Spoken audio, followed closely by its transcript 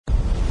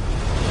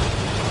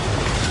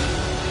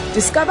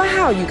Discover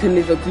how you can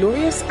live a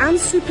glorious and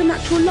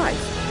supernatural life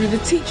through the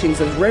teachings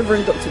of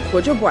Reverend Dr.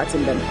 Kojo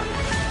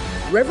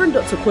Boateng-Bempah. Reverend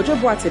Dr. Kojo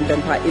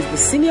Boateng-Bempah is the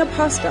senior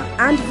pastor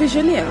and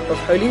visionary of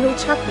Holy Hill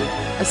Chapel,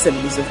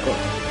 Assemblies of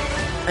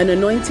God. An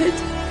anointed,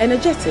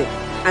 energetic,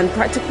 and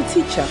practical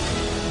teacher,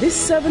 this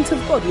servant of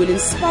God will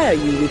inspire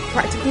you with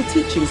practical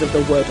teachings of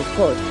the Word of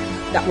God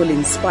that will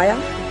inspire,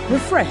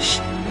 refresh,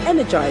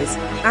 energize,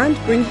 and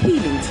bring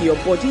healing to your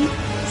body,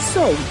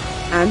 soul,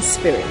 and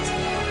spirit.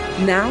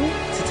 Now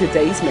to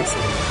today's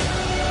message.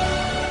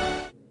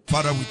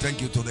 Father, we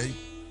thank you today.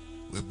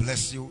 We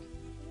bless you.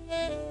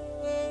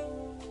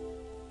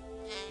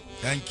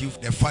 Thank you.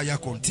 The fire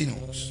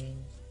continues.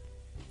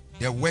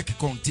 The work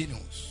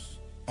continues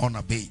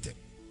unabated.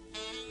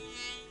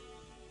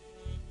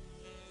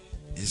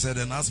 He said,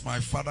 and as my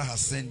Father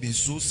has sent me,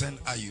 so send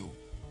I you.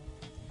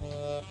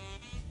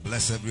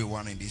 Bless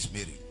everyone in this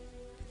meeting.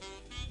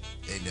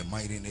 In the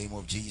mighty name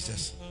of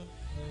Jesus.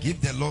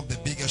 Give the Lord the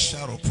biggest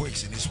shout of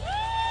praise in this way.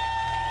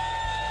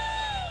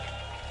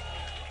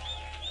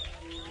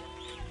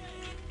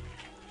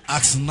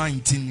 Acts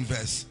 19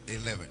 verse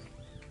 11.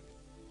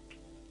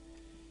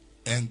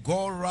 And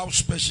God wrought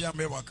special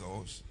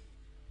miracles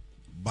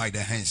by the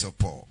hands of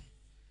Paul.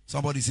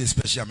 Somebody say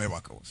special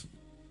miracles.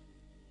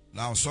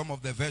 Now some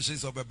of the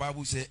versions of the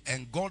Bible say,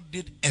 and God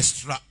did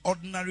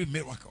extraordinary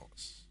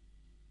miracles.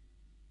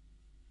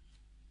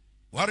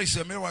 What is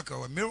a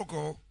miracle? A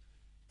miracle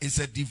is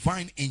a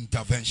divine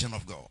intervention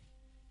of God.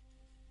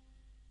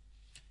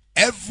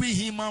 Every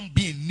human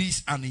being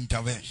needs an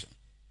intervention.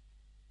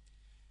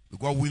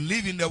 Because we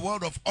live in the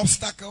world of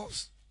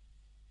obstacles,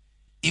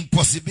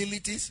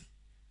 impossibilities,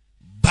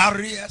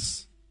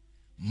 barriers,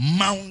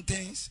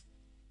 mountains,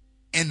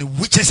 and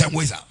witches and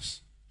wizards.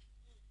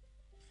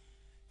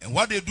 And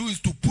what they do is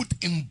to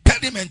put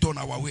impediment on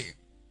our way,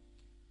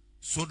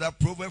 so that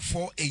Proverbs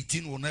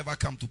 4:18 will never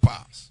come to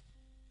pass.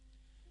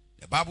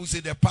 The Bible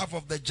says the path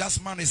of the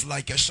just man is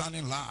like a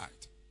shining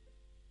light.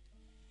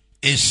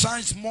 It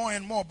shines more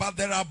and more, but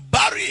there are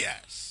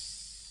barriers.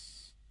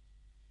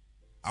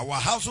 Our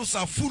houses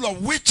are full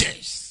of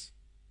witches.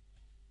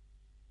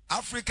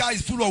 Africa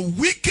is full of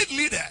wicked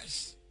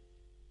leaders.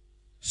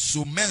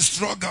 So men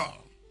struggle.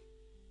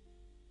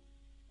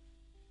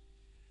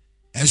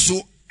 And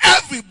so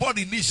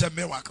everybody needs a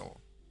miracle.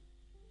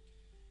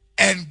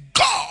 And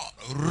God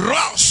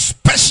wrought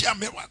special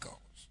miracles.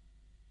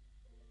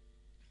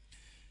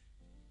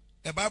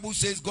 The Bible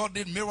says God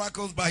did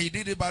miracles, but he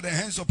did it by the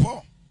hands of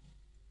Paul.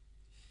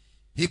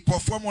 He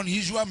performed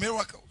unusual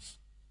miracles.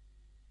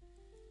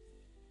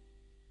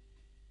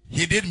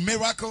 He did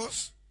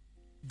miracles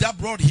that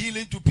brought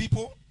healing to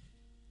people.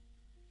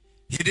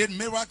 He did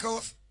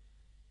miracles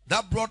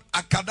that brought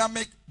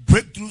academic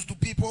breakthroughs to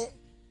people.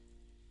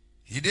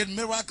 He did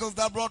miracles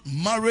that brought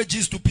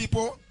marriages to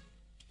people.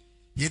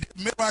 He did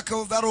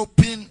miracles that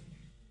opened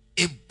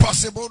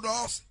impossible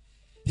doors.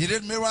 He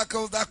did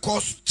miracles that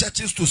caused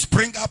churches to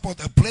spring up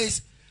at a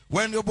place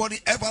where nobody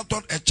ever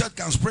thought a church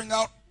can spring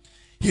out.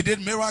 He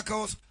did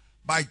miracles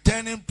by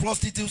turning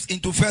prostitutes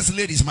into first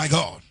ladies, my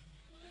God.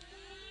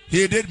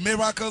 He did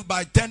miracles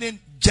by turning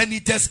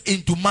janitors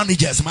into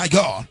managers, my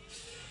God.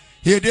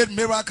 He did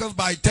miracles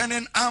by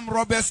turning armed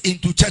robbers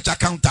into church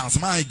accountants,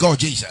 my God,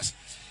 Jesus.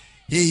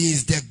 He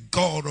is the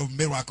God of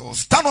miracles.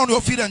 Stand on your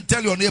feet and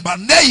tell your neighbor,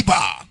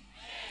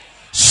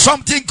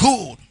 something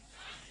good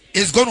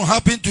is going to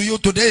happen to you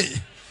today.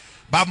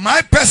 But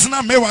my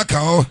personal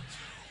miracle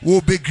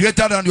will be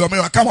greater than your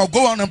miracle. Come on,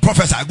 go on and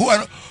prophesy. Go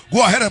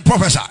ahead and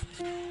prophesy.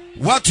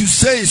 What you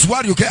say is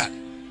what you get.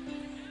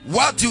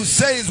 What you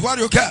say is what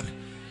you get.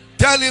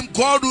 Tell him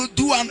God will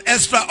do an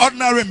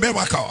extraordinary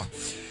miracle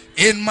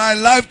in my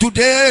life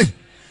today,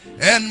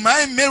 and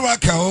my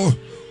miracle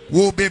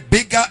will be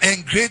bigger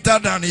and greater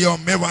than your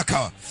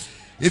miracle.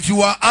 If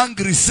you are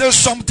angry, say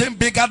something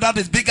bigger that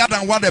is bigger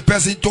than what the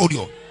person told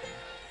you.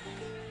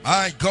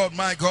 My God,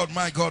 my God,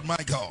 my God,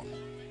 my God.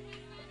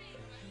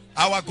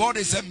 Our God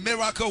is a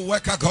miracle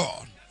worker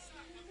God.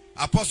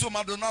 Apostle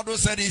Maldonado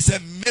said he's a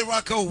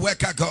miracle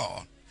worker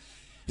God.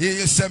 He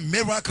is a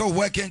miracle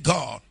working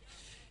God.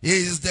 He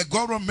is the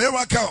God of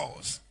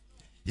miracles.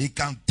 He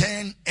can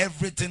turn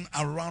everything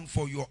around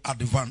for your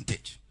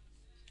advantage.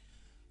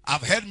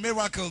 I've heard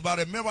miracles, but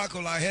a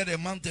miracle I heard a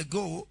month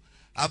ago,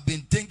 I've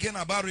been thinking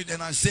about it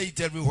and I say it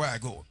everywhere I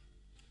go.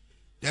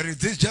 There is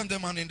this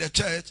gentleman in the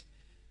church,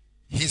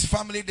 his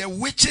family, the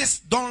witches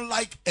don't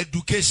like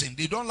education.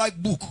 They don't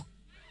like book.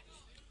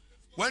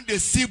 When they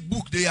see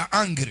book, they are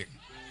angry.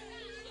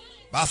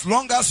 But as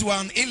long as you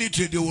are an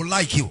illiterate, they will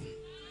like you.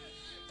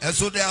 And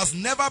so there has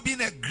never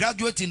been a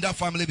graduate in that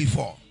family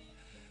before.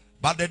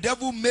 But the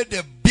devil made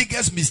the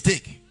biggest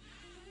mistake.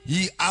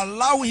 He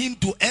allowed him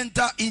to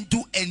enter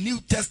into a New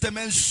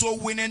Testament soul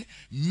winning,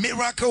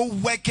 miracle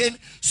working,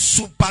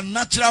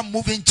 supernatural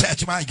moving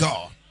church, my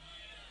God.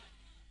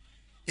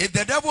 If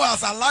the devil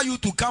has allowed you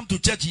to come to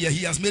church here,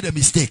 he has made a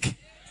mistake.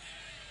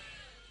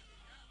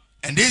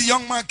 And this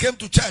young man came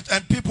to church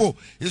and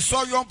he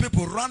saw young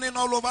people running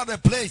all over the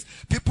place.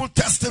 People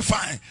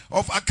testifying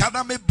of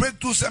academic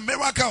breakthroughs and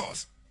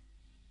miracles.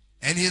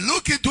 And he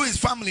looked into his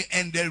family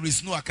and there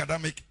is no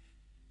academic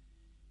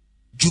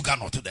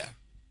juggernaut there.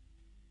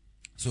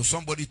 So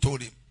somebody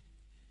told him,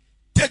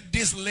 take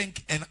this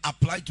link and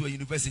apply to a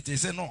university. He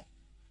said, no.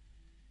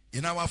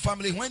 In our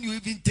family, when you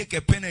even take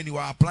a pen and you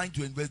are applying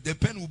to a university, the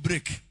pen will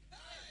break.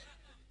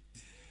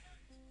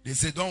 They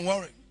said, don't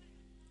worry.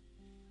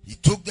 He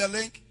took the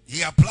link,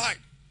 he applied.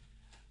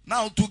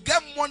 Now, to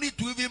get money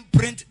to even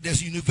print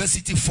this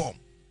university form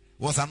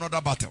was another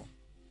battle.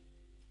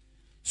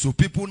 So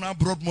people now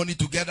brought money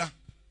together.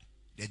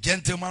 The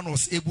gentleman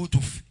was able to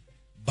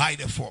buy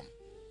the form.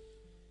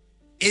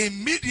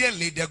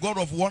 Immediately, the God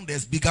of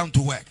wonders began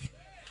to work.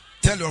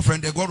 Tell your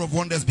friend, the God of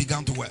wonders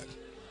began to work.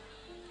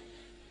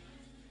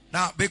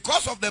 Now,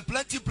 because of the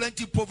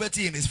plenty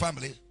poverty in his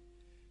family,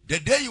 the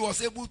day he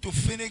was able to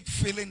finish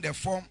filling the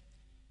form,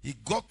 he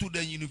got to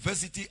the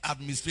university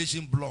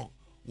administration block.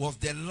 Was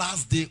the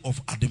last day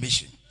of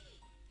admission.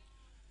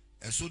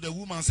 And so the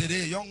woman said,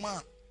 hey, young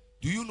man,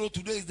 do you know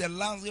today is the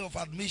last day of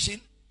admission?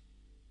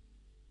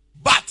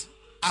 But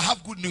I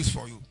have good news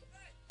for you.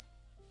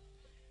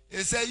 He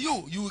said,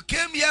 you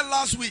came here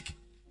last week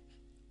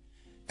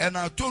and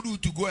I told you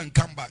to go and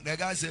come back. The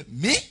guy said,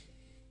 me?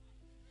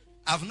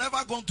 I've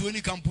never gone to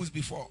any campus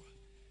before.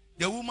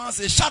 The woman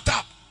said, shut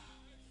up.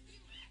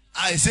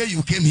 I say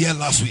you came here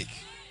last week.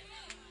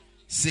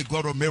 Say,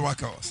 God of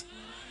miracles.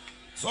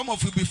 Some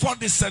of you, before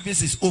this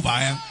service is over,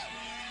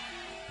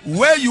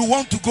 where you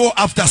want to go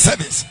after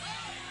service,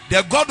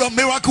 the God of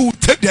miracle will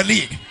take the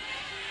lead.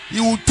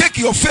 He will take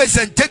your face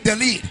and take the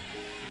lead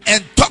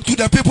and talk to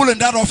the people in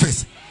that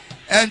office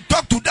and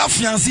talk to that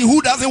fiancé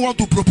who doesn't want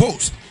to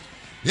propose.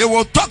 He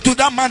will talk to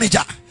that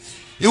manager.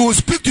 He will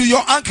speak to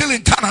your uncle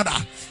in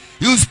Canada.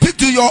 He will speak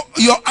to your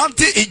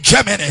auntie in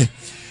Germany.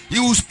 He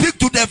will speak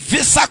to the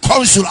visa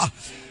consular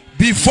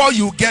before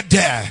you get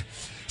there.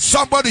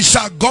 Somebody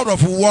shout, God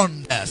of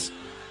wonders.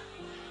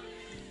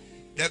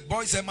 The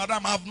boy said,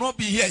 Madam, I have not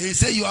been here. He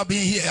said, you have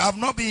been here. I have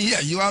not been here.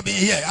 You have been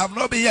here. I have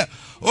not been here.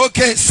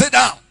 Okay, sit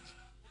down.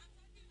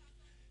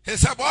 He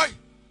said, boy,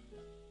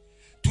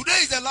 today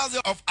is the last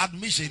day of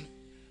admission,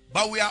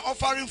 but we are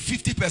offering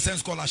 50%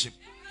 scholarship.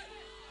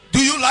 Do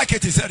you like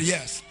it? He said,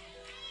 yes.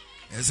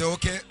 He said,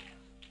 okay.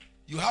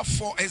 You have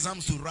 4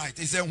 exams to write.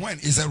 He said, when?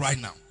 He said, right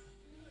now.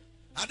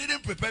 I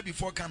didn't prepare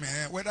before coming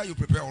here, whether you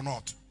prepare or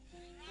not.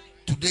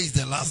 Today is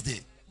the last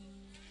day.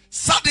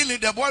 Suddenly,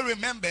 the boy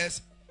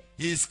remembers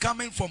he is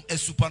coming from a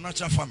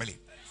supernatural family.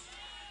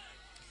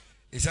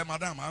 He said,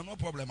 Madam, I have no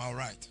problem, I'll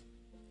write.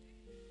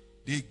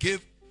 They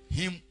gave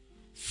him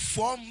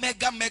 4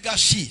 mega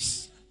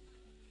sheets.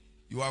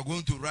 You are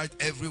going to write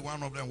every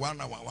one of them 1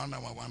 hour, 1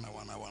 hour, 1 hour,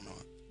 1 hour, 1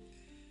 hour.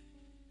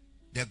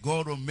 The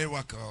God of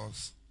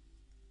miracles.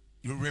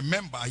 You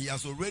remember, he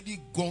has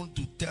already gone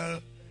to tell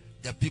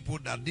the people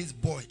that this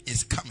boy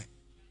is coming.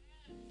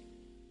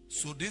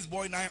 So this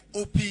boy now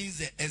opens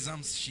the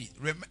exam sheet.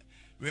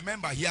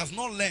 Remember, he has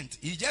not learned.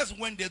 He just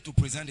went there to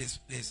present his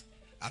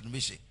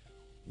admission.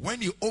 When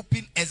he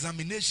opened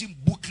examination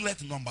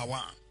booklet number 1,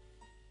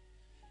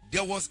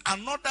 there was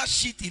another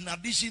sheet in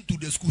addition to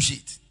the school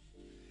sheet.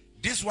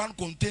 This one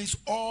contains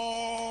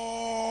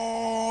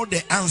all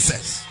the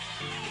answers.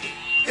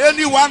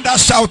 Anyone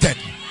that shouted,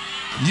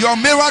 your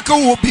miracle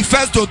will be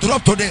first to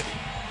drop today.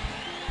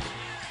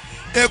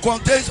 It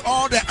contains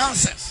all the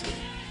answers.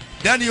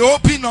 Then you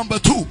open number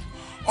 2,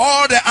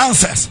 all the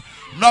answers.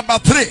 Number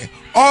 3,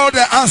 all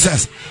the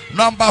answers.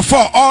 Number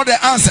 4, all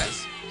the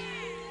answers.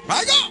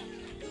 My God.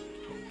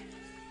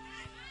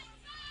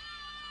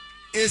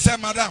 He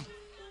said, Madam,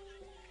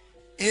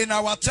 in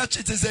our church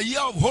it is a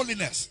year of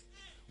holiness.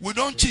 We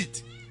don't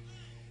cheat.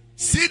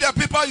 See the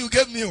people you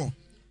gave me.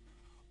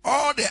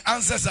 All the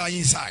answers are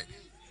inside.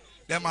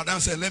 Then Madam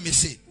said, let me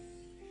see.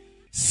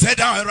 Sit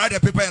down and write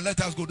the paper and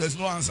let us go. There's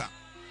no answer.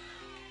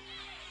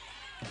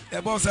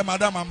 The boss said,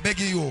 Madam, I'm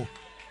begging you.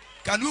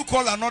 Can you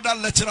call another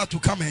lecturer to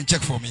come and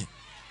check for me?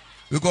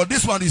 Because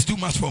this one is too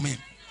much for me.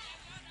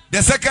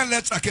 The second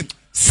lecturer came.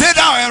 Sit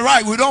down and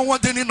write. We don't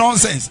want any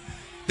nonsense.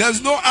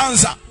 There's no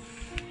answer.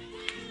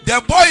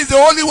 The boy is the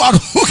only one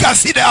who can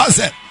see the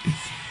answer.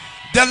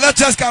 The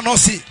lecturers cannot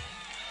see.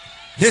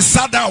 He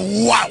sat down.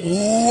 Wow,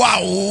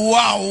 wow,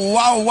 wow,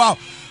 wow, wow.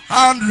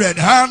 100.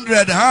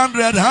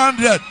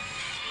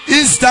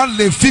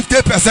 Instantly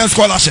 50%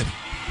 scholarship.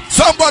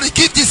 Somebody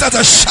give this as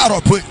a shout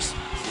of praise.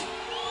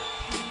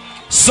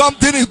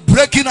 Something is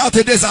breaking out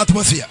in this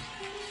atmosphere.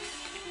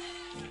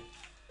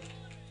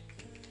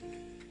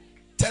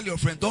 Tell your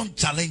friend, don't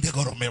challenge the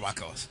God of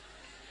miracles.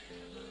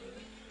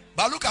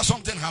 But look at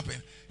something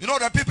happen. You know,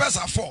 the papers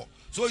are 4.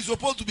 So it's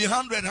supposed to be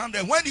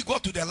 100. When he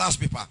got to the last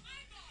paper,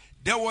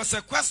 there was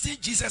a question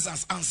Jesus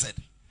has answered.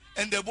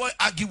 And the boy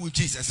argued with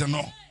Jesus. Said,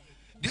 no,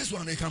 this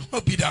one, it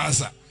cannot be the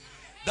answer.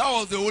 That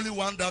was the only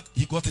one that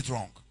he got it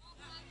wrong.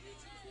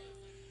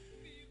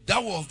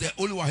 That was the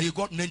only one. He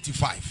got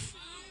 95.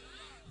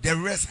 The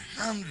rest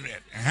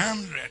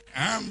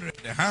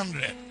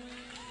 100.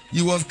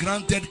 He was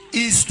granted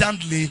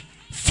instantly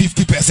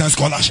 50%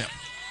 scholarship.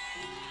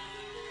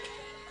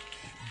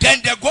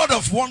 Then the God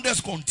of wonders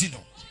continued.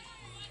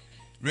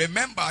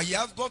 Remember, he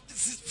has got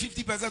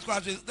 50%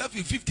 scholarship, left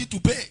with 50 to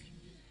pay.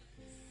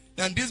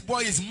 And this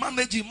boy is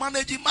managing.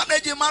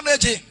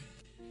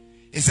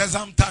 He says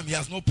sometimes he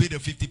has not paid the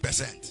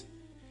 50%.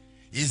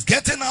 He's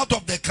getting out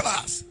of the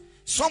class.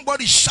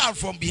 Somebody shout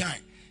from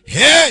behind,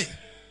 "Hey,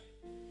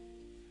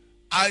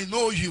 I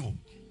know you."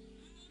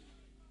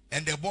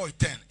 And the boy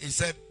turned. He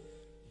said,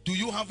 "Do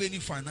you have any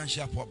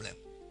financial problem?"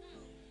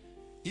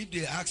 If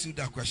they ask you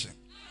that question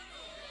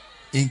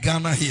in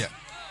Ghana here,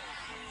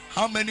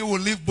 how many will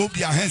lift both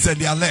their hands and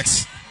their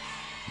legs?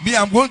 Me,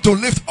 I'm going to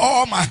lift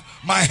all my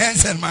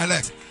hands and my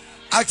legs.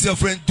 Ask your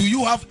friend, do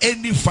you have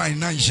any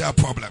financial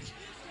problem?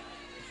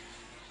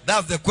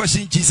 That's the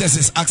question Jesus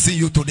is asking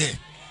you today.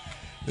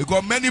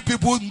 Because many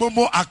people's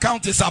Momo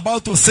account is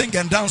about to sing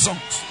and dance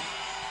songs.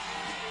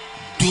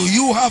 Do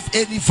you have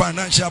any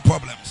financial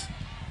problems?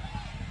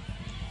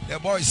 The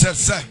boy said,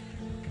 "Sir,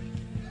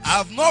 I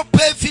have not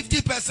paid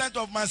 50%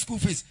 of my school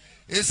fees."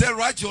 He said,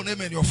 "Write your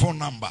name and your phone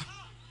number."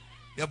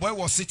 The boy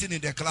was sitting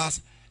in the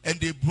class and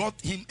they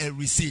brought him a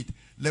receipt.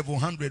 Level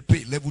 100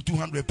 pay, level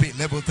 200 pay,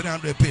 level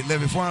 300 pay,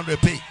 level 400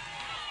 pay.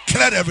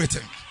 Cleared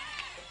everything.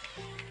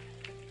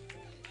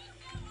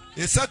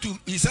 He said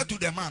to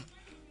the man,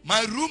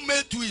 "My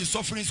roommate too is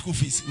suffering school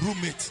fees."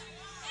 Roommate.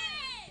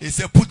 He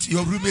said, "Put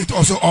your roommate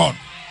also on."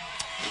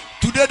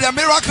 Today the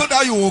miracle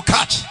that you will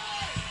catch,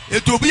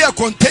 it will be a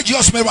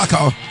contagious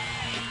miracle.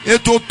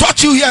 It will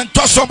touch you here and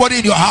touch somebody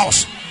in your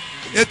house.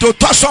 It will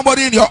touch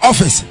somebody in your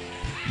office.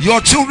 Your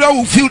children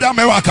will feel that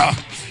miracle.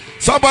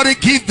 Somebody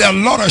give the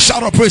Lord a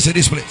shout of praise in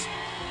this place.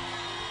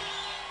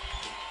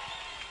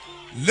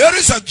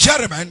 Ladies and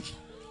gentlemen,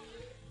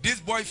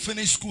 this boy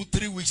finished school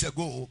 3 weeks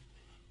ago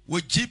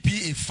with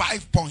GPA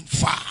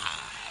 5.5.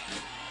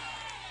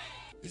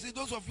 You see,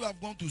 those of you who have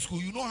gone to school,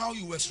 you know how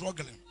you were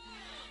struggling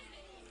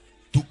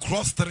to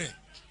cross 3.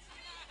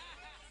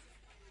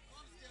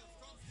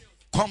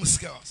 Come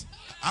skills.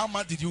 How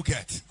much did you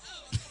get?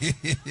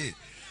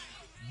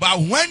 But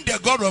when the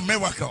God of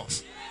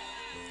miracles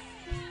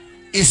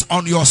is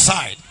on your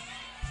side,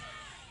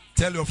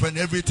 tell your friend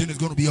everything is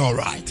going to be all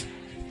right.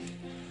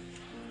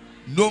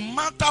 No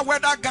matter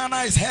whether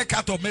Ghana is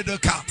haircut or middle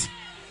cut,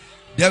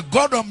 the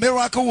God of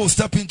miracle will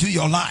step into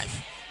your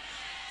life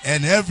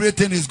and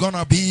everything is going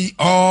to be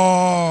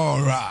all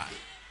right.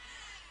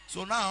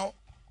 So now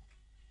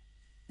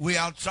we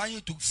are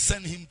trying to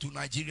send him to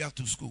Nigeria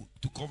to school,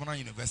 to Covenant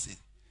University.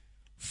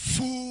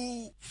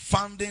 Full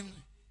funding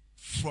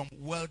from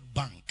World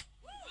Bank.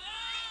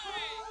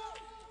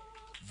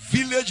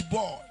 Village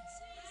boy,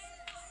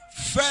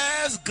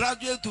 first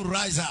graduate to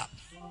rise up.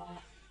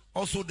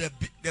 Also the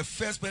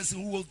first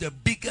person who was the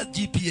biggest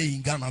GPA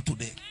in Ghana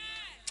today.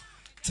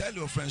 Tell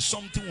your friends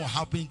something will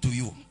happen to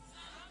you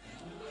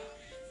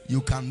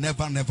you can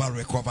never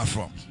recover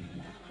from.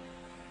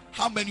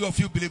 How many of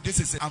you believe this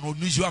is an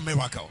unusual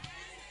miracle?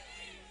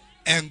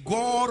 And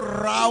God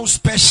roused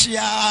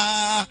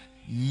special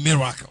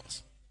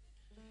miracles.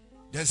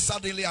 Then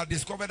suddenly I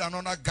discovered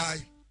another guy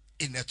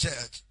in the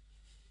church.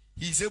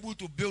 He's able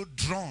to build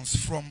drones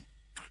from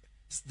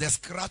the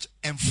scratch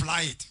and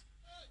fly it.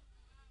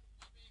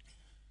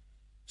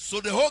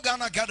 So the whole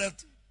Ghana gathered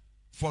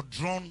for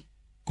drone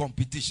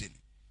competition.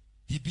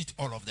 He beat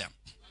all of them.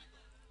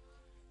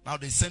 Now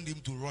they send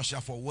him to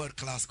Russia for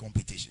world-class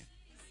competition.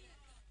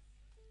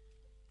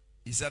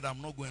 He said,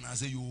 "I'm not going." I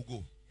said, "You will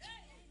go.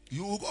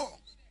 You will go."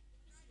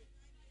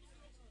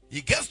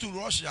 He gets to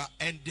Russia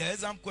and the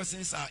exam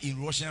questions are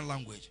in Russian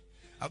language.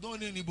 I don't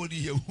know anybody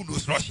here who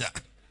knows Russia.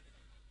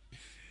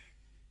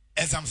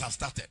 Exams have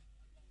started.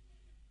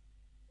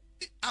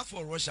 As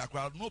for Russia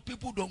crowd, no,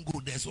 people don't go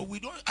there. So we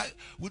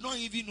don't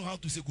even know how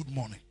to say good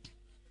morning.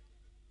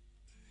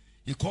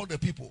 He called the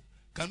people,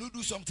 "Can you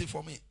do something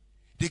for me?"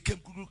 They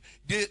came,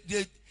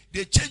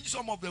 they changed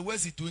some of the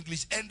words into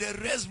English and the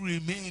rest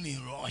remain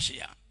in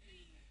Russia.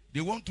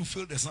 They want to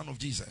feel the Son of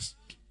Jesus.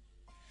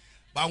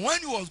 But when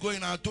he was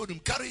going, I told him,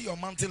 "Carry your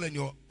mantle and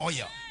your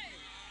oil.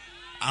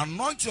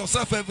 Anoint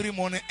yourself every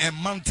morning and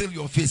mantle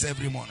your face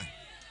every morning."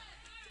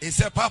 He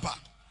said, "Papa,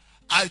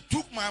 I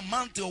took my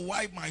mantle,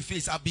 wipe my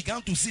face. I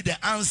began to see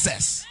the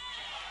answers.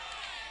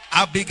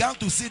 I began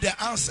to see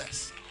the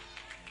answers."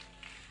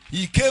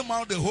 He came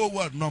out the whole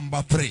world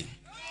number 3.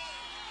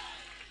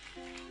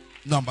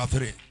 Number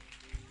 3.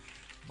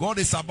 God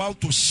is about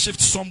to shift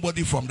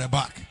somebody from the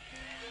back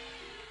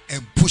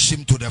and push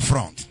him to the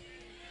front.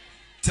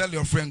 Tell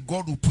your friend,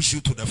 God will push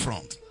you to the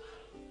front.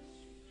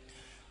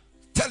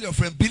 Tell your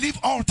friend, believe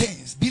all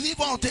things. Believe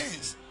all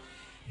things.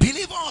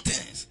 Believe all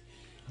things.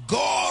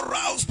 God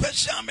roused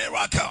special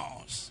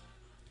miracles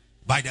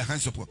by the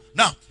hands of God.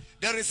 Now,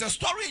 there is a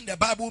story in the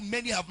Bible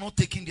many have not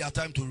taken their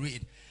time to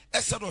read.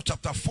 Exodus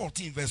chapter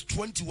 14 verse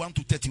 21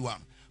 to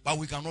 31. But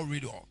we cannot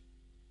read it all.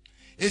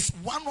 It's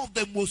one of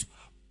the most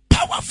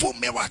powerful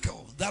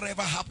miracles that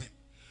ever happened.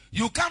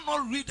 You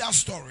cannot read that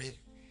story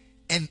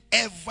and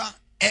ever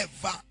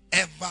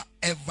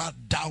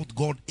doubt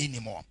God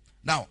anymore.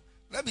 Now,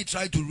 let me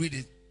try to read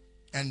it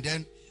and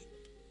then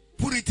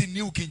put it in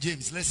New King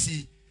James. Let's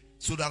see,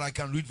 so that I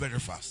can read very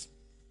fast.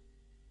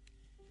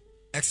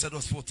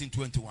 Exodus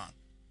 14:21.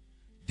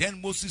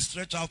 Then Moses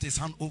stretched out his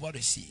hand over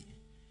the sea,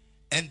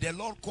 and the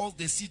Lord caused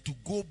the sea to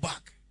go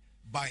back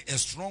by a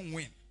strong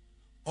wind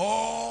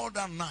all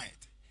that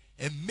night,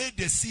 and made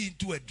the sea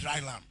into a dry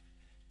land,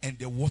 and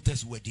the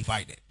waters were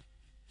divided.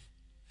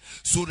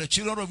 So the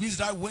children of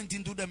Israel went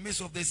into the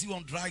midst of the sea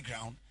on dry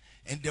ground,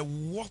 and the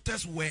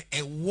waters were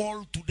a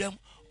wall to them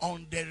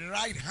on the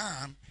right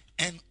hand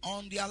and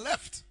on their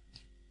left.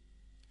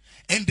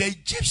 And the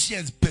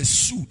Egyptians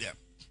pursued them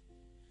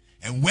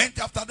and went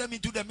after them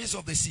into the midst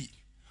of the sea.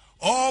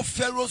 All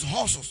Pharaoh's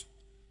horses,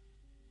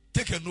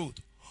 take a note,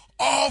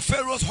 all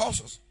Pharaoh's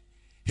horses,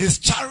 his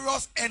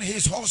chariots and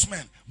his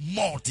horsemen,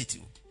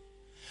 multitude.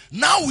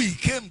 Now it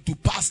came to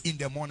pass in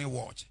the morning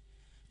watch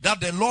that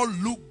the Lord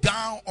looked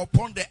down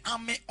upon the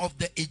army of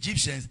the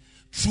Egyptians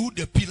through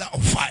the pillar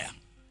of fire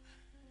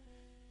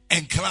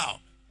and cloud,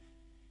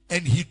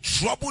 and he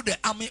troubled the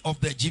army of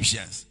the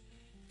Egyptians.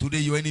 Today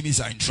your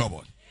enemies are in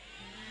trouble.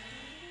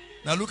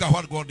 Now look at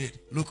what God did.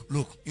 Look.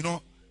 You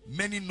know,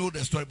 many know the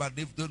story, but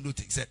they don't know it.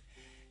 He said,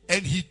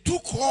 and he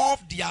took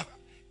off their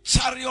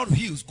chariot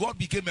wheels. God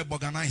became a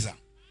organizer,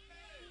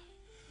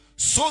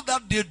 so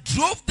that they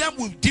drove them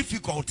with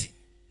difficulty.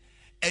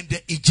 And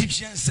the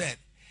Egyptians said,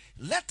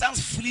 let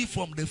us flee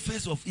from the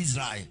face of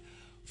Israel,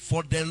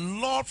 for the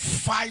Lord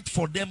fight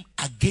for them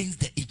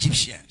against the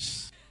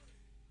Egyptians.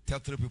 Tell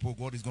 3 people,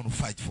 God is going to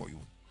fight for you.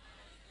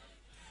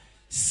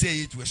 Say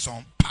it with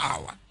some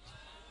power.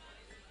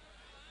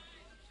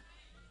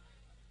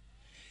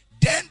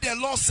 Then the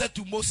Lord said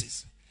to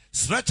Moses,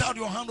 stretch out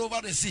your hand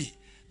over the sea,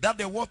 that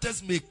the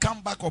waters may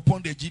come back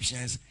upon the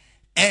Egyptians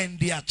and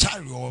their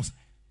chariots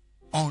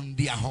on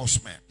their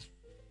horsemen.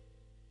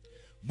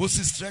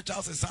 Moses stretched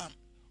out his hand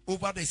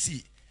over the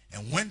sea,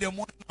 and when the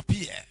morning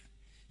appeared,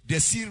 the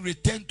sea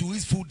returned to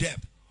its full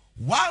depth.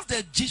 While the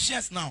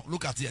Egyptians, now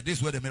look at here, this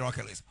is where the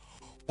miracle is.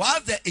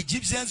 While the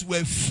Egyptians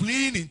were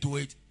fleeing into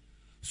it,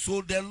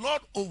 so the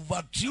Lord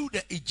overthrew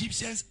the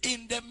Egyptians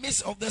in the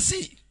midst of the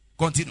sea.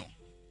 Continue.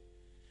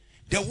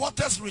 The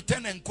waters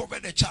returned and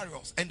covered the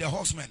chariots and the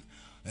horsemen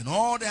and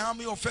all the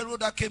army of Pharaoh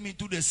that came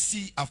into the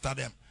sea after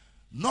them.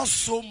 Not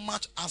so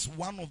much as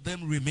one of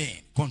them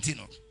remained.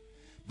 Continue.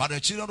 But the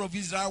children of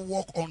Israel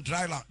walk on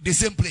dry land. The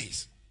same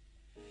place.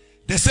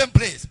 The same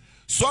place.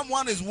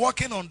 Someone is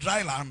walking on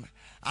dry land.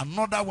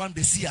 Another one,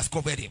 the sea has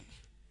covered him.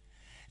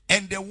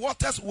 And the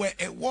waters were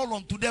a wall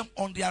unto them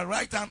on their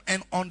right hand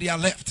and on their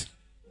left.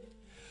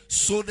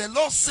 So the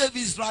Lord saved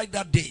Israel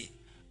that day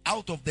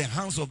out of the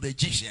hands of the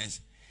Egyptians.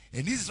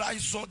 And Israel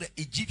saw the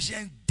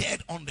Egyptians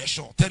dead on the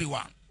shore.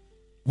 31.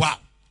 Wow.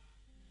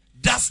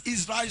 Thus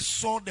Israel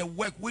saw the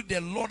work which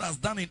the Lord has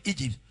done in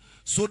Egypt.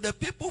 So the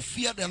people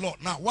feared the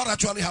Lord. Now what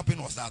actually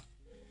happened was that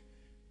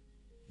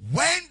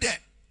when the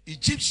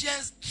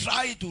Egyptians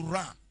tried to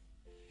run,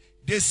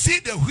 they see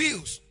the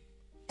wheels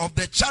of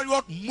the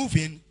chariot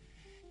moving,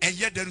 and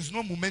yet there is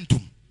no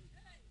momentum.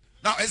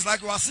 Now it's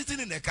like you are sitting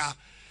in a car,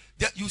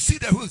 you see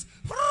the wheels,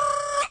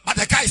 but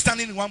the car is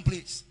standing in one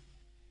place.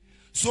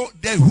 So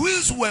the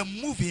wheels were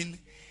moving,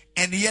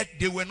 and yet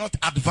they were not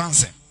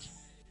advancing.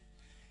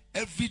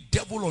 Every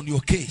devil on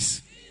your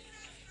case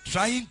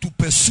trying to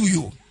pursue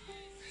you,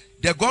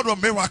 the God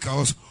of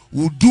miracles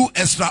will do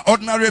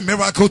extraordinary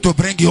miracle to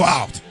bring you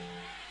out.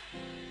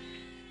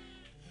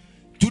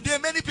 Today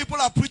many people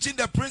are preaching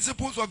the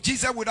principles of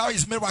Jesus without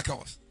his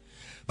miracles.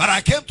 But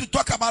I came to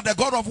talk about the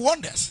God of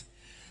wonders,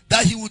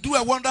 that he will do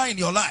a wonder in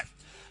your life.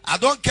 I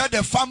don't care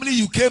the family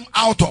you came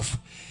out of.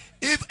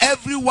 If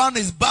everyone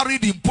is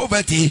buried in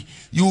poverty,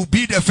 you will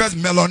be the first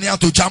millionaire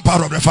to jump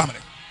out of the family.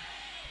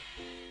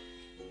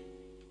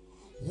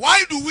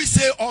 Why do we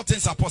say all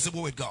things are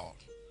possible with God?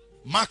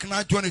 Mark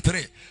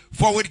 9:23.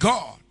 For with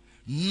God,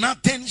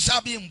 nothing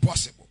shall be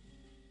impossible.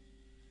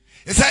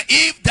 It said,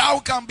 if thou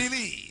can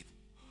believe,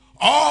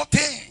 all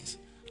things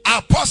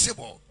are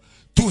possible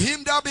to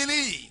him that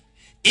believe.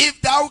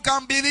 If thou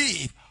can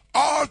believe,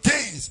 all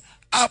things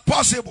are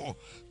possible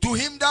to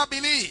him that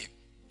believe.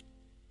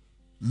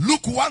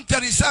 Luke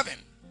 1:37.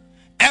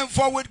 And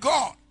for with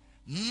God,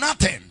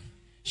 nothing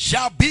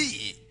shall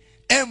be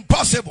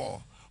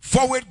impossible.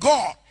 For with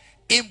God,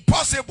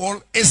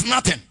 impossible is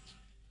nothing.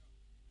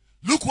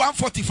 Luke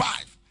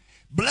 1:45.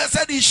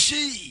 Blessed is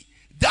she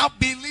that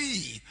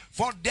believe,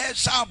 for there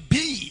shall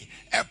be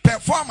a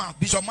performance,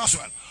 Bishop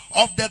Maxwell,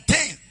 of the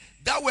things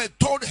that were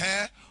told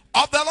her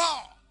of the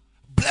Lord.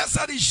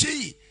 Blessed is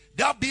she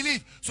that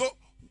believe. So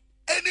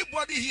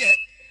anybody here,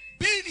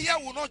 being here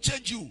will not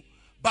change you,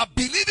 but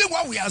believing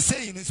what we are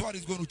saying is what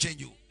is going to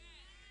change you.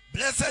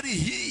 Blessed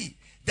is he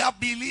that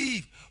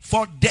believe,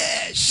 for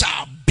there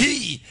shall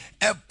be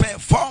a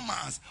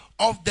performance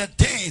of the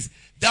things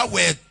that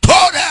were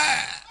told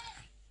her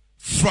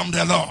from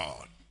the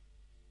Lord.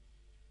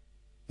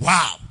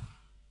 Wow.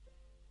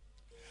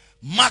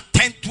 Mark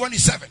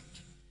 10:27.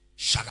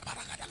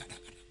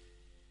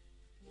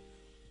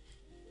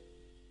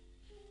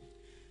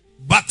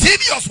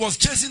 Bartimaeus was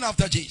chasing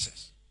after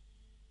Jesus.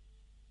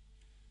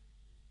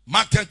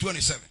 Mark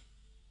 10:27.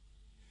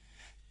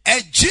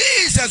 And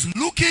Jesus,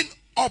 looking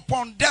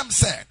upon them,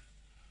 said,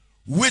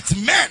 with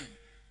men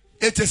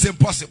it is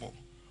impossible,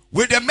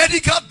 With the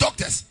medical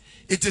doctors,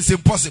 it is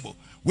impossible.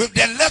 With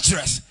the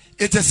lecturers,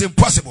 it is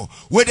impossible.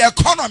 With the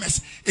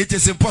economists, it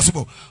is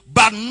impossible.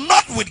 But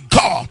not with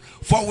God.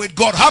 For with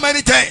God, how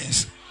many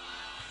things?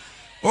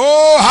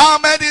 Oh, how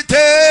many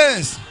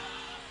things?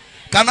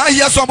 Can I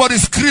hear somebody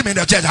scream in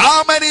the church?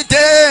 How many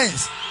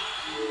things?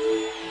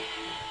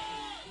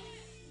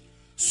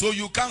 So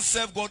you can't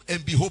serve God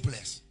and be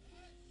hopeless.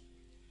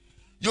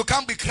 You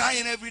can't be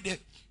crying every day.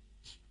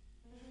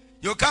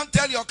 You can't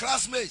tell your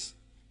classmates,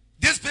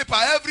 this paper,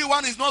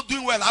 everyone is not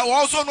doing well. I will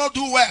also not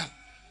do well.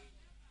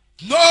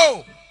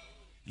 No.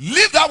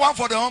 Leave that one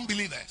for the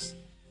unbelievers.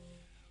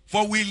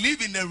 For we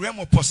live in a realm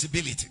of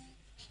possibility.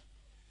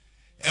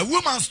 A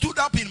woman stood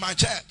up in my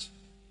church.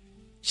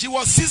 She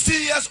was 60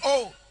 years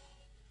old.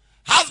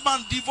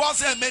 Husband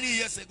divorced her many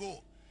years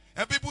ago.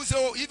 And people say,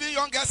 oh, even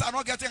young girls are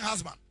not getting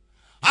husband.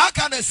 How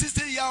can a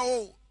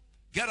 60-year-old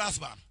get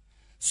husband?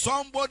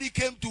 Somebody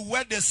came to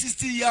wed the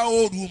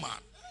 60-year-old woman.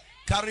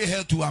 Carry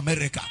her to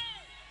America.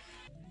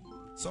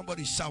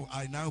 Somebody shout,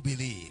 I now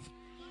believe.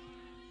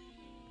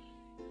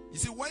 You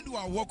see, when you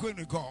are walking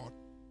with God,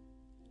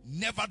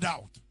 never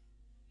doubt.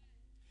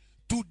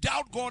 To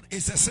doubt God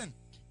is a sin.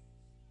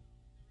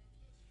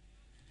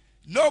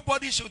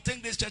 Nobody should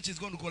think this church is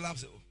going to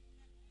collapse.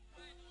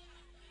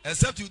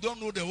 Except you don't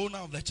know the owner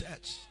of the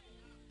church.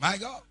 My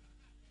God.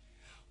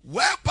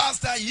 When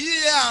Pastor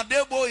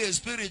Adebo, a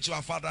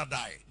spiritual father,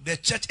 died, the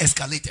church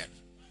escalated.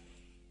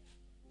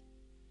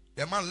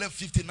 The man left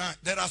 59.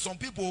 There are some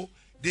people,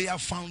 they are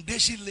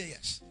foundation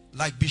layers,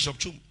 like Bishop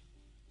Chum.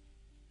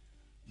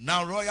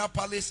 Now Royal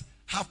Palace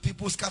have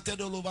people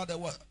scattered all over the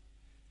world.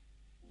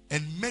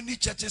 And many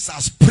churches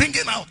are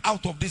springing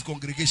out of this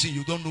congregation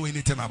you don't know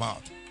anything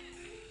about.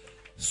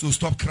 So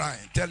stop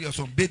crying. Tell your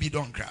son, baby,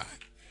 don't cry.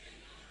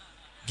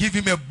 Give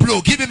him a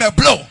blow. Give him a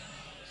blow.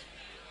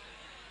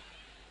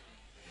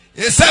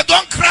 He said,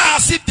 don't cry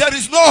as if there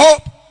is no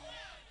hope.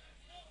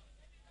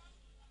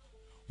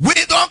 We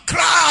don't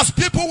cry as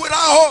people without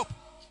hope.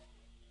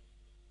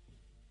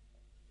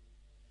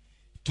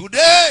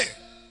 Today,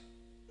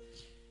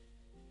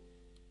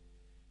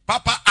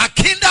 Papa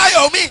Akinda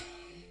Yomi,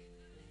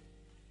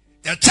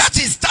 the church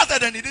is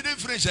started and it didn't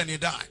finish and he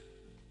died.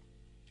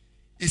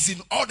 It's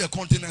in all the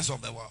continents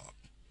of the world.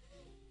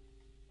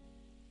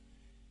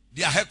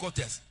 Their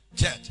headquarters,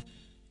 church,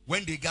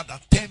 when they gather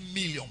 10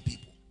 million people.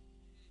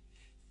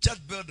 Church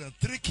building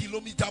 3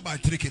 kilometers by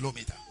 3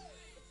 kilometers.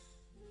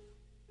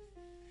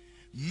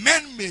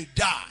 Men may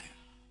die,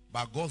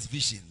 but God's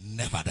vision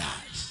never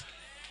dies.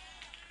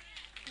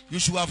 You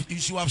should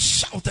have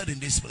shouted in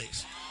this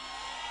place.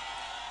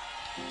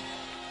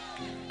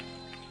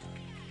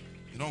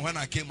 You know, when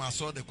I came, I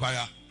saw the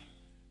choir.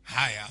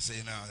 Hi, I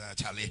say, no,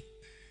 Charlie,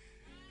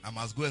 I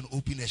must go and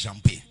open a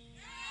champagne.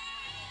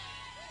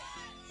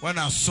 When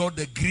I saw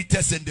the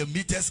greeters and the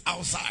meters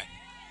outside,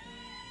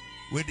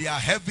 with their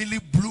heavily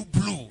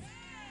blue,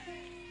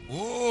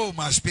 oh,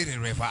 my spirit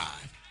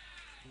revived.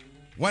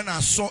 When I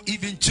saw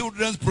even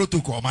children's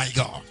protocol, my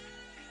God,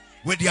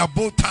 with their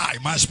bow tie,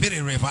 my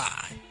spirit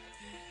revived.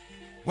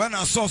 When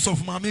I saw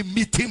Sofmami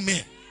meeting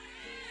me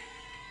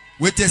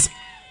with his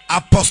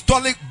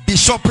apostolic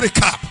bishopric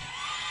cap,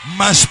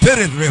 my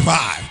spirit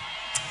revived.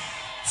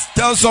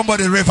 Tell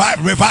somebody,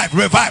 revive, revive,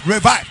 revive,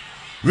 revive,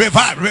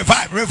 revive,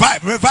 revive,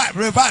 revive, revive,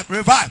 revive,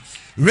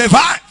 revive,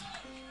 revive.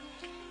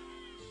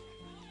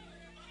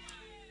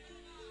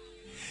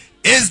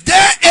 Is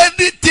there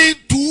anything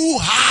too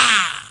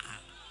hard?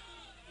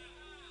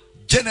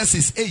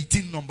 Genesis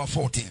 18, number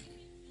 14.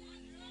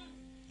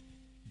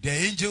 The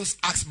angels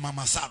asked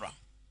Mama Sarah,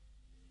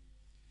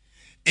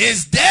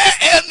 is there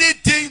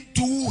anything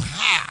too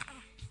hard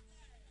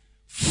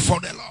for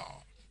the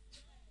Lord?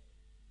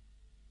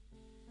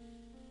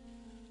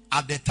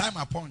 At the time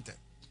appointed,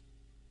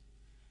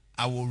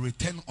 I will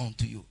return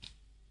unto you.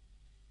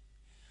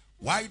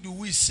 Why do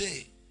we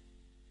say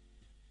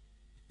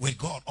with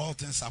God all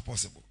things are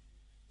possible?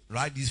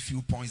 Write these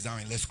few points down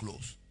and let's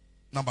close.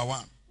 Number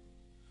one,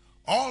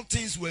 all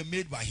things were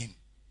made by him.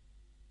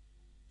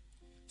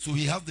 So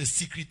he has the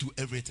secret to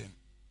everything.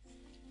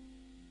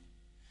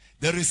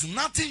 There is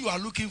nothing you are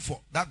looking for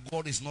that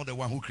God is not the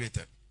one who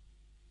created.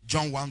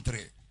 John 1:3.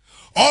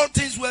 All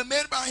things were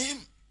made by him.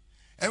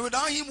 And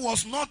without him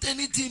was not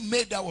anything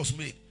made that was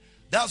made.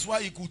 That's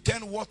why he could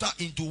turn water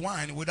into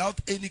wine without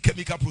any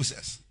chemical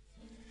process.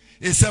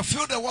 He said,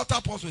 fill the water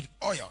pots with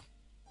oil.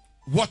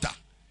 Water.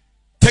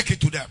 Take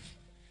it to them.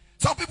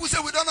 Some people say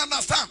we don't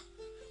understand.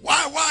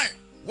 Why?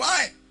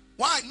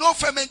 No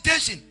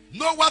fermentation.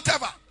 No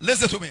whatever.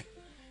 Listen to me.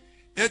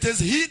 It is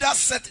he that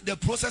set the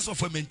process of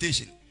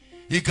fermentation.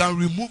 He can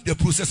remove the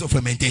process of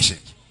fermentation.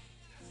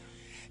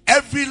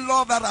 Every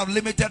law that have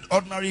limited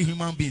ordinary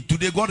human being,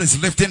 today God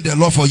is lifting the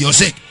law for your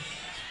sake.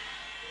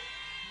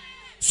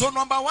 So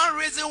number one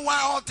reason why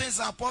all things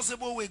are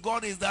possible with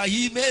God is that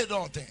he made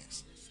all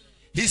things.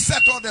 He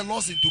set all the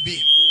laws into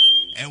being.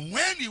 And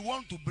when he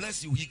wants to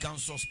bless you, he can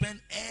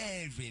suspend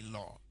every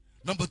law.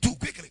 Number two,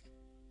 quickly.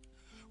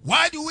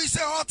 Why do we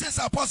say all things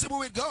are possible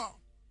with God?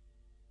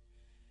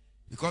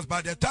 Because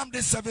by the time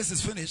this service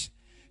is finished,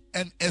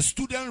 and a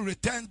student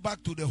returns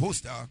back to the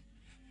hostel,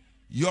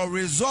 your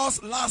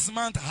results last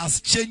month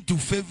has changed to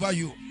favor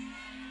you.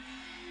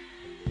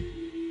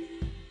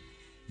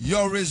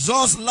 Your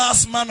results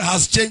last month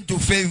has changed to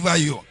favor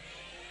you.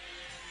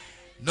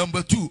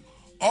 Number 2,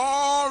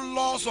 all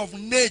laws of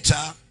nature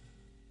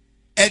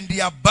and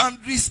their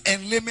boundaries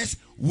and limits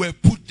were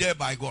put there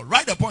by God.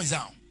 Write the points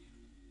down.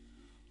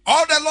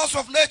 All the laws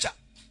of nature.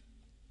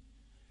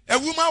 A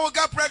woman will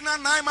get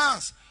pregnant 9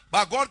 months,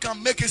 but God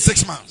can make it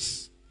 6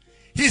 months.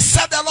 He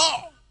set the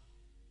law.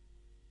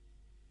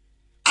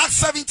 Acts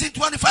 17,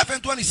 25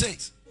 and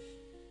 26.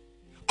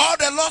 All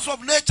the laws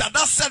of nature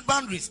that set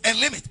boundaries and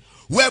limits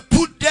were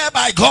put there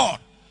by God,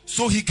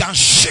 so he can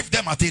shift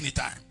them at any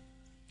time.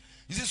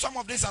 You see, some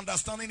of this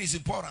understanding is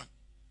important.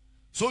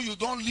 So you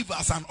don't live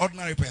as an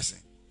ordinary person.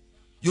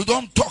 You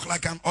don't talk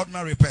like an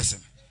ordinary person.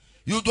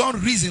 You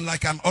don't reason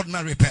like an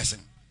ordinary person.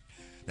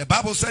 The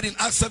Bible said in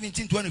Acts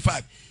 17,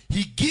 25,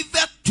 he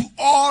giveth to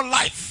all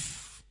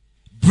life,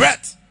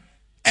 breath,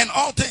 and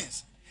all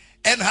things,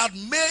 and had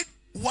made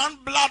one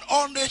blood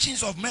all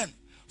nations of men,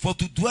 for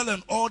to dwell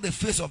on all the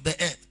face of the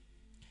earth,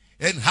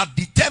 and had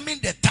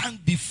determined the time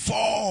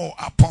before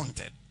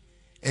appointed,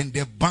 and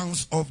the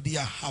bounds of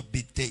their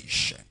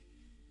habitation.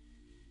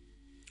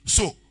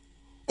 So,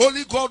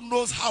 only God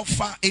knows how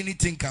far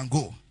anything can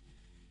go.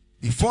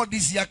 Before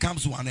this year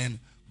comes to an end,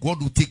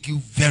 God will take you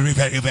very,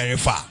 very, very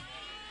far.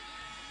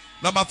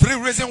 Number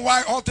 3 reason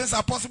why all things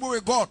are possible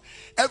with God.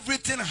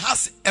 Everything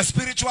has a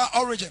spiritual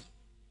origin.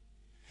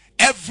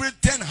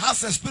 Everything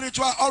has a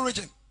spiritual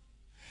origin.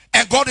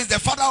 And God is the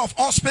father of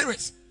all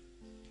spirits.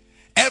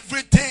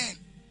 Everything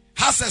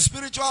has a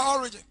spiritual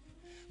origin.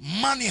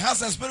 Money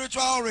has a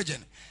spiritual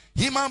origin.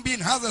 Human being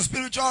has a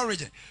spiritual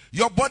origin.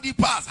 Your body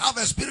parts have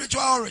a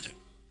spiritual origin.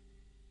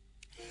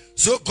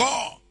 So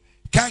God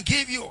can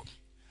give you.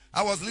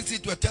 I was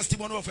listening to a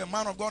testimony of a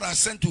man of God I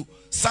sent to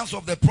Sons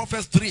of the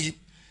Prophets 3.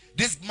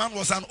 This man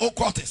was an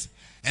occultist,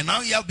 and now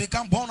he has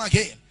become born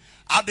again.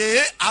 At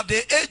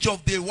the age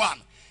of day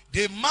 1,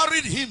 they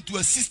married him to a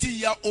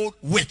 60-year-old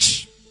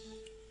witch.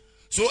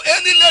 So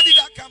any lady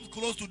that comes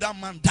close to that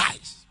man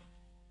dies.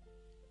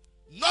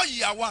 Not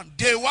year 1,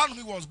 day 1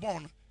 he was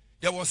born,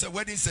 there was a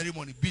wedding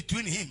ceremony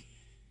between him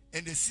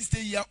and the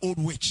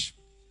 60-year-old witch.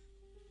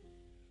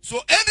 So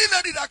any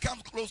lady that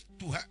comes close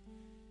to her,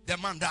 the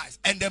man dies.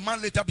 And the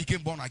man later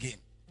became born again.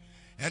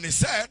 And he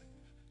said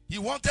he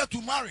wanted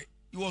to marry.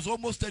 He was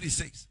almost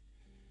 36.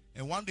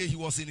 And one day he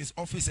was in his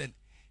office and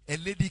a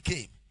lady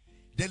came.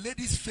 The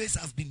lady's face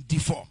has been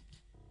deformed.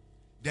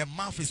 The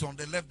mouth is on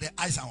the left, the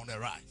eyes are on the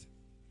right.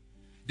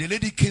 The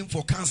lady came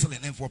for counseling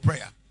and for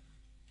prayer.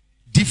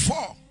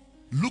 Deformed,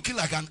 looking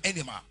like an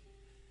animal.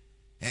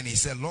 And he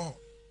said, Lord,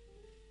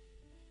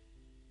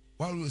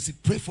 while we see,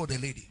 pray for the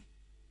lady.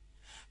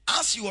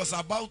 As he was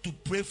about to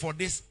pray for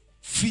this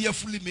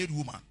fearfully made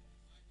woman,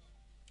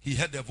 he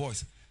heard the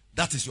voice.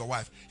 That is your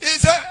wife. He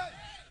said,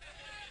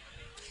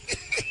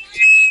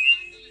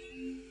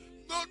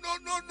 no, no,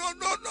 no, no,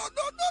 no, no,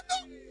 no, no, no.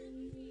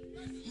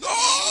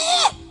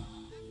 No!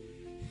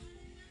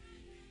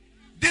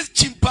 This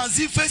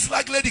chimpanzee face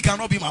like lady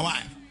cannot be my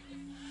wife.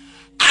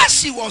 As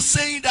she was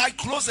saying that,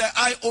 close her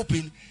eye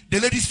open, the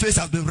lady's face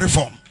has been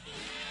reformed.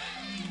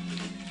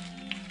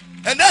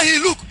 And then he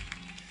looked.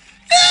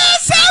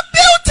 It's a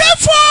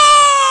beautiful.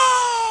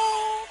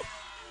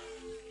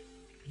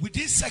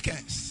 Within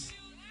seconds.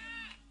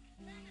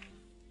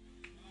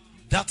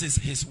 That is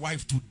his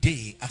wife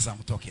today as I'm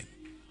talking.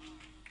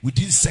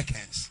 Within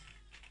seconds.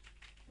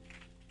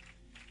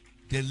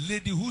 The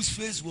lady whose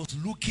face was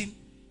looking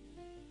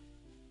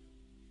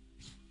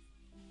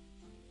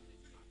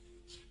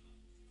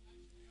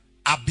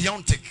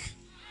abiontic,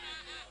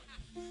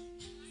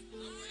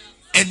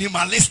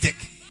 animalistic.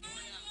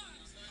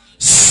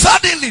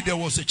 Suddenly there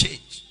was a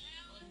change.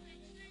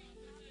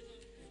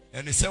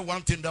 And he said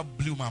one thing that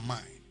blew my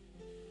mind.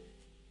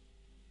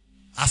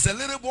 As a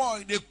little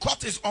boy, they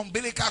cut his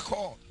umbilical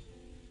cord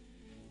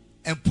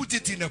and put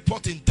it in a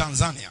pot in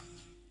Tanzania,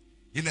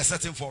 in a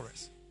certain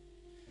forest.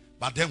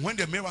 But then when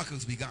the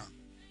miracles began,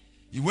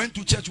 he went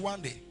to church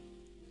one day.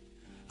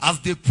 As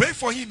they prayed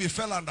for him, he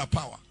fell under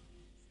power.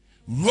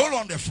 Rolled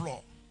on the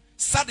floor.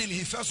 Suddenly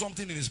he felt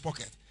something in his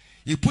pocket.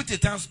 He put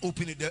his hands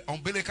open, the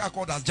umbilical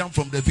cord has jumped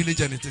from the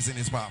village and it is in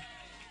his mouth.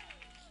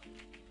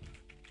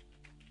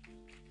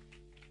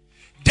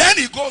 Then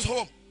he goes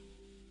home.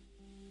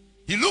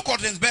 He looked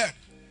at his bed.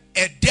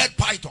 A dead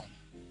python.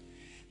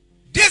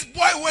 This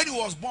boy, when he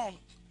was born,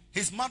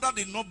 his mother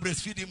did not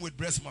breastfeed him with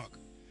breast milk.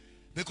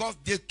 Because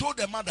they told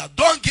the mother,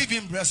 don't give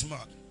him breast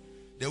milk.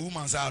 The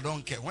woman said, I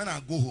don't care. When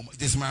I go home,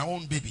 it is my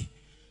own baby.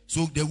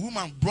 So the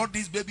woman brought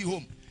this baby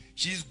home.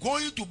 She's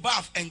going to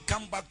bath and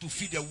come back to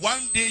feed a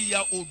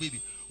 1-day-old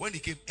baby. When he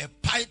came, a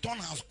python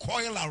has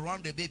coiled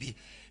around the baby.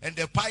 And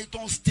the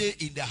python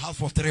stayed in the house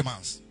for 3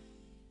 months.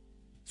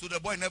 So the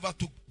boy never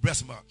took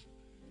breast milk.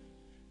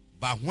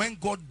 But when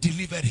God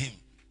delivered him,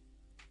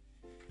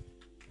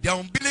 the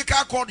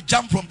umbilical cord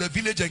jumped from the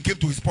village and came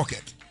to his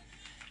pocket.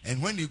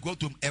 And when he got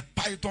to him, a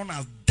python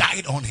has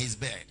died on his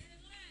bed.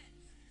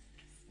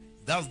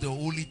 That's the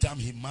only time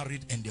he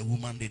married and the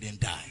woman didn't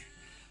die.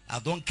 I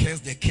don't curse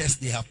the curse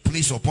they have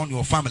placed upon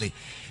your family.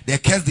 The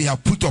curse they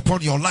have put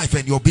upon your life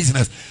and your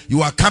business.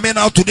 You are coming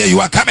out today. You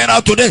are coming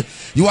out today.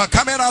 You are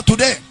coming out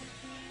today.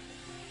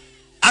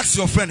 Ask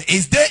your friend,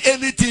 is there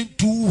anything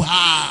too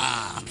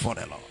hard for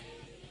the Lord?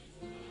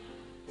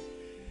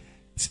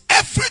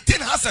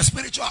 Everything has a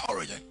spiritual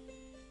origin.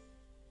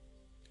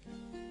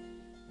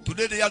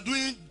 Today they are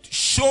doing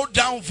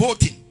showdown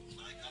voting.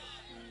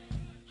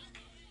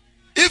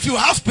 If you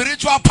have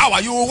spiritual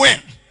power, you will win.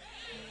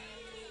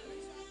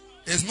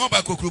 It's not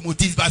by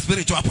kokromotis, by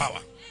spiritual power.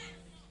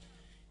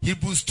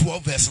 Hebrews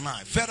 12 verse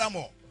 9.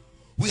 Furthermore,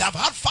 we have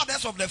had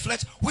fathers of the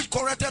flesh which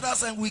corrected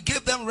us, and we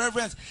gave them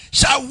reverence.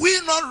 Shall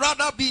we not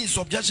rather be in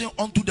subjection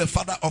unto the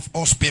Father of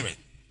all spirit?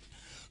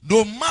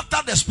 No matter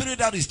the spirit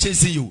that is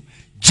chasing you,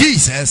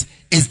 Jesus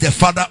is the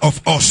Father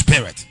of all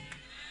spirit.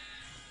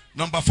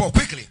 Number 4,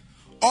 quickly.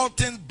 All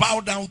things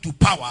bow down to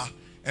power,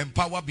 and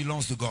power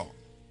belongs to God.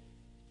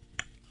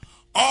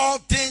 All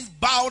things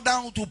bow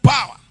down to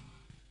power.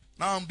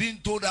 Now I'm being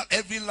told that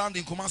every land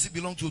in Kumasi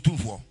belongs to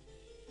Otumfuo.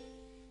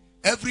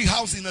 Every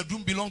house in a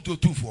room belongs to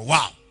Otumfuo.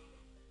 Wow.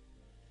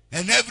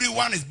 And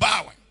everyone is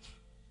bowing.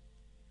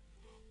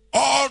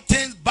 All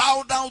things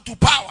bow down to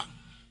power.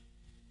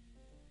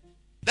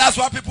 That's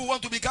why people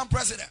want to become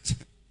president.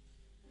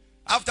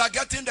 After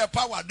getting the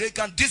power, they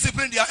can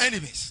discipline their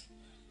enemies.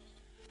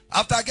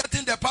 After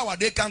getting the power,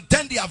 they can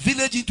turn their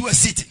village into a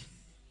city.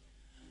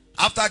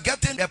 After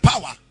getting the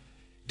power,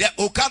 the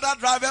Okada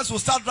drivers will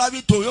start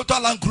driving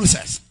Toyota Land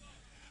Cruisers.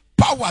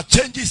 Power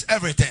changes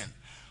everything.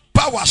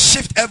 Power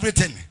shifts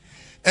everything.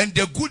 And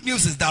the good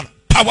news is that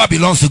power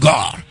belongs to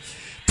God.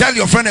 Tell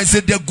your friend and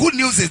say, the good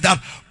news is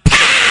that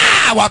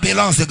power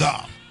belongs to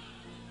God.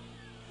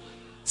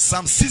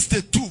 Psalm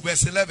 62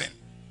 verse 11.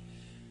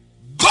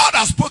 God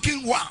has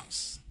spoken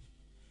once.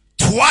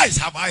 Twice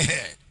have I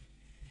heard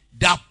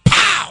that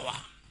power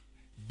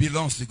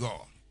belongs to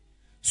God.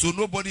 So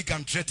nobody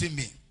can threaten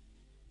me.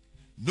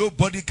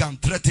 Nobody can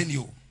threaten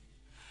you.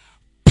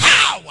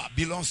 Power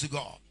belongs to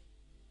God.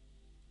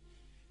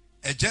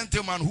 A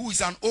gentleman who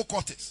is an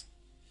occultist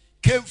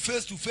came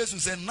face to face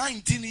with a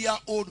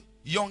 19-year-old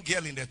young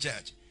girl in the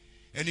church.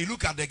 And he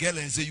looked at the girl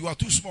and said, you are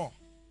too small.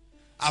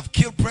 I've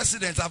killed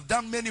presidents. I've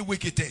done many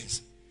wicked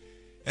things.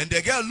 And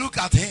the girl looked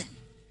at him.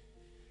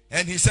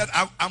 And he said,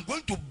 I'm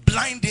going to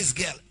blind this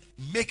girl.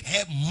 Make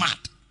her mad.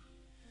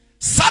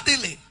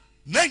 Suddenly,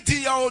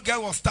 19-year-old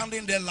girl was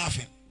standing there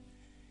laughing.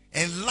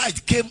 And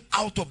light came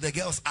out of the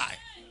girl's eye.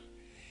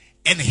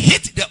 And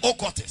hit the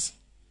occultist.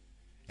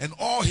 And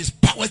all his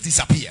powers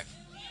disappeared.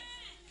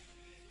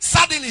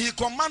 Suddenly, he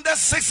commanded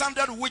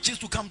 600 witches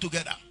to come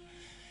together.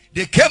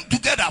 They came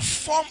together,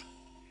 formed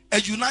a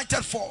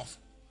united force,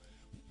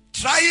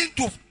 trying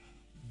to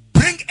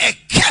bring a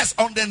curse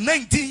on the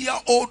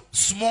 19-year-old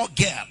small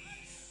girl,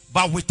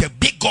 but with a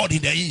big God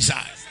in the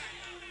inside.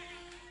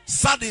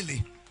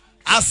 Suddenly,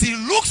 as he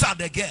looks at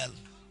the girl,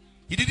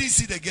 he didn't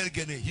see the girl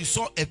getting it. He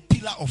saw a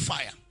pillar of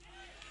fire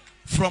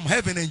from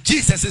heaven, and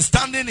Jesus is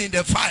standing in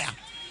the fire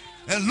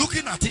and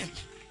looking at him.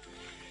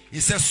 He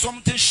said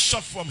something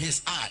shot from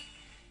his eye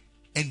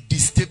and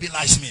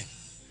destabilized me.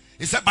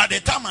 He said, by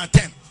the time I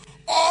turned,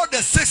 all the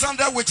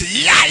 600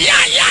 witches, yeah.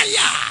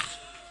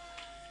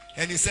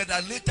 And he said,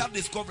 I later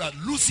discovered that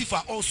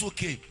Lucifer also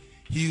came.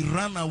 He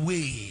ran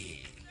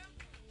away.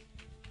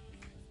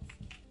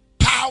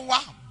 Power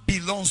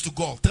belongs to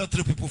God. Tell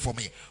 3 people for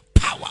me.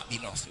 Power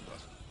belongs to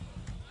God.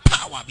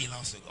 Power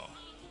belongs to God.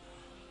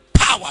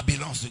 Power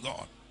belongs to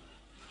God.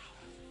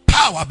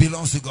 Power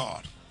belongs to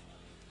God.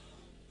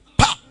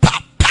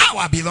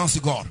 Power belongs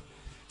to God.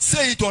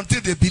 Say it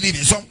until they believe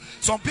it.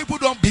 Some people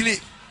don't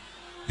believe.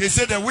 They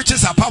say the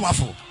witches are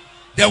powerful.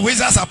 The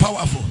wizards are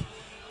powerful.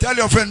 Tell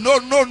your friend, no.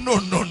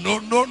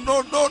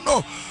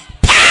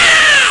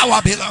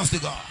 Power belongs to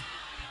God.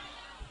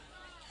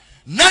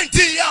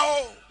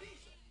 19-year-old.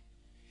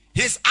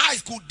 His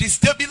eyes could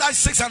destabilize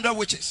 600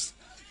 witches,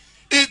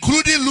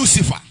 including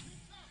Lucifer.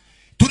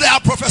 Today I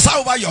prophesy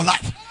over your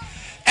life.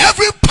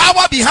 Every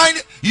power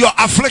behind your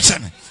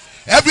affliction,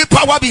 every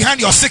power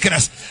behind your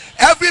sickness,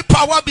 every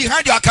power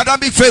behind your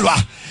academic failure,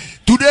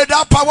 today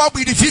that power will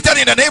be defeated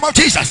in the name of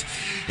Jesus.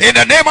 In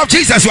the name of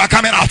Jesus, you are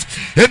coming out.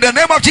 In the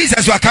name of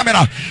Jesus, you are coming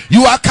out.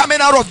 You are coming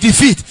out of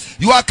defeat.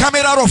 You are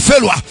coming out of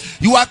failure.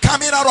 You are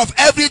coming out of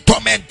every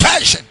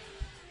tormentation.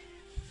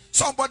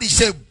 Somebody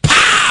say,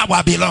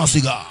 power belongs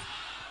to God.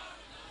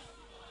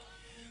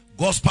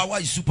 God's power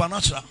is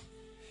supernatural.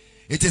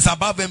 It is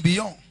above and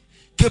beyond,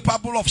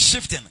 capable of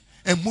shifting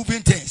and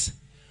moving things.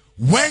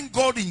 When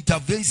God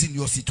intervenes in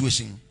your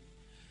situation,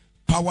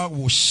 power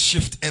will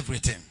shift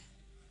everything.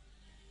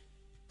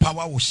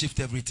 Power will shift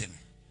everything.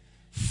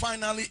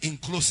 Finally, in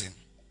closing,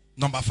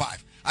 number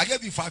 5. I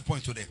gave you 5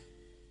 points today.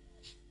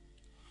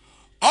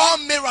 All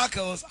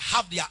miracles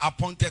have their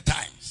appointed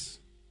times,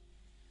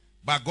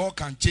 but God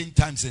can change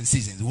times and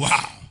seasons.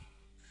 Wow.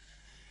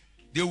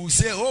 They will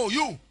say, oh,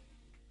 you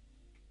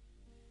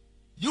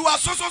are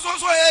so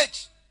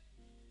age.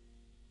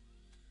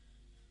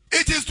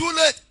 It is too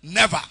late.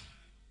 Never.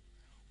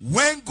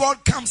 When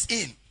God comes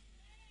in,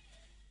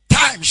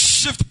 time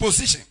shift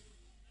position.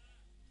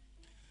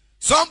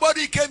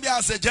 Somebody came here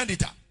as a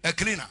janitor, a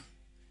cleaner.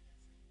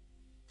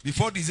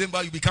 Before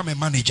December, you become a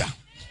manager.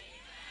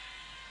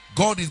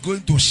 God is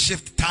going to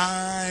shift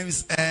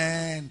times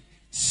and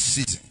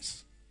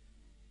seasons.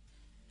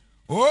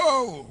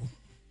 Oh,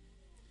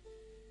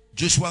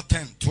 Joshua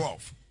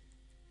 10:12.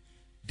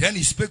 Then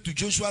he spake to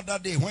Joshua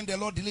that day when the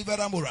Lord delivered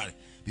Amorah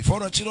before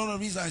the children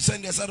of Israel and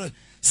said, "They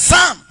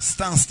Sun,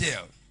 stand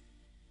still."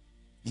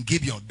 In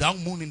Gibeon,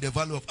 down moon in the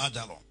valley of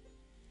Ajalon.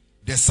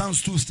 The sun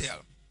stood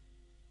still.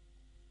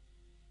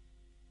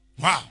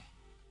 Wow.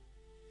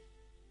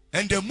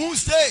 And the moon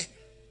stayed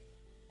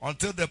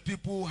until the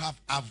people have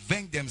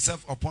avenged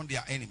themselves upon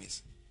their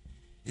enemies.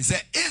 He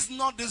said, "Is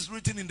not this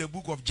written in the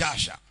book of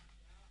Joshua?"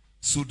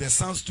 So the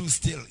sun stood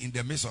still in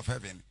the midst of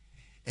heaven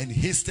and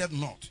hasted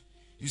not.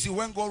 You see,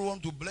 when God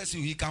wants to bless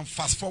you, he can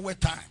fast forward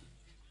time.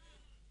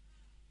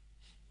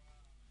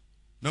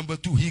 Number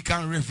two, he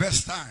can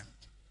reverse time.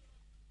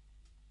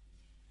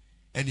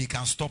 And he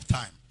can stop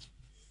time.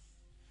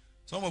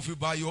 Some of you,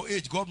 by your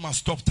age, God must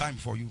stop time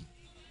for you.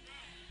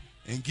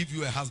 And give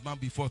you a husband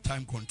before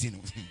time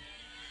continues.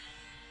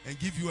 And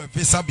give you a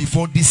visa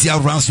before this year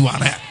runs to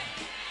an end.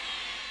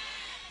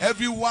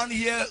 Everyone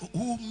here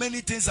who many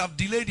things have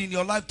delayed in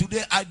your life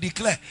today, I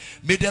declare,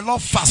 may the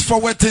Lord fast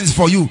forward things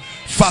for you.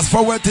 Fast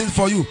forward things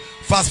for you.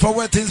 Fast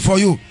forward things for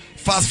you.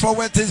 Fast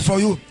forward things for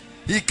you.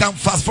 He can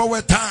fast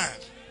forward time.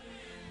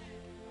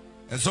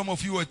 And some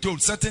of you were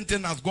told certain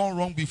thing has gone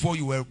wrong before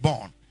you were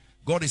born.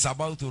 God is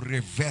about to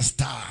reverse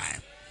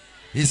time.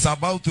 He's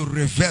about to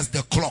reverse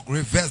the clock.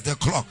 Reverse the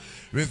clock.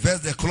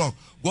 Reverse the clock.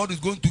 God is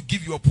going to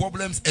give your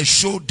problems a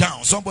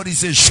showdown. Somebody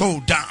say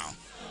showdown.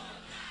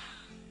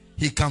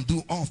 He can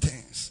do all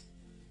things.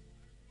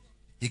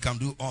 He can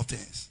do all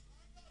things.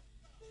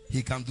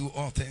 He can do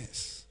all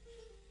things.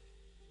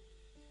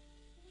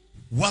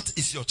 What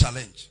is your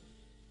challenge?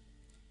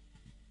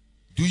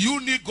 Do you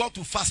need God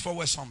to fast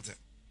forward something?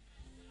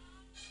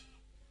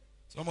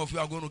 Some of you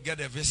are going to get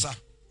a visa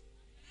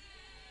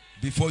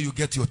before you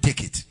get your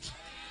ticket.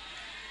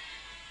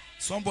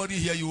 Somebody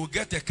here, you will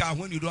get a car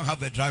when you don't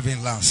have a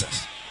driving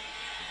license.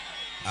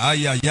 Ah,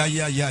 yeah.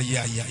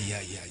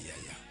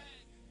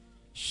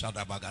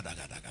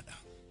 Shadabagadagada.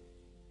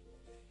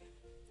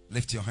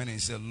 Lift your hand and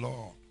say,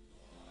 "Lord,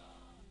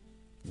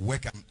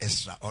 work an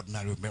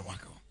extraordinary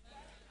miracle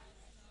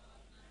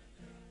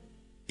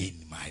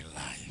in my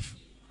life."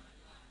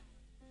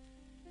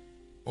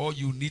 All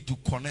you need to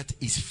connect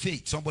is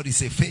faith. Somebody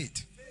say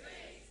faith.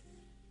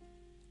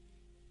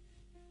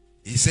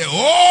 He said,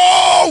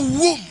 "Oh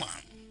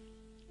woman,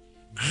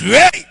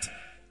 great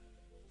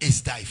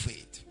is thy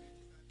faith."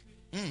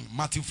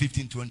 Matthew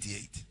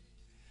 15:28.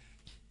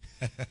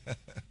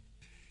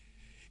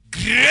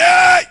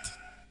 Great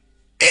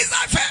is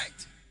thy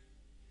faith.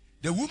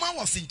 The woman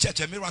was in church.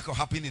 A miracle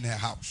happened in her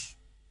house.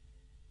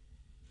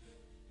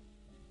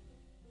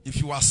 If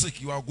you are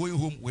sick, you are going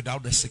home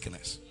without the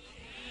sickness.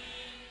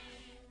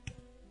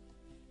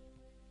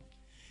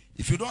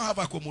 If you don't have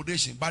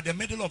accommodation, by the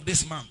middle of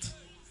this month,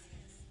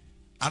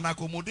 an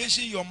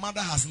accommodation your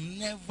mother has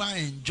never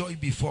enjoyed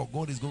before,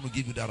 God is going to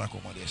give you that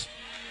accommodation.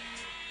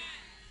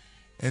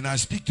 And I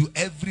speak to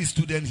every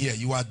student here.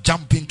 You are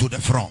jumping to the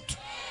front.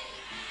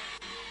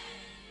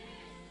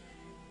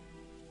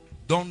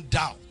 Don't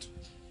doubt.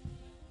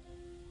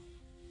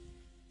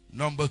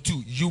 Number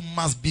two, you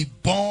must be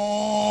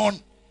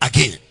born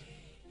again.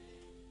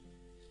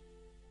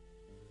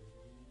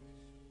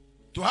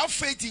 To have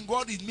faith in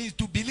God, it means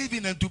to believe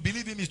in, and to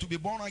believe Him is to be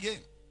born again.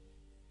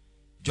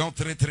 John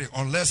 3:3.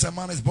 Unless a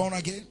man is born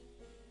again.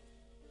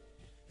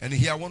 And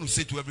here I want to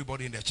say to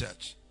everybody in the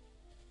church,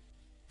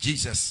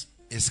 Jesus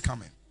is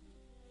coming.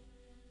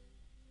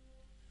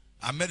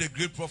 I met a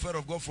great prophet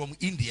of God from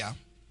India,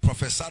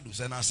 Prophet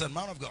Sadhus, and I said,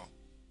 "Man of God,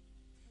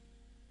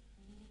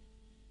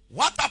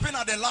 what happened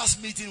at the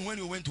last meeting when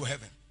you went to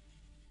heaven?"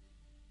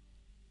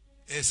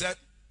 He said,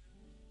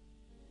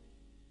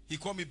 he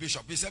called me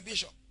Bishop. He said,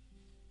 "Bishop,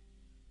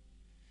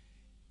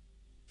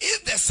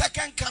 if the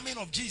second coming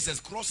of Jesus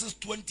crosses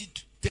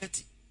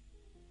 2030,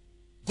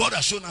 God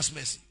has shown us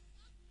mercy.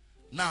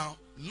 Now,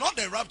 not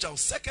the rapture,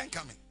 second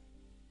coming.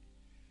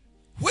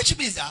 Which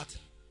means that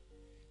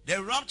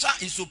the rapture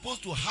is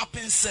supposed to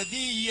happen 7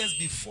 years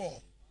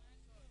before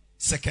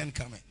second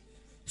coming.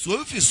 So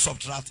if you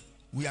subtract,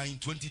 we are in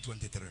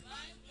 2023.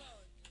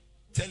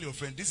 Tell your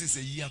friend, this is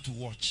a year to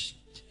watch.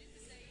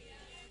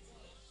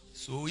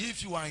 So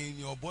if you are in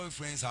your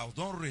boyfriend's house,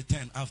 don't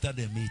return after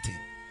the meeting.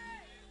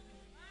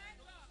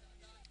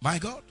 My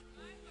God.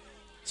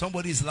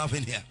 Somebody is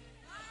laughing here.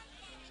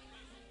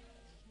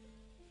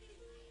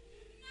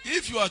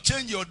 If you are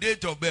changing your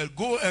date of birth,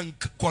 go and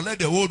collect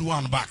the old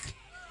one back.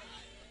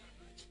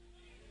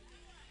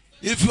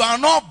 If you are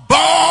not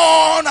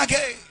born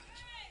again,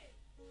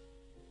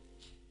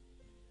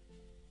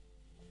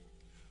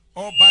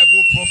 all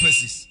Bible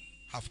prophecies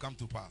have come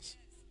to pass.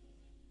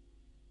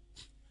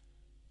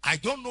 I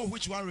don't know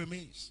which one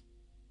remains.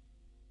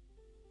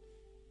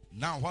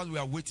 Now what we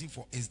are waiting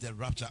for is the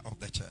rapture of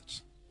the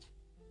church.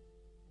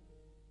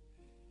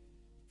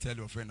 Tell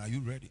your friend, are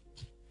you ready?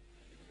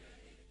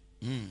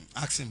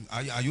 Ask him,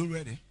 are you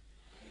ready?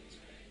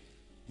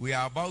 We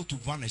are about to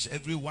vanish.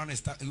 Everyone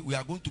is we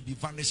are going to be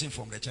vanishing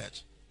from the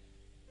church.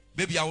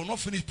 Baby, I will not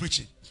finish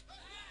preaching.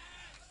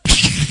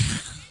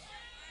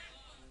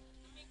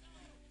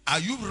 Are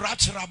you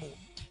rapturable?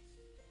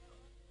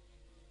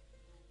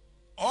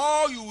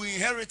 All you will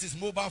inherit is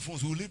mobile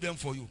phones. We'll leave them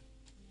for you.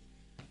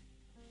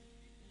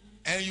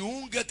 And you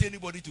won't get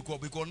anybody to call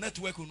because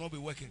network will not be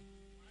working.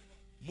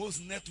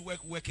 Most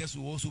network workers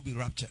will also be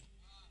raptured.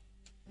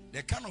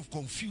 The kind of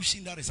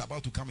confusion that is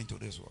about to come into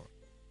this world.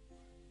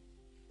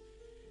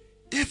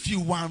 If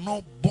you are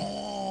not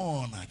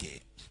born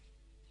again,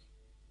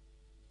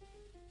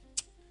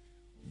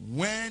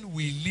 when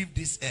we leave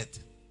this earth,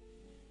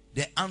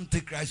 the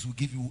Antichrist will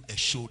give you a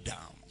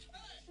showdown.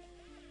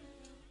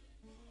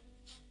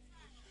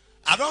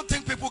 I don't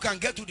think people can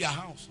get to their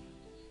house.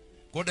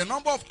 Because the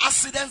number of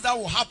accidents that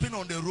will happen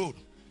on the road,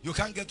 you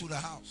can't get to the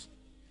house.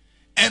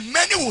 And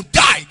many will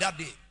die that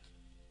day.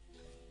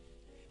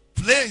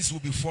 Planes will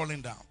be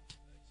falling down.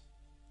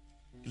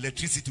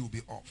 Electricity will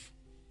be off.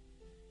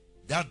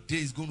 That day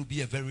is going to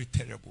be a very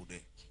terrible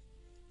day.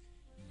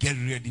 Get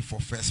ready for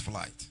first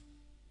flight.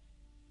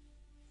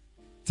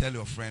 Tell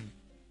your friend,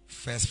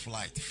 first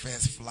flight,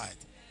 first flight,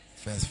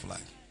 first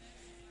flight.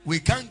 We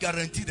can't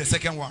guarantee the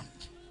second one.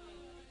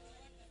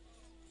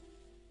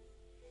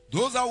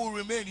 Those that will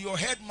remain, your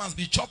head must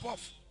be chopped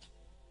off.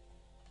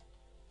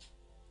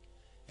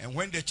 And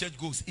when the church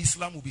goes,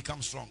 Islam will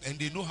become strong. And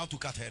they know how to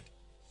cut head.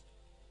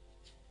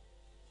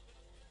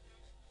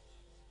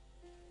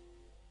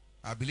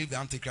 I believe the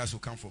Antichrist will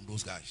come from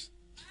those guys.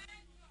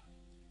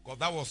 Because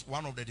that was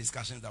one of the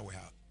discussions that we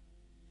had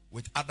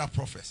with other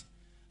prophets.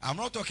 I'm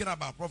not talking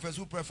about prophets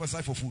who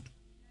prophesy for food.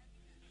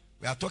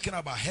 We are talking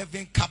about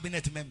heaven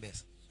cabinet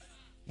members.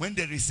 When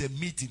there is a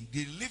meeting,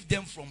 they leave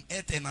them from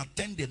earth and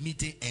attend the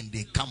meeting and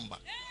they come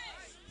back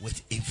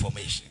with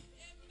information.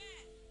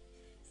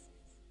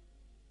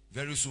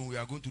 Very soon we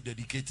are going to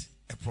dedicate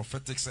a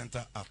prophetic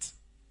center at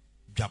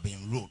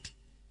Jabin Road.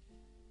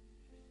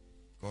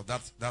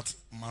 Because that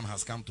man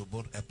has come to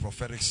build a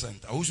prophetic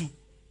center.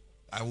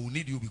 I will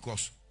need you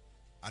because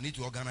I need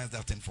to organize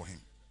that thing for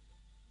him.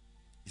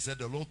 He said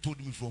the Lord told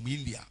me from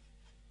India.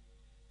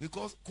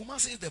 Because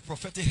Kumasi is the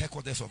prophetic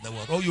headquarters of the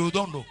world. Oh, you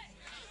don't know.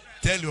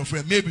 Tell your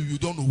friend, maybe you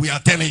don't know. We are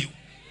telling you.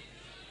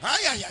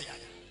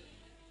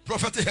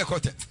 Prophetic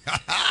headquarters.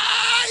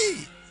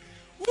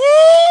 Woo!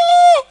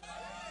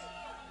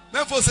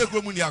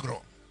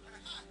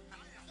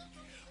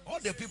 All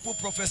the people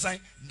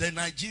prophesying, the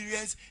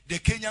Nigerians, the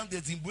Kenyans, the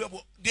Zimbabwe,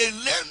 they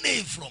learn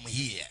it from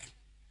here.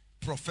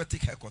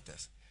 Prophetic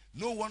headquarters.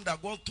 No wonder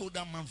God told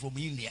that man from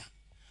India,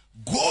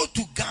 go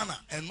to Ghana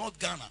and not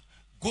Ghana.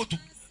 Go to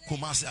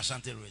Kumasi,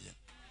 Ashanti region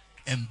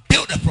and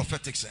build a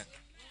prophetic center.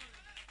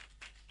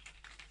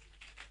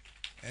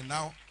 And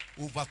now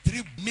over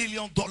 $3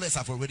 million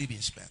have already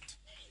been spent.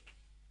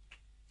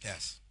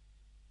 Yes.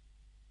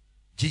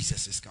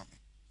 Jesus is coming.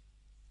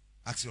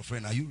 Ask your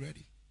friend, are you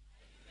ready?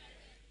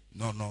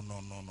 No.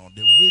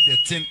 The way the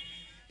thing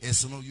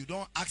is, you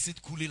don't ask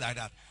it coolly like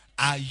that.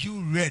 Are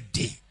you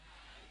ready?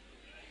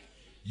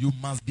 You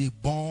must be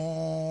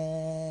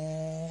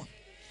born.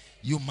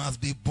 You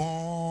must be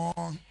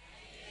born.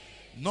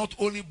 Not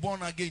only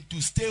born again, to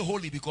stay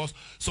holy, because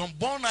some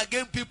born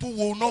again people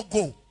will not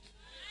go.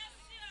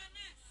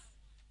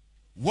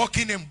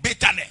 Walking in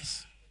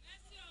bitterness.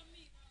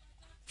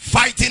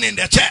 Fighting in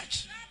the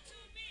church.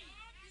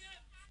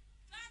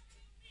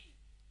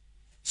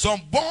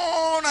 Some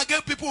born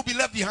again people will be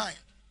left behind.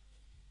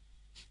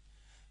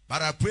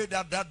 But I pray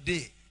that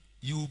day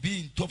you will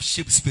be in top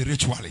shape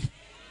spiritually.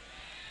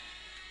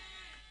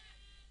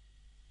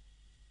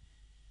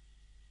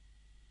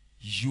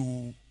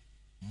 You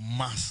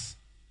must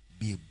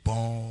be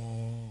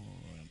born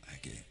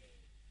again.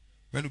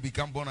 When you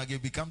become born again,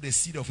 become the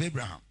seed of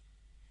Abraham.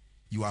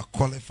 You are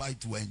qualified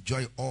to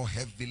enjoy all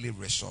heavenly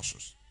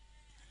resources.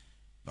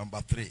 Number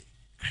 3,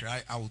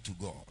 cry out to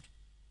God.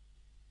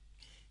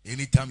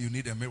 Anytime you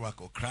need a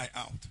miracle, cry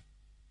out.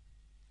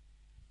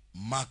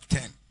 Mark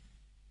 10,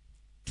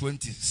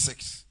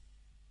 26,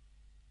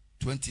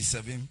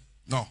 27,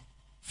 no,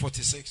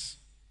 46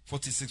 to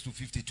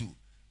 52.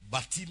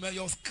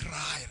 Bartimaeus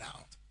cried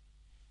out,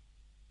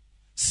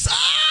 Son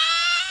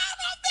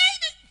of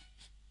David,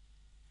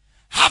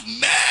 have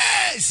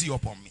mercy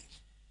upon me.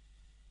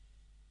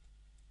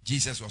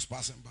 Jesus was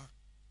passing by.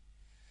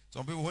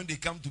 Some people, when they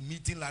come to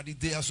meeting like this,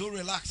 they are so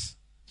relaxed.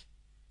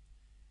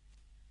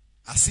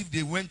 As if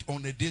they went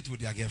on a date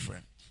with their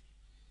girlfriend.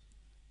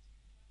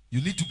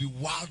 You need to be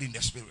wild in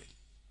the spirit.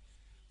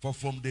 For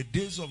from the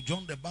days of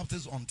John the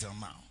Baptist until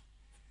now,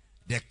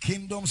 the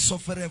kingdom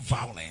suffered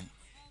violence,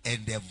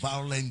 and the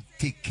violent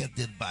taketh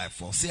it by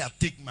force. Say, I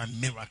take my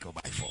miracle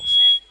by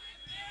force.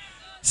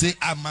 Say,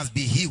 I must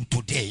be healed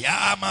today.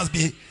 I must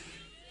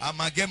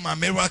get my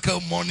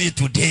miracle money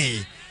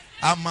today.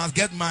 I must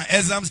get my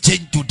exams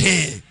changed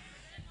today.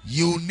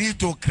 You need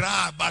to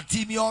cry.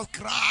 Bartimaeus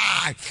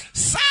cry,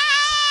 Son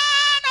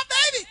of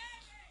David,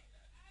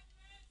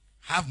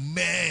 have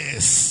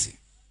mercy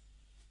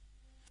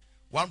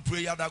One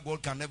prayer that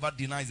God can never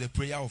deny is a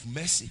prayer of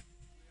mercy.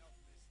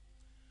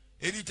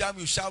 Anytime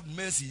you shout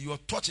mercy, you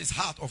touch his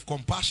heart of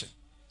compassion.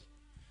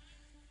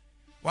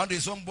 One day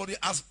somebody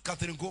asked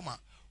Catherine Goma,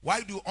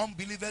 why do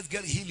unbelievers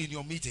get healed in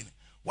your meeting?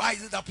 Why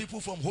is it that people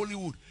from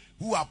Hollywood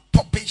who are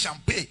popping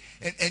champagne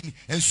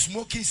and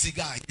smoking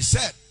cigar? He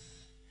said,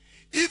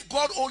 if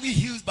God only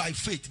heals by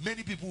faith,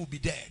 many people will be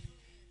dead.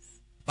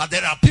 But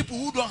there are people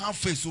who don't have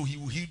faith, so he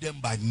will heal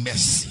them by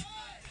mercy.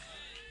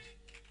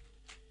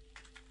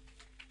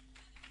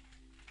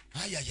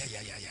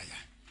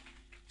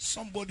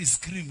 Somebody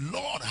scream,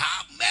 Lord,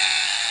 have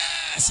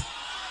mercy.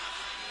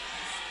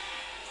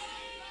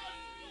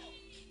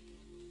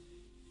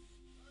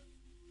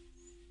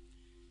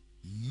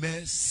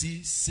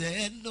 Mercy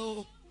said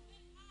no.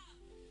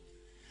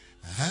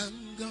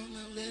 I'm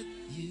gonna let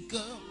you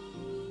go.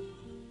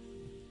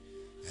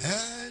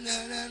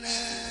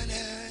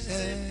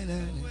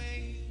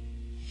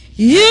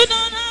 You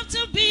don't have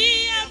to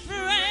be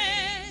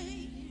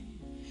afraid.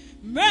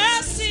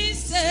 Mercy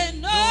said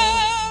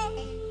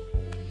no.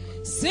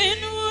 Sin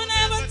will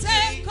never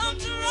take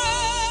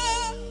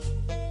control.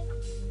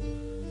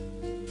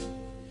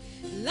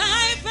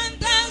 Life and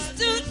death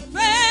stood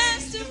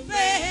face to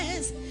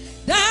face.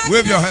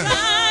 Wave your hand.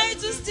 Tried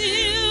to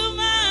steal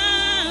my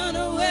heart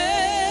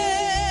away.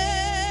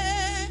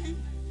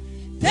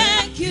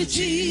 Thank you,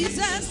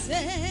 Jesus.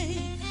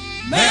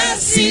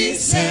 Mercy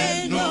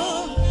said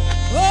no.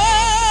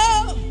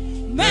 Oh,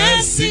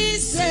 mercy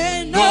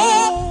said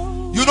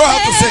no. You know how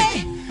to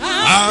sing.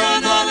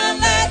 I'm not gonna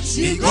let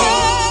you go.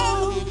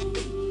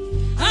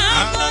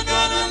 I'm not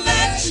gonna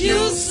let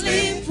you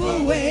slip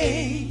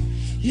away.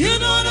 You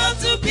don't have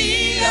to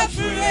be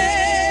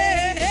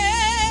afraid.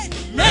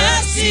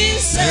 Mercy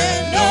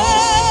said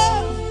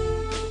no.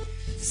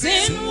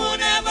 Sin will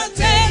never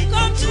take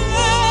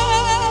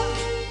control.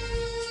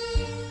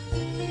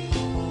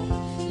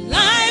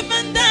 Life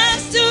and death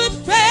stood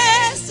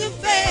face to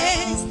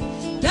face.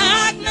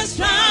 Darkness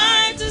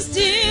tried to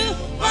steal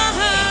my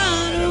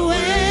heart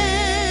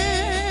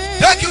away.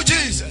 Thank you,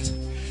 Jesus.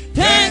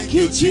 Thank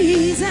you,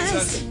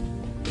 Jesus.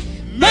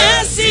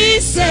 Mercy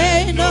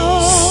say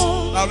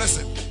no. Now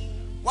listen.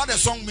 What the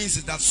song means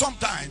is that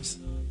sometimes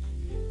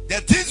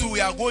the things we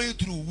are going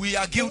through, we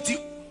are guilty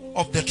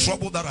of the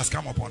trouble that has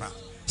come upon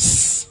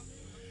us.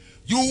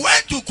 You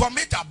went to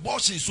commit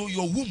abortion, so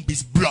your womb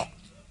is blocked.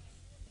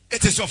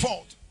 It is your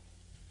fault.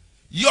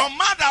 Your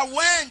mother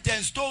went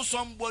and stole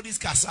somebody's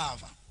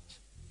cassava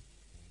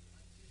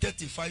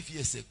 35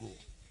 years ago.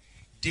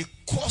 They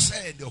caused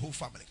her and the whole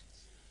family.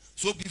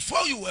 So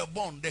before you were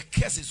born, the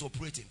curse is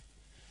operating.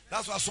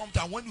 That's why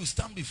sometimes when you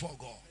stand before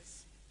God,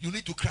 you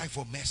need to cry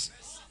for mercy.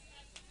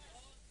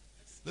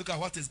 Look at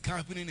what is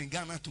happening in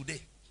Ghana today.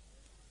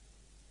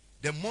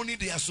 The money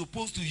they are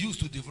supposed to use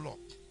to develop.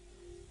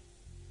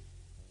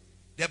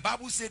 The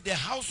Bible said the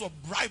house of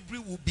bribery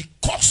will be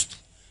cost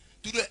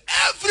to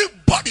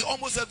everybody.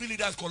 Almost every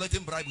leader is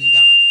collecting bribe in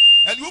Ghana.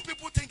 And you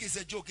people think it's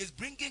a joke. It's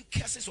bringing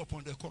curses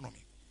upon the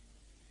economy.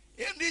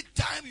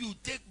 Anytime you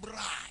take bribe,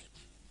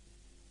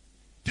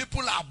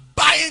 people are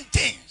buying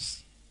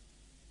things.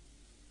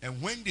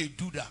 And when they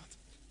do that,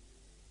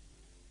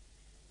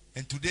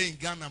 and today in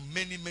Ghana,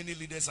 many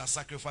leaders are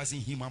sacrificing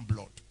human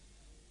blood.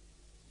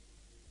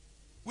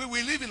 We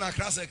live in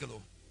Accra Circle.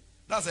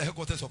 That's the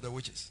headquarters of the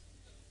witches.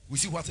 We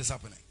see what is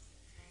happening.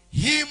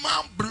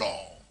 Human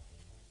blood.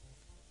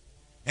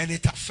 And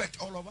it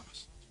affects all of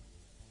us.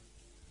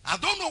 I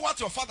don't know what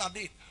your father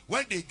did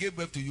when they gave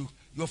birth to you.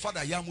 Your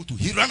father Yamutu,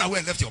 he ran away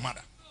and left your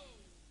mother.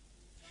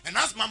 And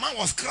as mama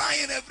was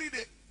crying every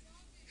day,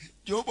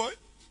 Joe boy,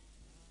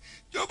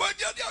 yeah.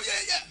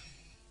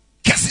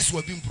 Curses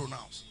were being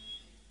pronounced.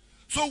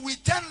 So we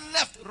turn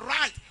left,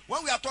 right.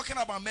 When we are talking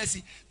about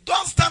mercy,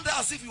 don't stand there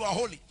as if you are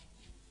holy.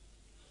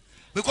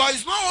 Because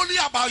it's not only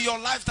about your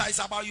lifestyle,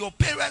 it's about your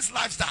parents'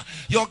 lifestyle,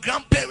 your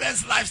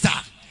grandparents'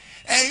 lifestyle,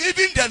 and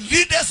even the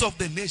leaders of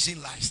the nation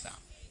lifestyle.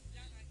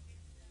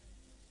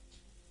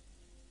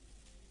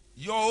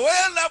 Your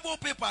A-level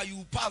paper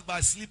you passed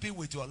by sleeping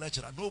with your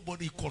lecturer.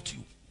 Nobody caught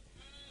you.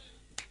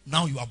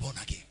 Now you are born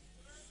again.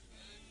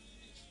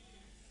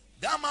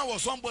 That man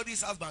was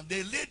somebody's husband.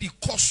 The lady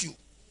cursed you.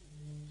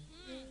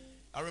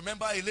 I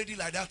remember a lady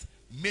like that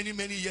many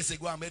years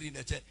ago. I met in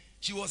the church.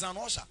 She was an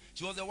usher.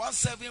 She was the one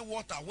serving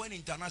water when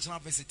international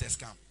visitors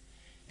come.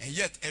 And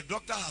yet a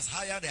doctor has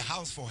hired a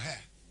house for her.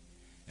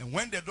 And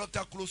when the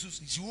doctor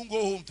closes, she won't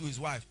go home to his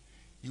wife.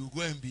 He will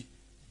go and be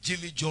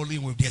jolly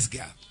with this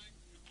girl.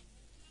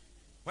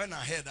 When I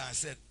heard that, I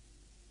said,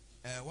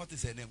 what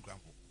is her name,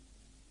 Grandpa?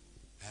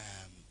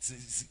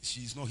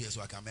 She's not here,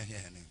 so I can mention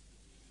her name.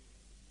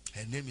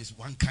 Her name is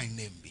one kind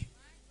name.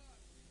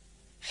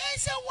 I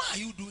said, why are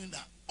you doing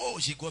that? Oh,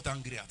 she got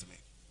angry at me.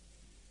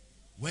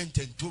 Went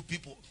and told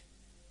people.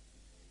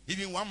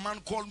 Even one man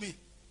called me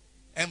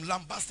and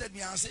lambasted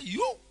me and said,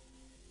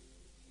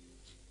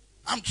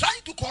 I'm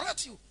trying to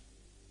correct you.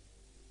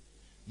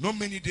 Not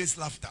many days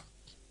after,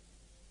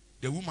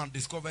 the woman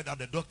discovered that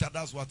the doctor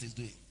does what he's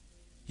doing.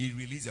 He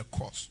released a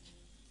curse.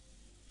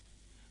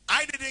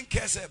 I didn't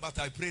curse her, but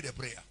I prayed a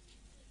prayer.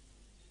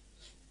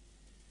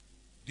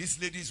 This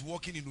lady is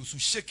walking in Usu,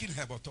 shaking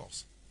her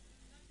buttocks.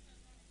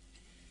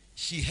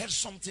 She heard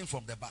something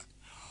from the back.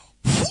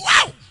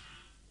 Wow!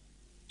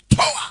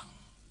 Power!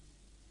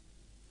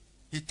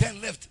 He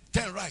turned left,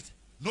 turned right.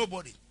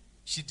 Nobody.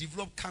 She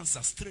developed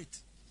cancer straight.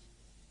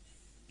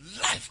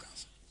 Life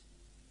cancer.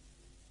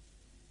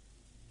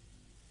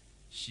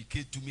 She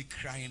came to me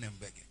crying and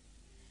begging.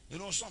 You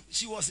know,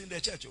 she was in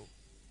the church,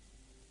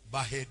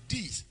 but her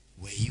deeds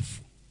were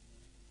evil.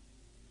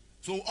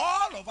 So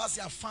all of us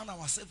have found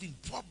ourselves in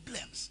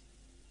problems.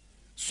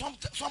 Some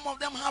of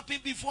them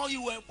happened before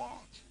you were born.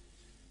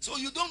 So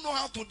you don't know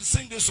how to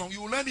sing this song.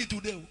 You will learn it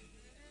today.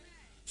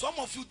 Some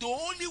of you, the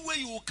only way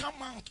you will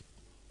come out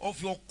of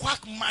your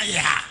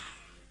quagmire,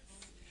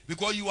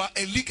 because you are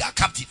a legal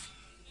captive.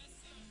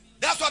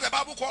 That's what the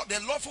Bible calls the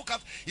lawful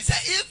captive. He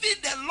said,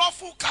 even the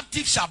lawful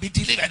captive shall be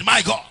delivered.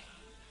 My God.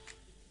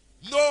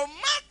 No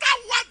matter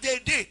what they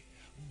did,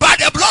 by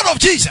the blood of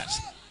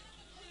Jesus,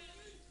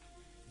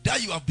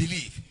 that you have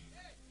believed,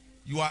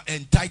 you are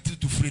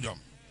entitled to freedom.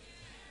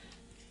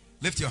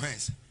 Lift your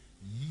hands.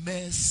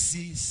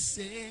 Mercy,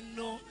 say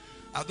no.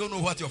 I don't know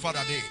what your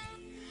father did.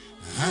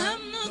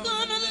 I'm not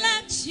gonna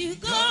let you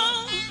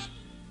go.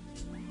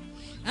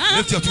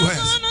 Lift your two hands.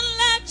 I'm not gonna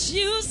let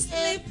you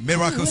slip.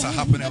 Miracles are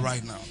happening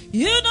right now.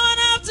 You don't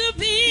have to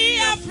be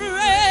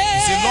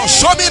afraid. Say, Lord,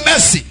 show me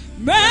mercy.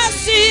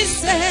 Mercy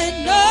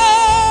said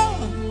no.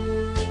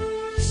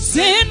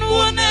 Sin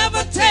will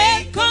never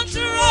take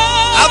control.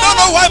 I don't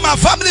know why my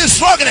family is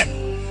struggling.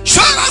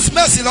 Show us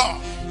mercy,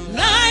 Lord.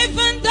 Life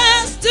and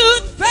death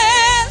stood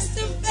face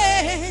to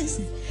face.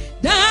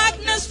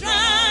 Darkness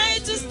tried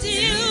to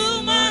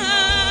steal my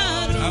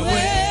heart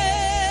away.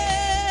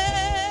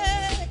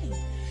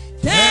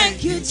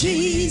 Thank you,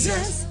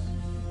 Jesus.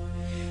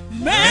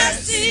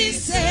 Mercy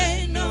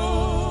say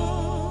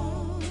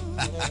no.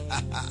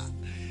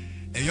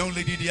 A young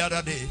lady the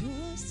other day,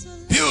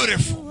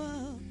 beautiful.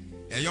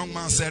 A young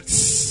man said,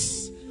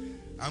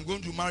 I'm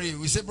going to marry you.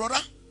 We said, brother,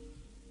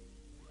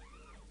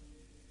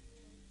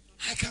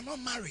 I cannot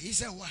marry. He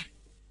said, why?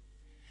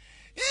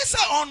 He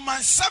said, on my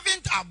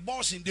 7th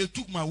abortion, they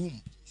took my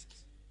womb.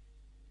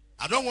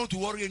 I don't want to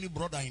worry any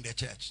brother in the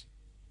church.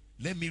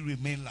 Let me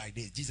remain like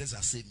this. Jesus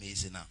has said me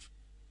is enough.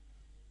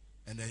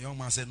 And the young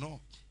man said, no,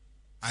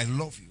 I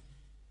love you.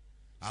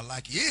 I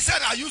like you. He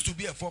said, I used to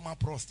be a former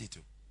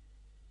prostitute.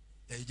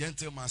 The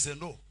gentleman said,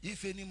 no,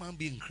 if any man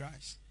be in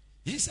Christ,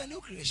 he's a new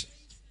creation.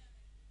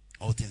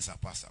 All things are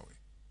passed away.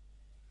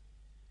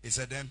 He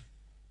said, then,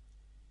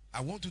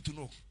 I want you to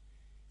know,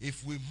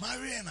 if we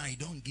marry and I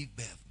don't give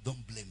birth,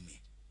 don't blame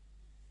me.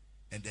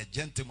 And the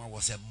gentleman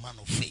was a man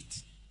of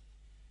faith.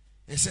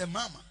 He said,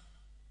 Mama,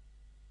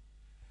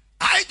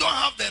 I don't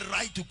have the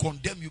right to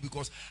condemn you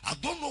because I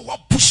don't know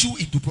what pushed you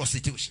into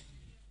prostitution.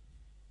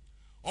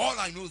 All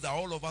I know is that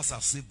all of us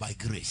are saved by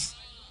grace.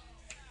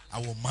 I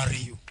will marry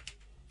you.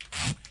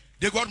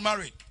 They got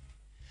married.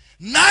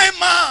 9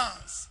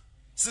 months.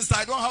 Since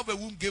I don't have a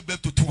womb, gave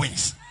birth to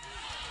twins.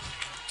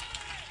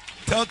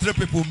 Tell 3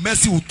 people,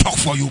 mercy will talk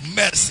for you.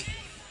 Mercy.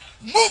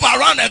 Move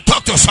around and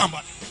talk to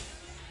somebody.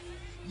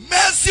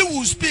 Mercy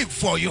will speak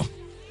for you.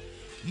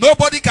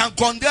 Nobody can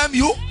condemn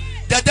you.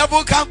 The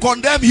devil can't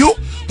condemn you.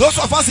 Those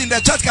of us in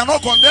the church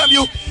cannot condemn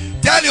you.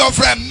 Tell your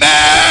friend,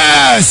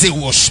 mercy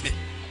will speak.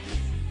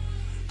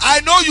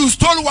 I know you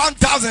stole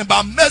 1,000,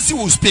 but mercy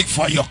will speak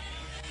for you.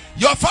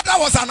 Your father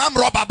was an armed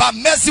robber, but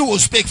mercy will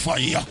speak for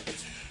you.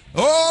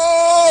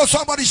 Oh,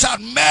 somebody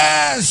shout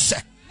mercy.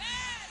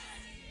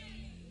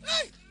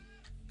 Hey.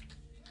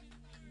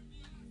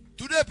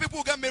 Today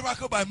people get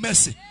miracle by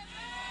mercy.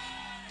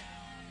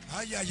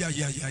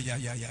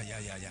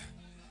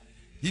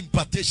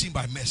 Impartation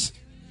by mercy.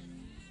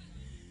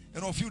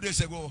 You know, a few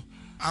days ago,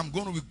 I'm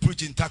going to be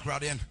preaching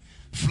Takrady and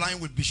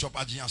flying with Bishop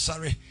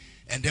Ajiansare.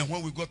 And then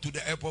when we got to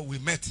the airport, we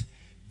met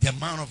the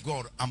man of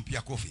God,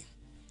 Ampia Kofi.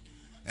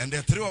 And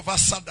the 3 of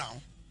us sat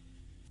down.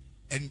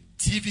 And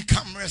TV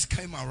cameras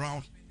came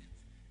around.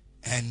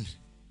 And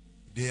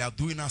they are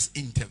doing us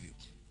interview.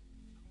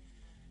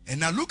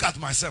 And I look at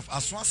myself, a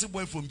Swansea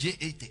boy from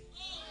J80.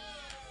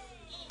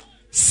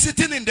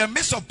 Sitting in the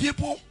midst of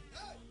people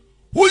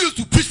who used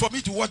to preach for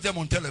me to watch them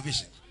on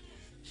television.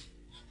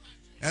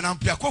 And I'm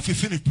Piakofi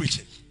finished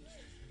preaching.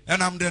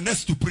 And I'm the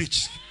next to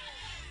preach.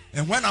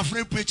 And when I'm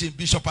finished preaching,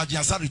 Bishop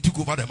Ajiansari took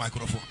over the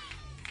microphone.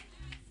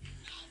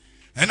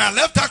 And I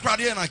left Accra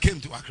and I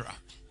came to Accra.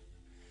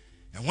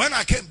 And when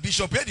I came,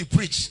 Bishop Eddie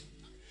preached.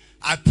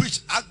 I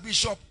preached.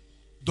 Archbishop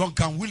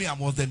Duncan William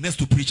was the next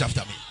to preach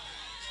after me.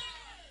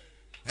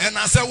 And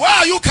I said, where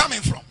are you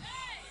coming from?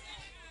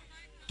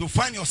 To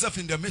find yourself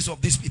in the midst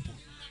of these people.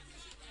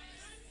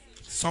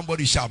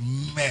 Somebody shout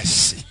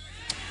mercy.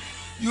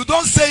 You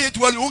don't say it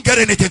well, you won't get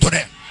anything to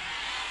them.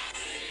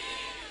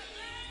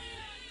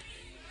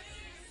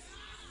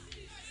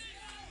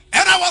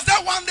 And I was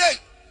there one day.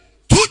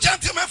 2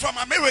 gentlemen from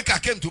America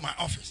came to my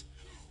office.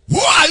 Who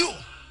are you?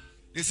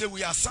 They said,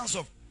 we are sons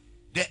of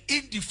the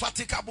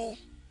indefatigable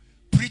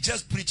preacher,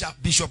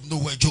 Bishop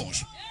Noel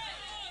Jones.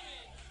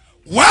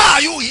 Why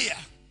are you here?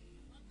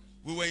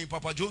 We were in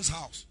Papa Jones'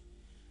 house.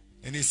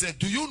 And he said,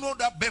 do you know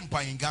that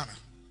Bempa in Ghana?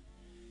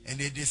 And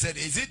they said,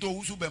 is it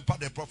Owusu Bempa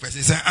the prophet?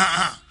 He said,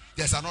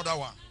 there's another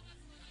one.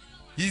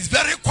 He's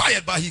very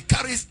quiet, but he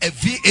carries a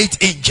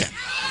V8 engine.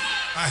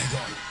 My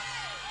God.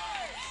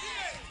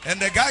 And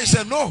the guy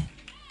said, no.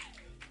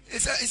 He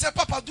said,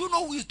 Papa, do you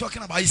know who he's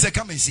talking about? He said,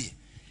 come and see.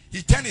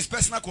 He turned his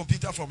personal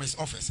computer from his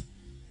office.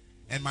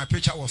 And my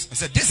picture was, I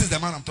said, this is the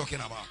man I'm talking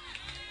about.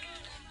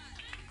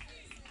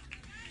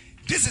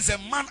 This is a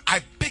man,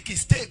 I pick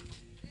his tape.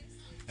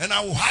 And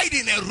I will hide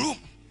in a room.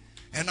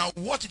 And I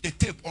will watch the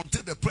tape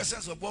until the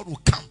presence of God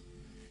will come.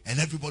 And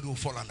everybody will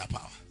fall under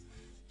power.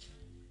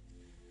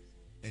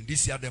 And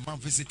this year the man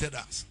visited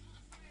us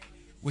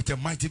with a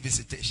mighty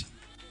visitation.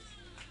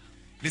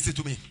 Listen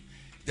to me.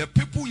 The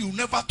people you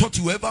never thought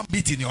you ever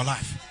meet in your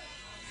life.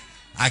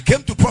 I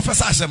came to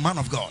prophesy as a man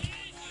of God.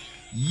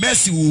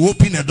 Mercy will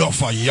open a door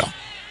for you.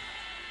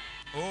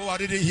 Oh, I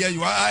didn't hear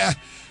you. I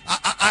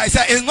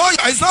said,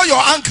 it's not your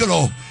uncle.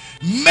 Oh.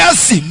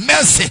 Mercy,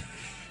 mercy,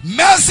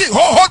 mercy.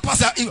 Hold,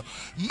 Pastor.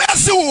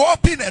 Mercy will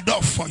open a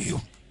door for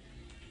you.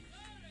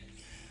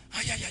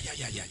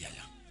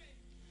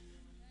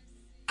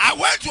 I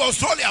went to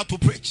Australia to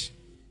preach.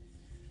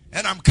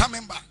 And I'm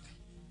coming back.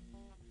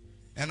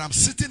 And I'm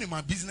sitting in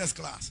my business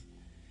class.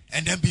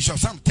 And then Bishop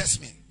Sam texts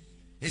me.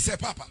 He said,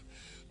 Papa,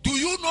 do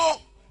you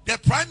know the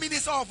Prime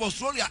Minister of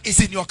Australia is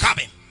in your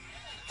cabin?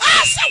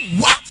 I said,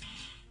 what?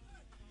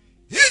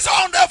 He's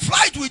on the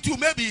flight with you.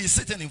 Maybe he's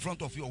sitting in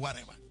front of you or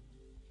whatever.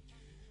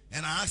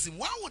 And I asked him,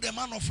 why would the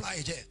man not fly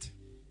a jet?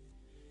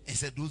 He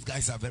said, those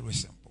guys are very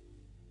simple.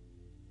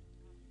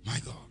 My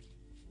God.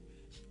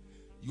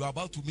 You are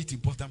about to meet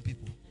important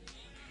people.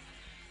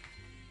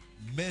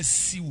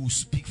 Mercy will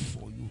speak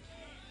for you.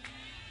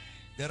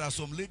 There are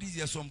some ladies,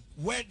 there's some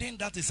wedding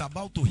that is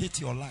about to hit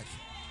your life.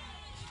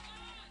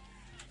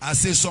 I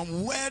say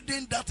some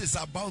wedding that is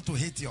about to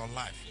hit your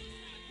life.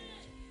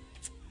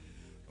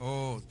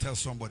 Oh, tell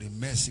somebody,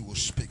 mercy will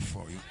speak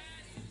for you.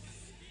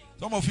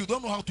 Some of you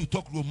don't know how to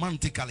talk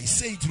romantically.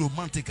 Say it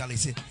romantically.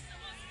 Say,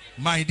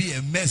 my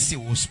dear, mercy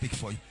will speak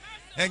for you.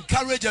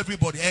 Encourage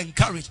everybody.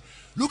 Encourage.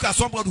 Look at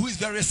somebody who is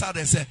very sad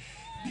and say,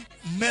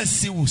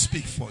 mercy will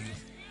speak for you.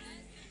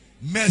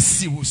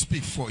 Mercy will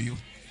speak for you.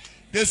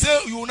 They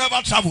say you will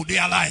never travel. They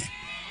are lying.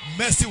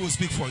 Mercy will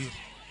speak for you.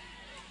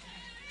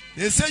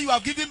 They say you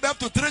have given birth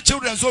to 3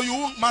 children, so you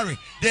won't marry.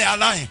 They are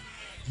lying.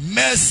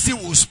 Mercy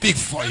will speak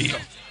for you.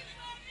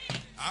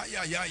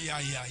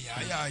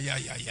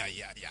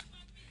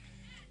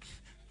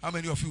 How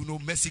many of you know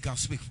mercy can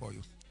speak for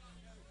you?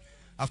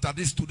 After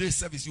this today's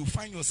service, you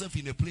find yourself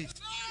in a place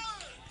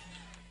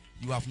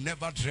you have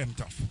never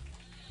dreamt of.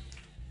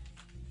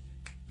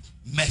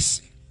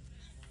 Mercy.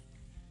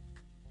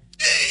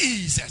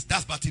 Jesus,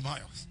 that's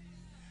Bartimaeus.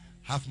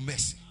 Have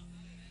mercy.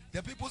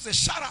 The people say,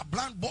 shut up,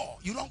 blind boy.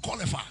 You don't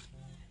qualify.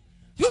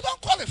 You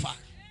don't qualify.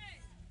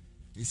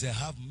 He said,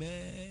 have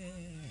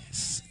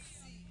mercy.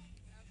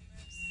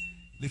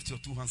 Lift your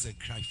 2 hands and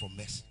cry for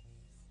mercy.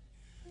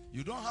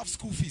 You don't have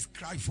school fees,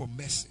 cry for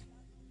mercy.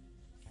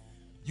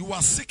 You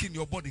are sick in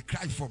your body,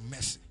 cry for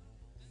mercy.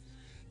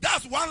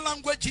 That's one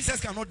language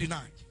Jesus cannot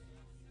deny.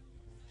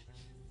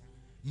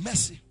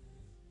 Mercy.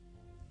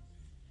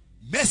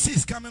 Mercy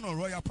is coming on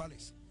Royal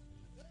Palace.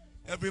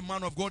 Every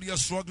man of God here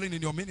struggling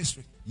in your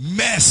ministry.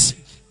 Mercy.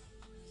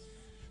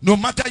 No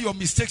matter your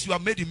mistakes you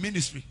have made in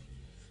ministry.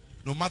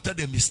 No matter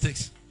the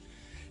mistakes.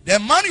 The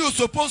man you're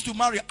supposed to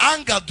marry,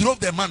 anger drove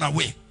the man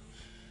away.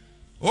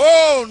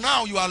 Oh,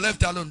 now you are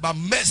left alone. But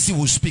mercy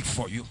will speak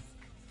for you.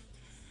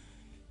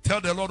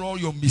 Tell the Lord all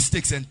your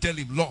mistakes and tell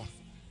him, Lord,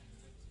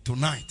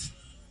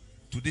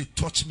 today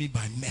touch me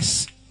by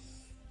mercy.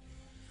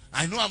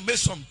 I know I made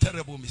some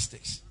terrible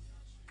mistakes.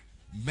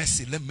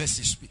 Mercy, let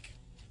mercy speak.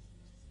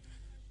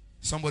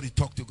 Somebody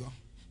talk to God.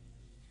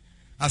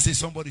 I say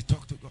somebody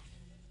talk to God.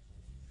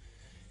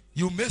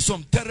 You made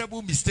some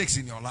terrible mistakes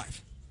in your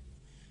life.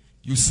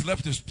 You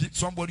slept with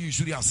somebody you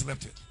shouldn't have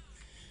slept with.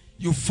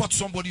 You fought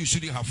somebody you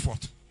shouldn't have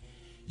fought.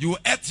 You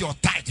ate your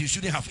tithe, you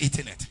shouldn't have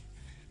eaten it.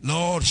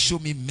 Lord, show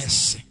me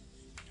mercy.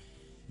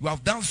 You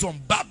have done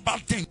some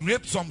bad things,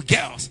 raped some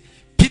girls,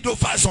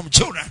 pedophile some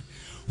children.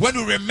 When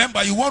you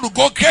remember, you want to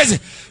go crazy.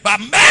 But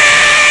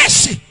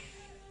mercy.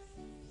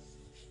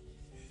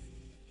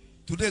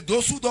 Today,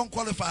 those who don't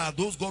qualify are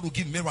those God will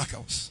give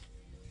miracles.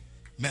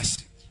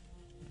 Mercy.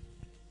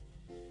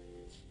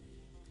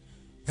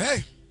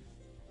 Hey.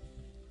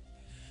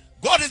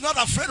 God is not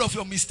afraid of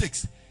your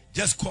mistakes.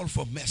 Just call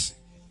for mercy.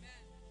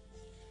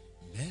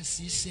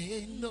 Mercy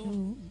say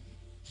no.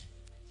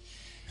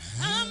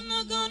 I'm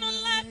not gonna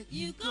let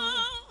you go.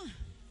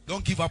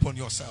 Don't give up on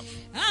yourself.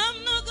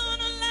 I'm not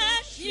gonna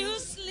let you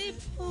sleep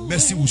away.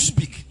 Mercy will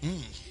speak.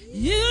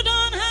 You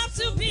don't have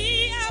to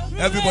be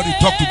afraid. Everybody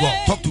talk to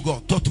God. Talk to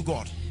God. Talk to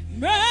God.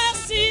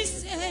 Mercy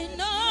say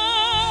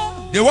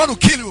no. They want to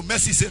kill you.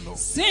 Mercy say no.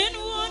 Sin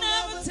will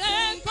never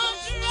take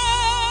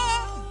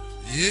control.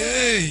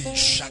 Yay.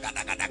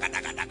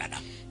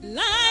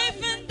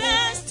 Life and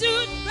death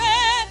stood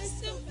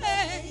face to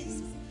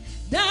face.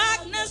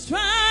 Darkness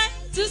tried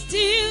to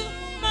steal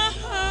my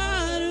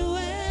heart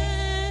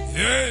away.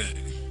 Yeah.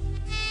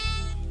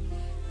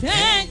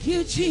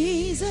 you,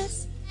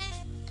 Jesus.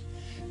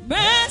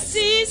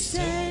 Mercy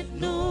said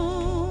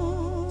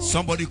no.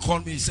 Somebody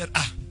called me, he said,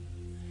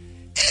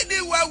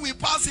 anywhere we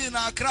pass in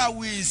Accra,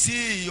 we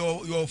see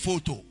your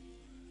photo.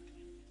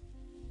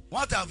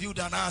 What have you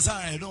done? I said,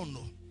 I don't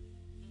know.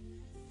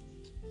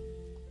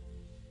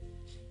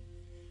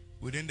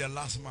 Within the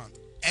last month,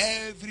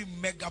 every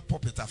mega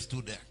puppet have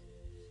stood there.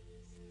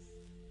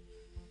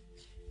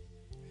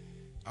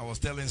 I was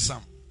telling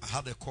Sam, I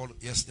had a call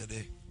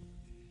yesterday.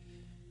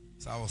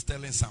 So I was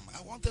telling Sam,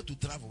 I wanted to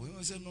travel.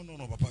 He said, no,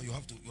 Papa, you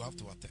have to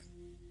attend.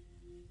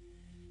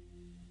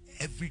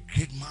 Every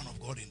great man of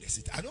God in the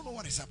city. I don't know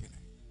what is happening.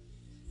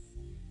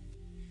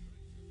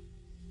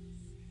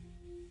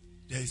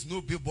 There is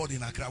no billboard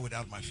in Accra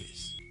without my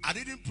face. I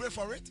didn't pray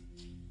for it.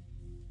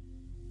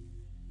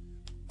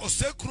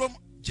 Osekrom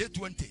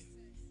J20.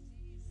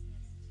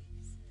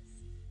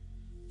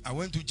 I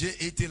went to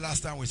J80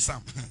 last time with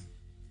Sam.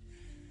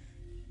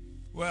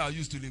 Where I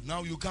used to live.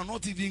 Now you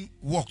cannot even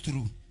walk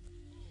through.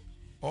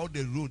 All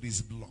the road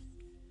is blocked.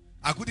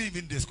 I couldn't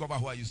even discover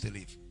where I used to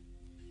live.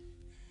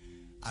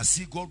 I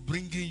see God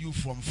bringing you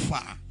from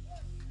far.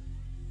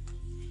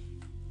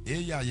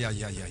 Yeah.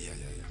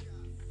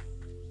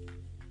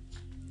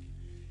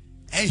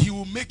 And he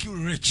will make you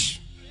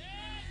rich.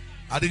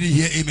 I didn't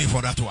hear amen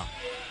for that one.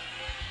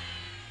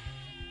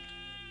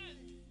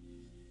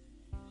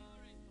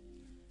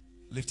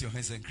 Lift your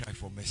hands and cry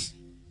for mercy.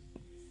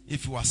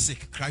 If you are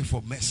sick, cry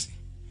for mercy.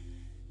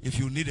 If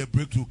you need a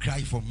breakthrough,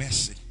 cry for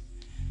mercy.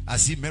 I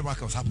see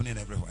miracles happening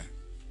everywhere.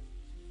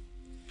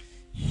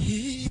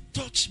 He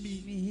touched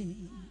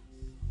me.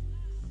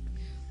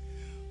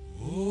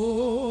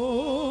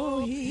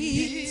 Oh,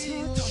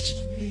 he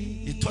touched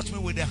me. He touched me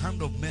with the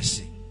hand of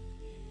mercy.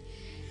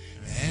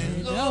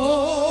 And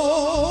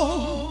oh,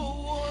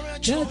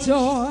 the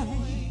joy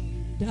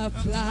that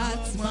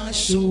floods my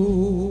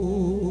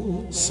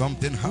soul.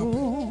 Something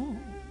happened.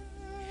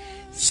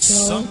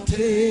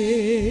 Something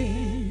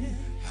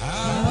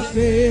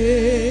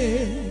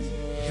happened.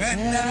 And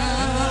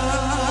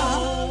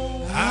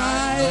now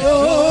I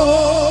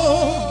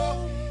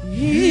know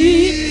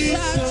he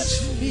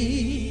touched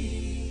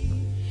me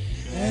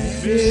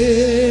and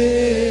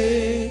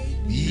made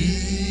me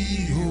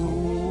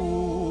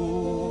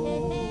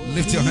whole.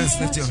 Lift your hands,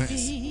 lift your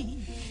hands.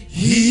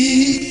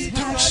 He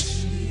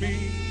touched me.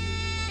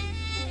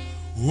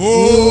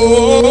 Oh,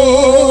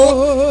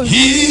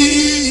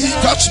 he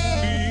touched me.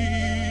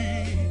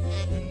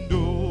 And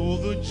all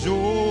the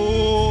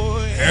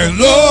joy and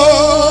Lord,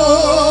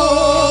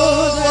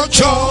 the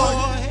joy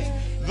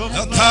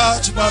that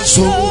touched my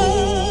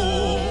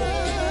soul.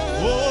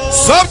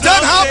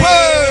 Something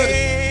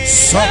happened.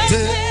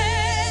 Something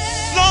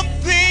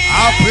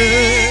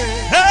happened.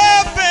 And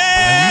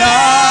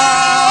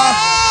now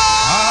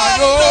I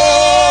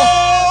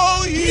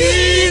know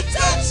he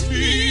touched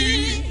me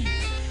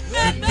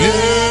and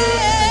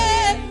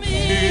made me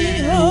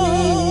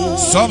whole.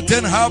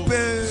 Something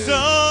happened.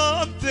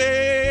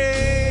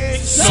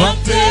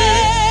 Something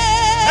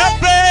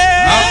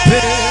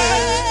happened.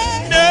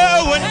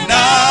 No, and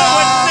now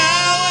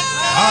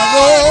I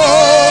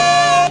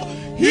know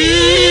he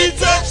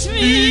touched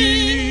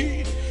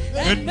me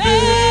and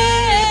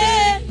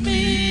made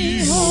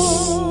me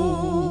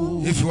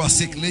whole. If you are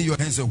sick, lay your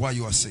hands on why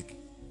you are sick.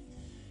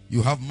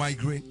 You have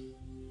migraine.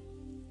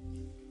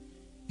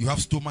 You have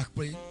stomach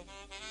pain,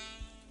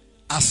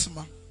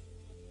 asthma,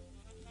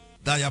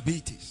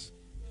 diabetes,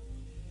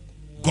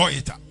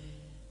 goiter.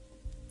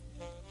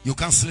 You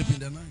can't sleep in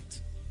the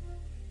night.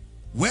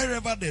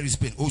 Wherever there is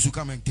pain, also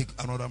come and take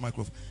another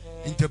microphone.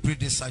 Interpret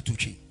this side to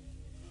change.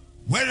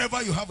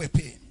 Wherever you have a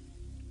pain,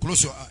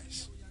 close your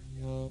eyes.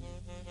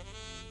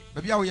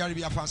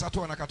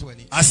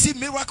 I see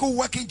miracle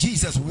working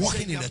Jesus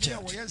walking in the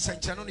church.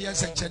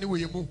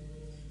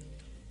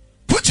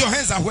 Put your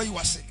hands up where you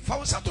are sick.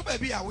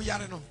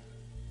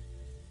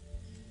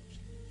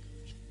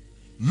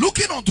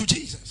 Looking unto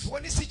Jesus.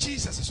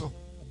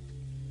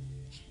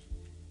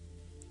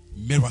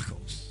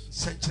 Miracles.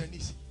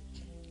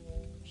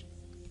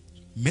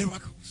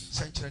 Miracles.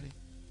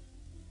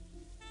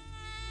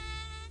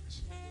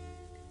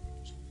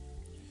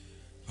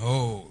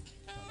 Oh,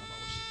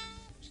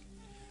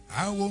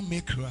 I will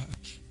make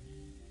right.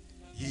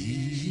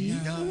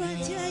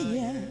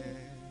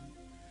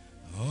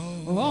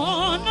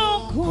 Oh,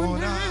 no,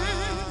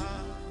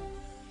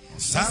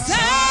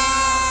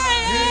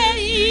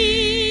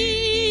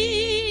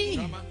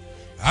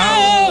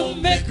 I'll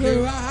make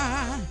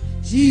right.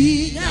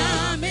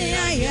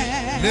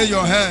 Lay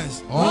your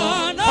hands.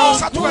 Oh, no,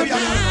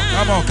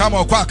 come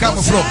on, come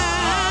on, flow.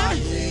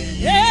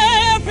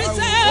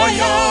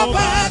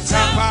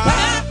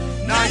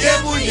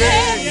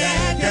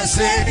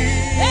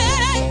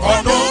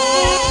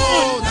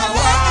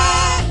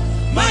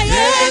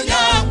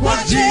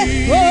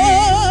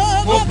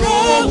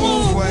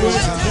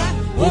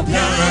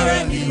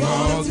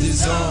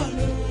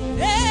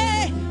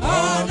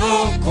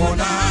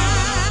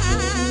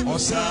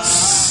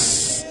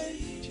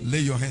 Lay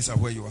your hands up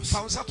where you are.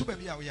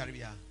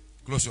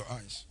 Close your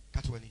eyes.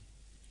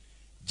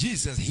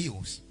 Jesus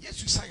heals.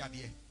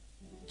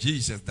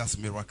 Jesus does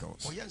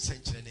miracles.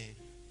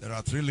 There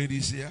are 3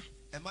 ladies here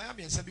who are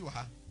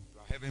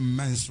having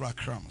menstrual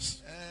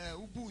cramps.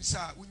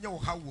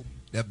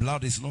 The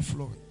blood is not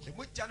flowing.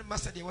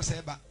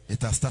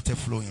 It has started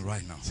flowing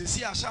right now.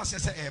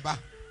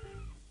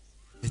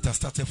 It has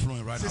started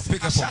flowing right now.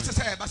 Pick up on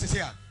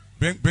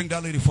it. Bring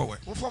that lady forward.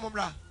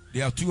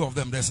 There are 2 of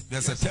them. There's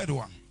a third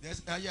one.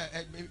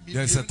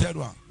 There's a third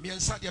one.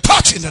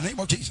 Touch in the name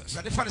of Jesus.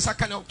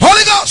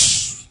 Holy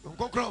Ghost.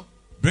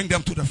 Bring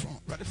them to the front.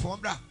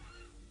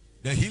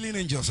 The healing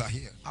angels are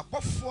here.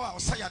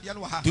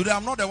 Today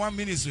I'm not the one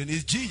ministering.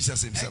 It's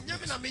Jesus himself.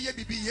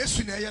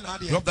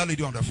 Drop that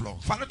lady on the floor.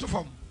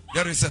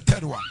 There is a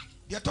third one.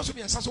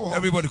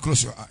 Everybody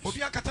close your eyes.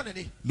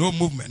 No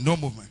movement. No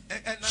movement.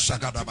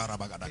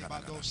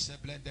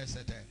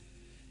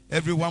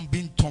 Everyone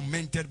being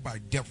tormented by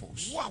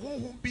devils,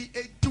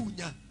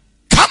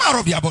 come out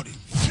of your body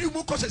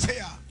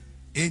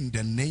in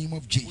the name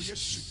of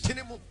Jesus.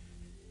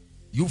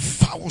 You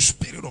foul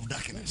spirit of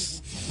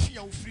darkness,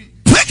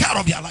 break out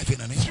of your life in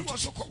the name of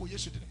Jesus.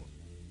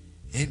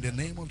 In the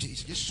name of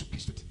Jesus.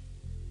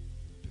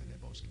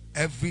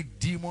 Every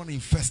demon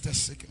infested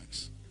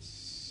sickness,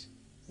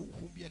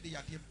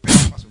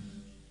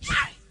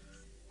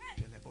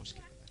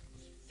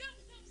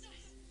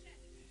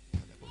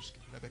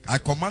 I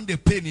command the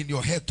pain in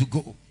your head to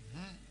go.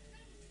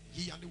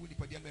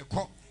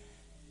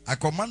 I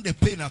command the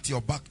pain at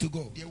your back to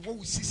go.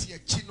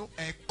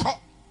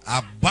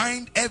 I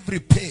bind every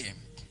pain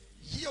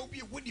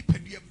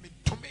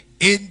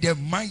in the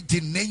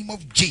mighty name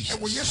of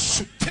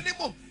Jesus.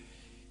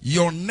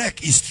 Your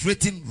neck is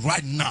straightened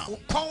right now.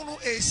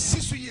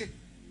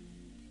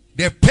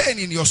 The pain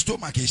in your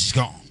stomach is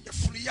gone.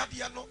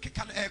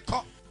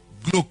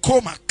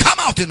 Glaucoma, come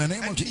out in the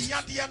name of Jesus.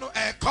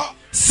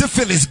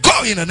 Syphilis,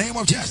 go in the name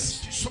of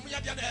Jesus.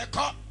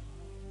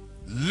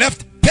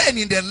 Left pain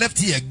in the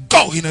left ear,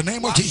 go in the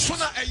name of Jesus.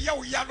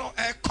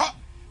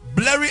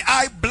 Blurry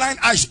eye, blind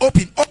eyes,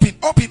 open, open,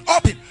 open,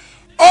 open,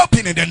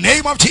 open in the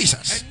name of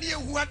Jesus.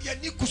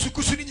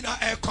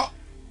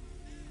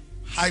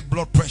 High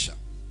blood pressure,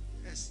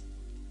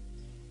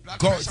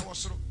 God,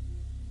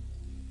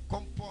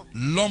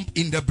 lump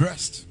in the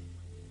breast,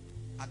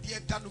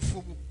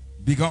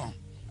 be gone.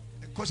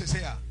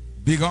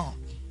 Be gone.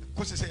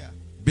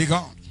 Be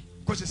gone.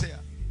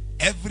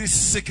 Every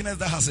sickness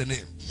that has a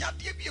name,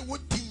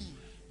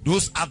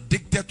 those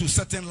addicted to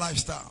certain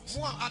lifestyles,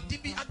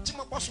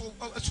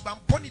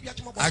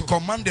 I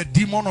command the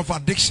demon of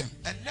addiction,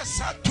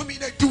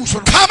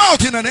 come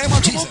out in the name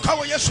of Jesus.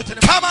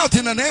 Come out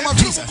in the name of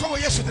Jesus.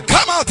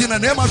 Come out in the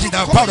name of Jesus.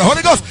 The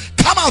Holy Ghost,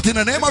 come out in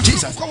the name of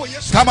Jesus.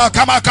 Come out,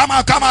 come out, come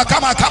out, come out,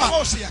 come out, come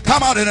out.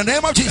 Come out in the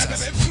name of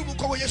Jesus.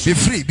 Be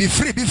free, be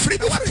free, be free,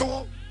 be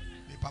free.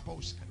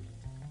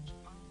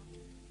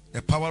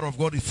 The power of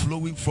God is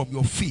flowing from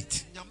your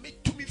feet.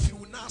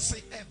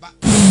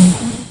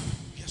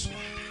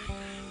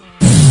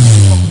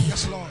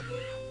 Yes, Lord.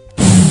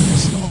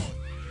 Yes, Lord.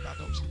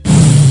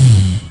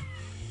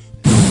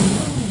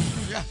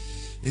 Yeah.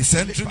 It's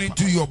entering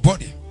into your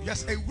body.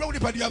 Yes,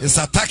 it's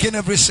attacking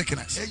every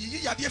sickness.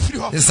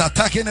 It's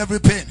attacking every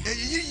pain.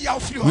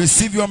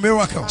 Receive your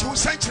miracle.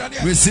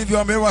 Receive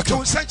your miracle.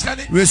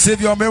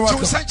 Receive your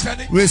miracle.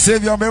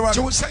 Receive your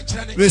miracle.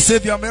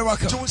 Receive your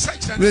miracle.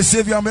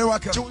 Receive your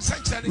miracle.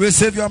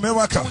 Receive your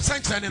miracle.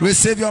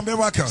 Receive your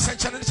miracle.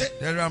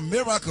 There are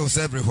miracles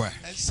everywhere.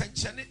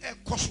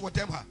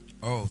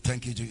 Oh,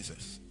 thank you,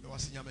 Jesus.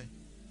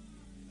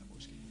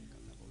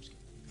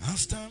 I'll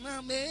stand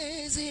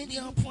amazed in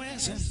your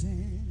presence.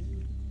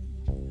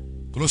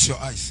 Close your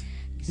eyes.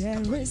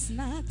 There is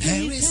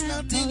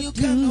nothing you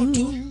cannot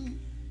do.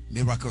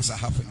 Miracles are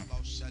happening.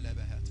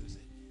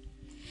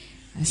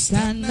 I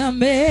stand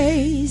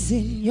amazed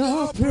in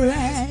your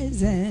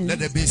presence. Let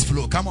the bass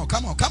flow. Come on,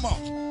 come on, come on.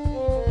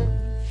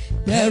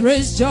 There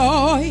is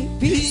joy,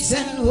 peace,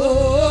 and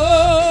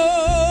hope.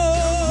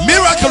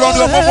 Miracle on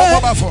your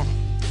mobile phone.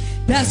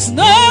 There's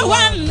no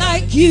one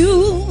like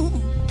you,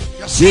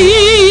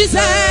 Jesus.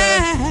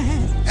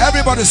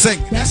 Everybody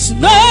sing. There's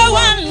no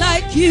one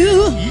like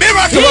you.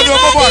 Miracle on your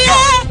mobile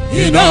account.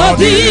 In all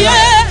the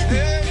earth.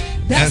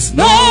 There's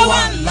no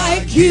one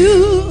like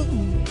you,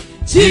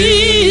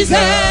 Jesus.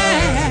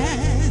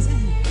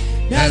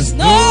 There's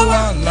no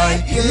one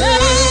like you.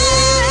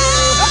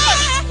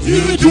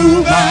 You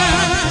do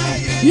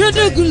mighty. You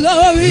do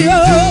glorious.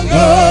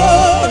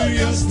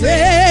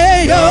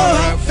 You're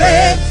a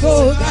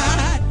faithful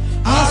God.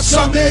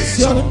 Awesome is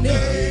your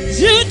name.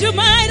 You do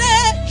mighty.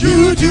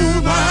 You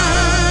do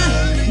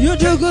mighty. You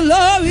do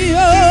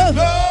glorious.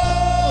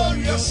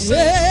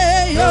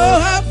 Yeah,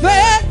 you're a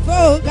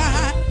faithful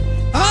God.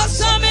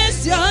 Awesome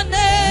is your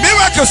name.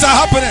 Miracles are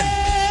happening.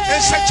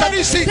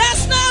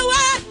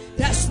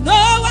 There's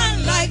no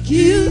one like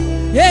you.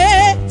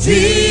 Yeah,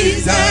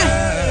 Jesus.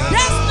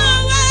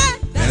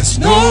 There's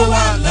no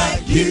one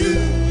like you.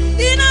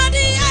 In all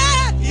the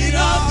earth.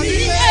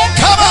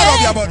 Come out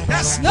of your body.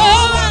 There's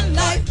no one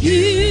like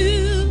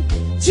you,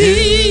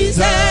 Jesus.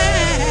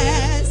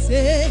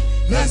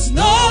 There's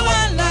no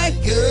one like you.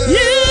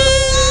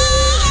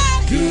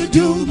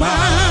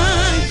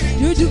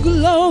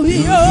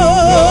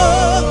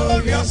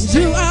 glorious.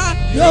 You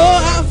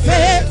are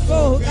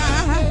faithful,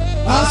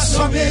 God.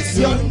 Awesome is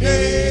your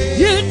name.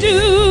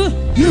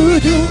 You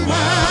do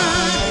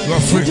man. You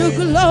are free. You do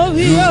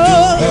glorious.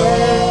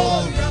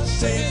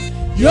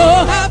 You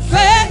are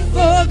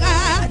faithful,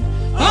 God.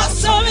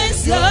 Awesome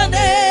is your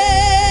name.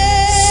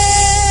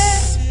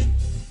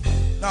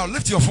 Now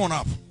lift your phone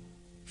up.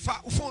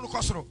 Phone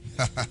Cosro.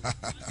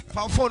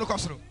 Phone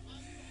Cosro.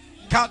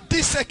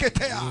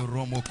 Kadiseketea.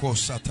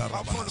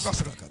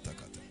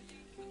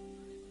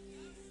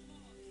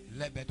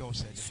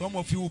 Some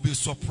of you will be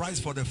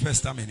surprised for the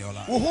first time in your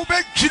life.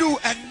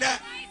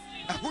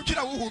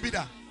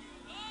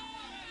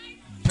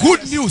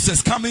 Good news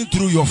is coming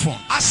through your phone.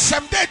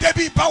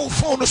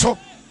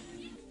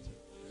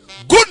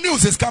 Good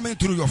news is coming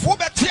through your phone.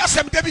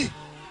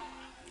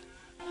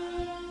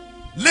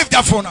 Lift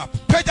that phone up.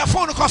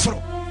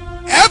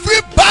 Every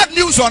bad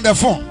news on the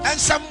phone, I'll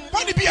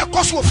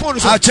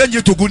change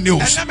it to good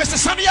news.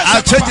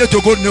 I'll change it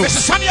to good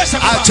news.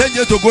 I'll change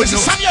it to good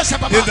news.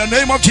 In the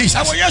name of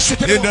Jesus.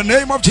 In the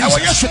name of Jesus.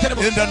 In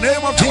the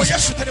name of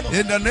Jesus.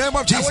 In the name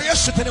of Jesus.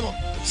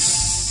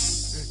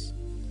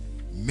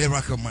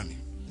 Miracle money.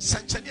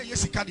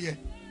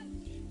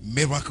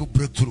 Miracle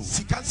breakthrough.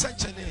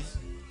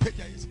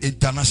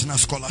 International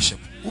scholarship.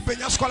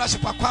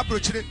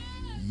 $1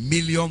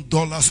 million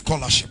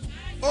scholarship.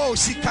 Oh,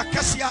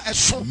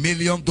 $1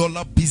 million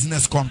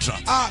business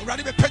contract.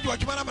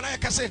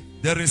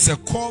 There is a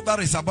call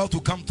that is about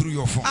to come through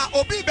your phone. By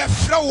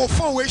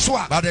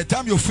the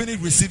time you finish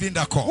receiving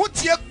that call,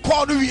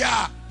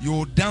 you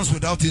will dance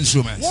without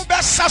instruments.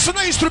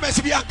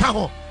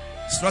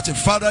 Stretch it,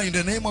 Father, in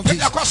the name of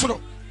Jesus.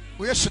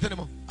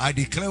 I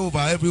declare over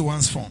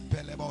everyone's phone.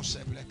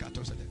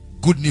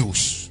 Good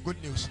news.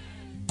 Good news.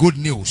 Good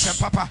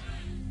news.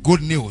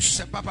 Good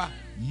news.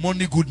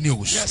 Money good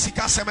news.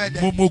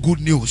 Momo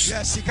good news.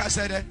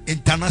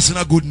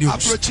 International good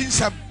news.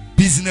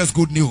 Business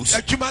good news.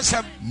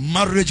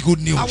 Marriage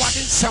good news.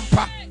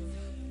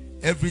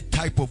 Every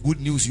type of good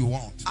news you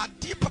want,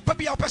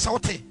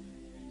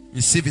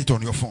 receive it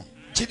on your phone.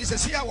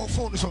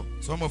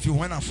 Some of you,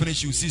 when I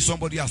finish, you see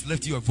somebody has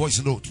left you a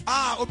voice note.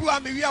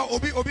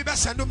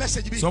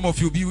 Some of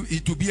you,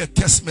 it will be a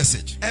text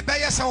message.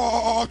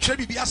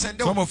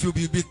 Some of you,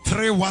 will be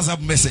 3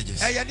 WhatsApp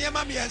messages.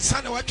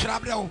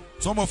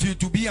 Some of you,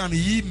 to be an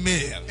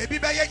email.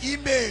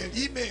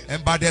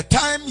 And by the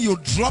time you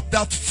drop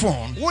that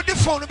phone,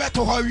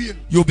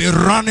 you'll be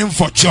running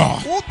for joy.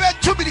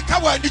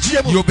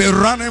 You'll be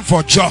running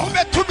for joy.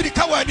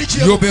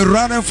 You'll be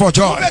running for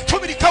joy.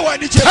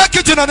 Take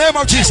it in the name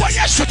of Jesus.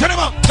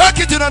 Take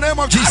it in the name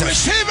of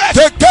Jesus.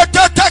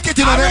 Take it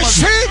in the name of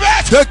Jesus.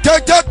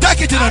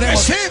 Take it in the name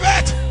of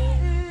Jesus.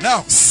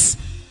 Now,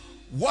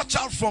 watch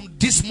out from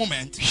this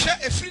moment.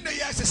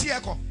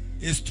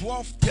 It's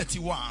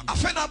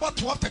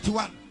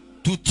 12:31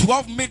 to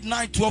 12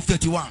 midnight,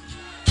 12:31.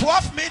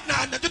 12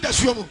 midnight.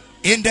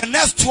 In the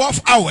next 12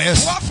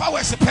 hours,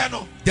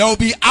 there will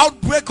be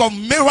outbreak of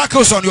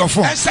miracles on your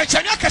phone.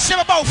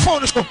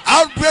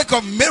 Outbreak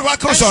of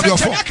miracles on your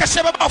phone.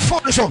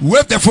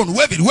 Wave the phone,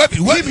 wave it, wave it,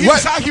 wave it.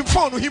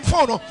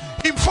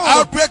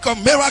 Outbreak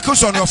of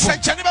miracles on your phone.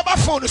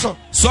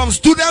 Some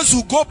students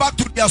will go back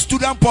to their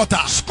student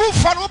portal.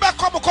 FF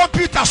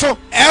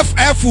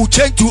will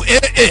change to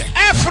AA.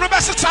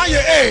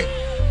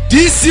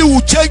 DC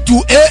will change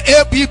to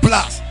AAB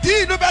plus.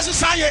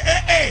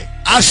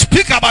 I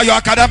speak about your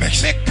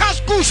academics.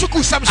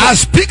 I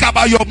speak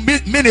about your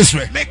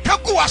ministry.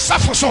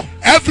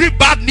 Every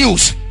bad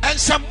news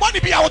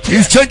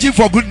is changing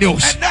for good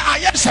news.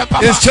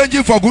 It's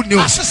changing for good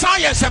news. In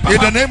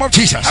the name of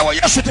Jesus.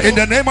 In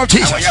the name of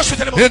Jesus.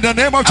 In the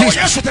name of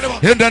Jesus.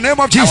 In the name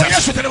of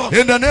Jesus.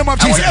 In the name of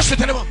Jesus.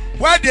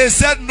 Where they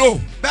said no,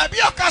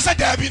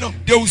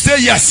 they will say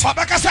yes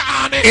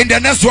in the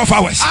next 12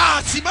 hours.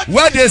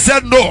 Where they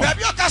said no,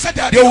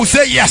 they will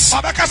say yes in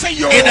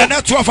the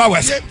next 12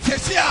 hours.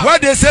 Where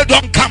they say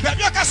don't come,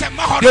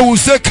 they will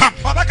say come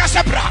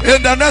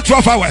in the next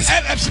 12 hours.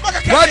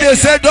 Where they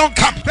say don't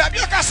come,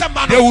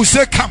 they will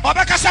say come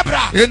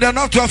in the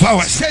next 12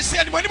 hours.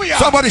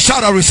 Somebody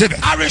shout, I receive it.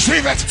 I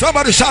receive it.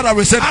 Somebody shout, I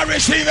receive it. I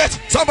receive it.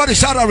 Somebody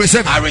shout, I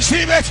receive it. I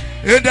receive it.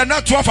 In the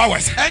next 12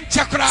 hours,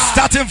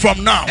 starting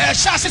from now,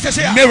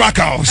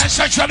 miracles,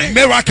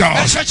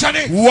 miracles,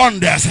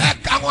 wonders,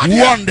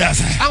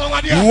 wonders,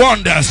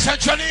 wonders.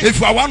 If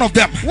you are one of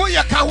them,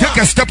 take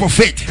a step of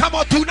faith.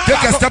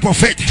 Take a step of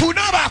faith.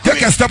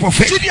 Take a step of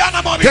faith.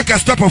 Take a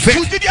step of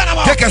faith.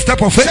 Take a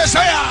step of faith.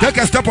 Take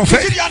a step of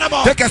faith.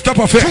 Take a step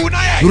of faith.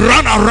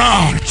 Run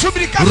around.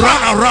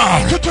 Run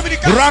around.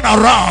 Run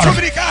around.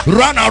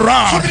 Run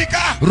around.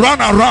 Run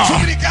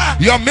around.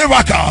 Your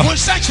miracle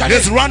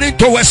is running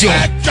towards you.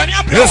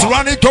 It's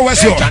running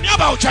towards you.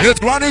 It's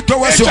running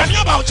towards you.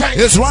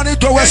 It's running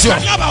towards you.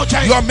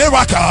 Your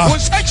miracle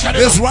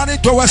is running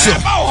towards you.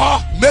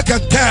 Make a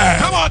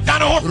turn.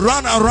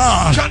 Run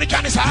around.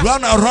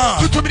 Run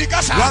around.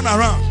 Run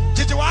around.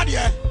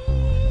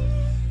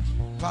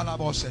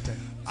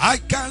 I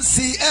can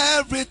see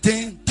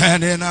everything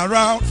turning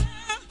around.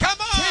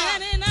 Come on.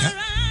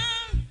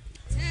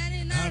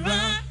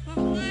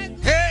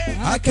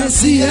 I can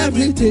see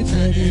everything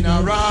turning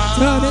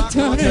around,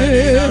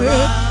 turning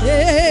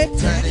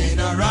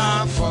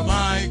around for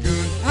my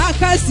good. I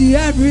can see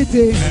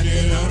everything.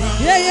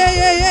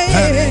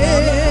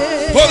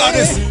 Yeah. Hold on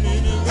this.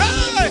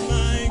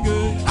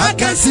 I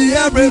can see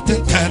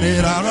everything turning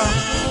around,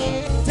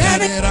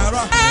 turning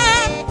around.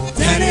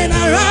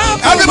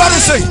 Everybody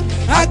say,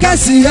 I can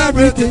see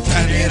everything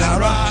turning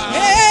around,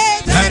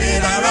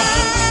 turning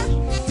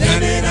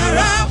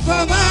around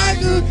for my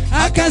good.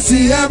 I can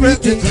see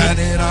everything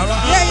turning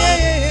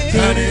around,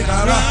 turning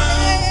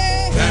around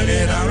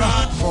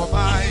for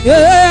my good.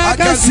 I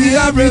can see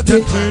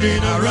everything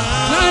turning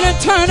around,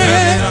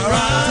 turning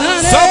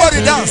around.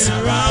 somebody dance.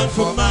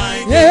 For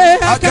my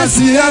good. I can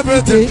see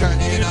everything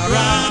turning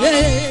around,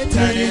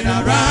 turning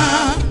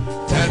around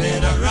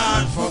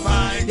for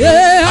my good.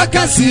 Yeah, I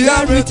can see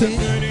everything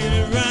turning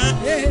around.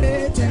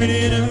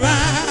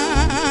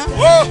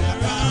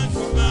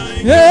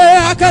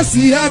 Yeah, I can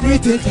see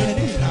everything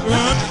turning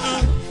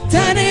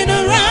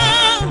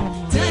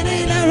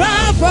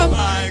around for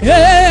my good.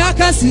 Yeah, I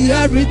can see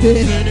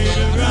everything.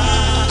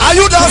 Are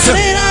you dancing?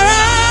 Turning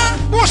around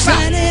for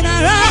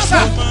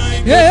my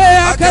good.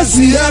 Yeah, I can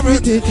see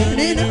everything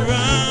turning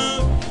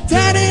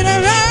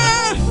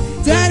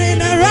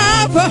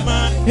around for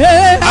my good.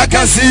 Yeah, I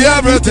can see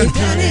everything.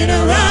 turning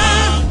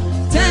around.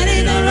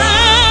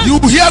 You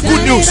hear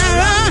good news.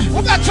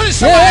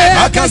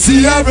 Yeah, I can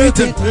see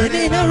everything.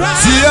 turning around.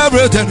 See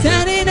everything.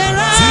 Turning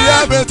around. See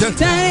everything.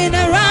 Turning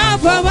around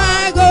for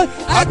my good.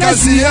 I can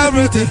see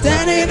everything.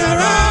 Turning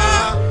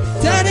around.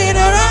 Turning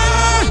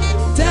around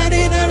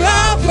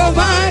for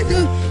my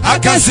good. I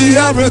can see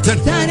everything.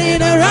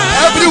 Turning around.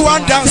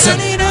 Everyone dancing.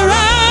 Turning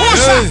around.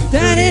 Hey.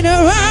 Turning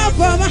around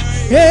for my.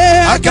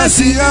 Yeah, I can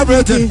see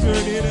everything.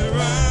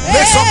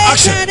 Make some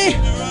action.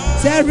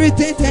 It's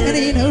everything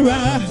turning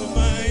around.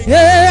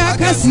 Yeah, I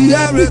can see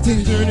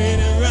everything turning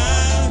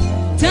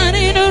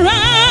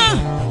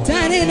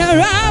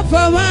around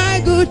for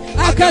my good.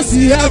 I can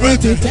see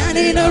everything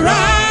turning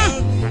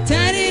around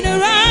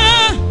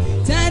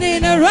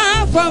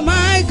for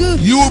my good.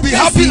 You will be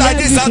happy like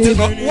this until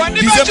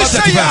December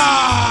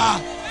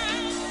 31st.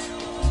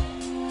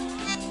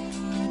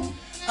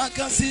 I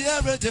can see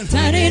everything.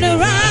 Turning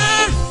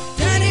around.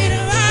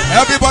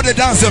 Everybody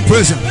dance and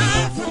praise him.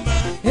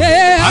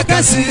 Yeah, I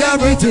can see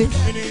everything.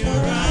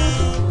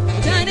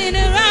 turning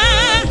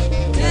around.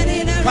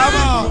 Come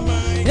on.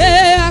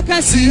 Yeah, I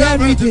can see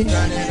everything.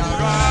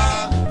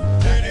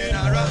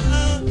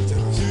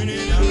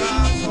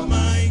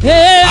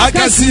 Yeah, I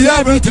can see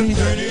everything.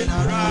 turning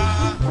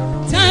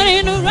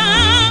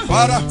around.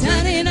 Father.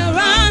 Turning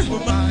around.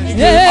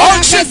 Yeah,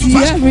 I can see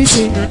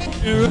everything.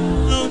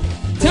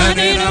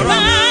 Turning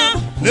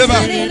around. Never.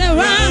 Turning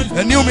around.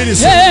 A new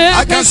ministry. Yeah,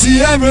 I can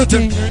see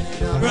everything.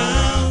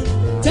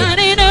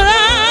 Turning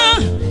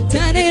around.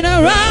 Turning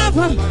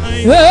around.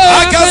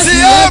 I can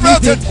see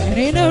everything.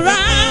 Turning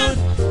around.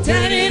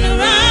 Turning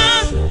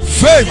around.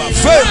 Favor.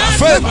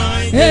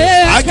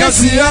 Yeah, I can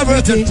see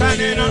everything.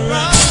 turning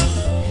around.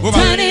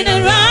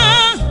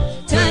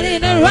 Turning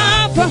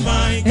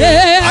around.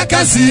 Yeah, I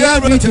can see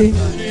everything.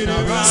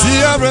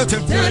 See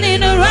everything.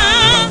 turning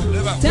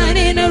around.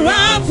 Turning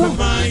around.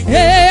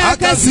 Yeah, I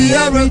can see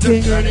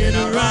everything.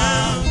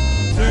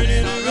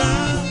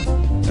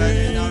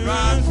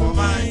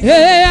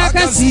 yeah, I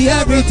can see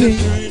everything.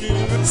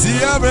 See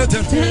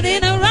everything.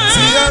 Turning around.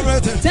 See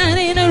everything.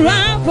 Turning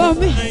around for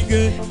me.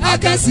 I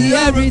can see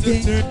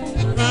everything.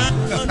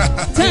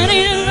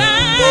 Turning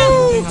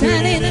around.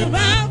 Turning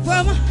around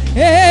for me.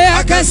 Yeah,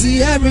 I can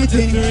see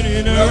everything.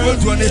 Turning around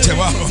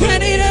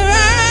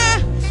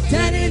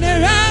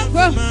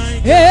for me.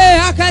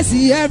 Yeah, I can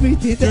see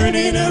everything.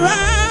 Turning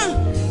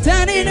around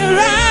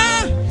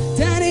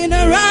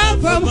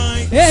for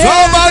me. Yeah,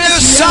 Somebody I can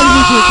see shout.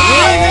 everything.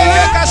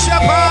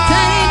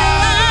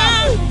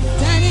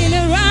 Turning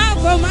around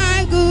for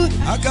my good.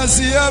 I can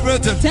see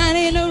everything.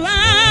 Turning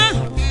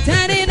around.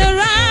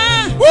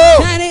 Woo.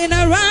 Turning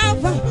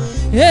around for.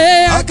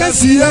 Yeah, I can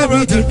see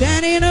everything.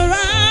 Turning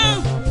around.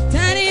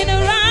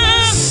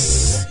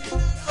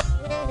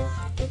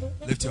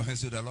 Lift your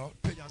hands to the Lord.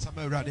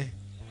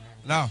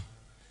 Now,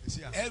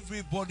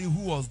 everybody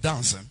who was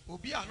dancing,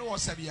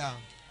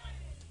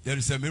 there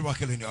is a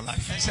miracle in your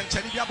life.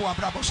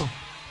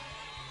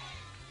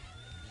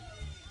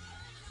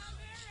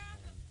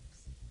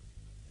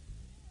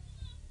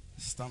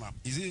 Stand up.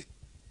 Is it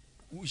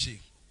Ushi?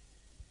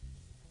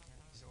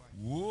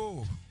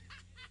 Whoa.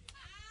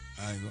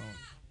 My God.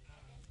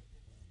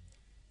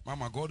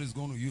 Mama, God is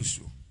going to use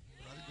you.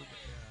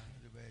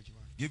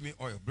 Give me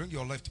oil. Bring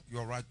your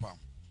right palm.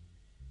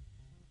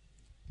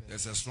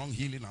 There's a strong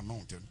healing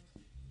anointing.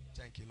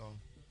 Thank you, Lord.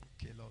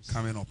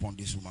 Coming upon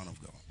this woman of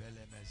God.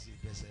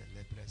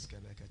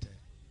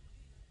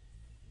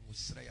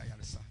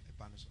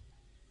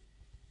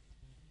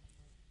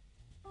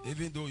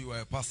 Even though you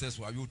are a pastor's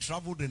wife, you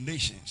travel the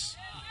nations.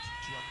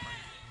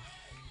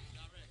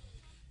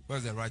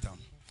 Where's the right hand?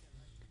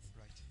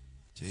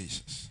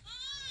 Jesus.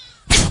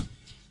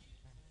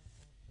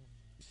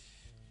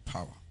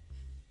 Power.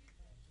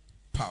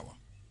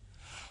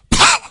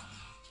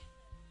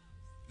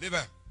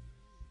 Liver.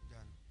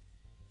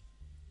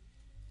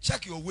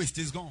 Check your waist,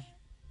 it's gone.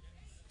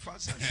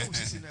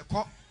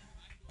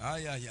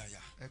 Yeah.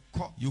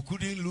 You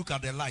couldn't look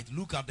at the light.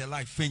 Look at the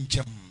light. Some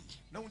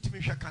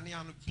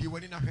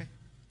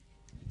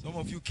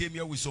of you came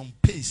here with some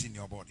pains in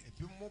your body.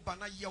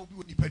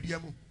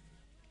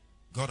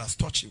 God has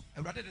touched you.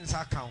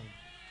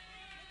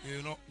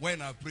 You know,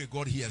 when I pray,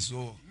 God hears.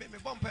 So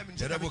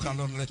the devil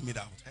cannot let me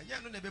down.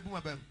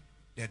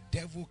 The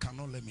devil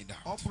cannot let me down.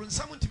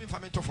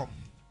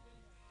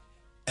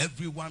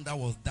 Everyone that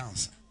was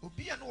dancing,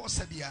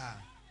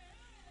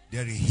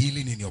 there is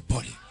healing in your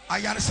body.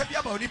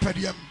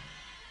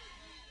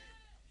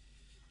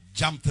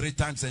 Jump 3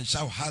 times and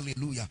shout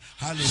hallelujah.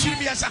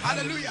 Hallelujah.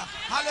 Hallelujah.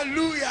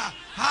 Hallelujah.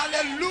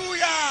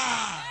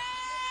 Hallelujah.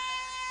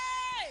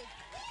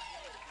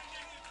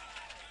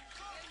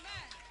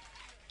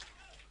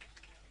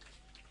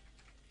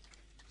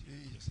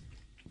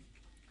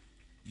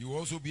 You will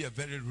also be a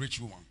very rich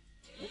woman.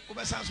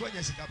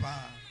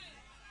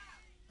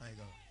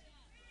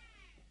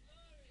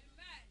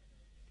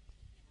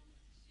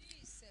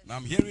 Now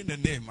I'm hearing the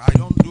name. I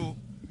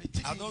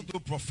don't do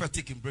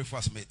prophetic in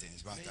breakfast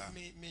meetings, but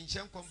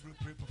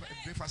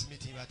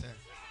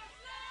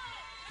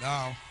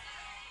now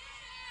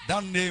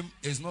that name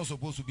is not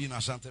supposed to be in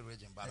Ashanti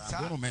region, but I'm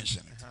going to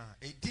mention it.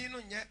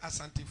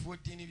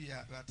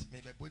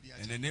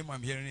 And the name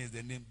I'm hearing is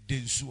the name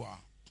Densua.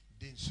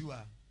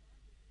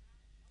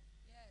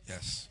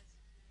 Yes.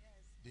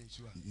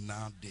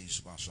 Now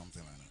Densua,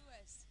 something like that.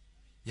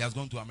 He has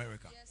gone to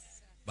America,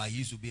 but he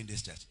used to be in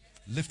this church.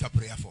 Lift a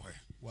prayer for her.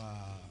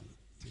 Wow.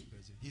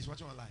 He's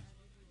watching online.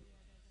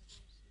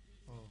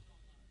 Oh.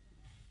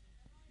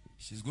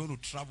 She's going to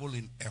travel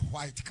in a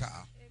white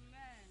car.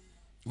 Amen.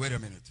 Wait a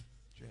minute.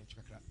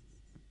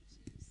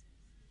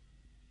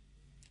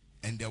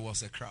 And there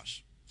was a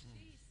crash.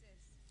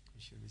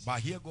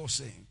 But here God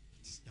saying,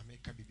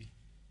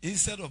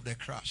 instead of the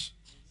crash,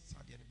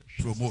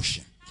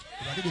 promotion.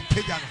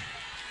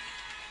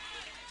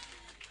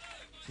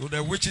 So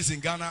the witches in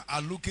Ghana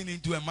are looking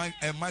into a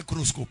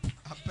microscope.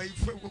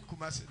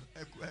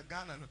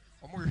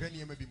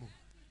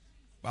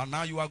 But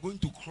now you are going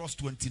to cross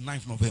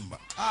 29th November.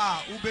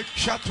 Ube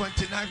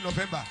 29th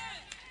November.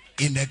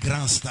 In the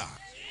Grand Star.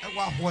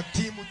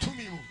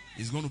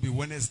 It's going to be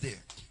Wednesday.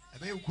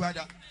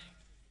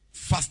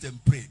 Fast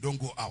and pray. Don't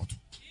go out.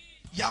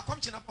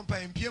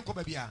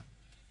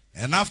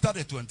 And after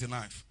the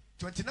 29th.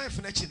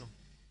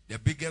 The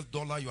biggest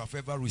dollar you have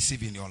ever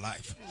received in your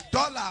life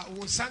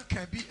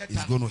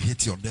is going to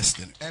hit your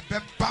destiny.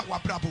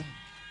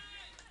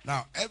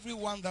 Now,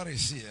 everyone that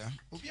is here,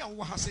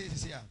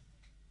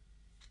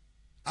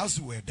 as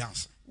you were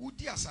dancing,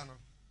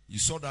 you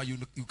saw that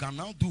you can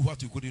now do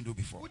what you couldn't do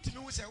before.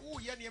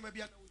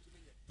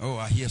 Oh,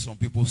 I hear some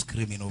people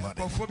screaming over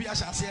there.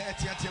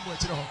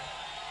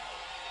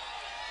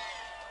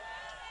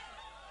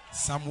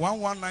 Psalm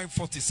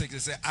 119:46,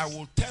 it says, I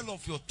will tell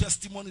of your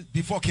testimony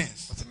before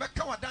kings.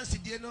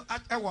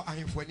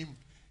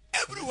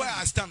 Everywhere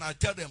I stand, I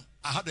tell them,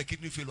 I had a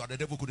kidney failure, the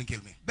devil couldn't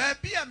kill me. To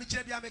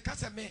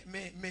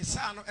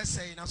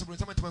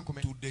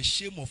the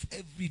shame of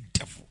every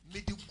devil.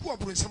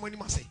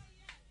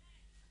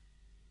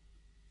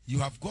 You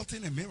have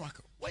gotten a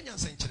miracle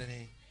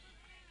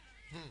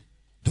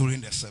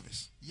during the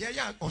service.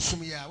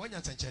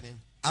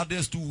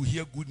 Others too will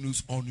hear good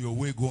news on your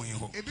way going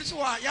home.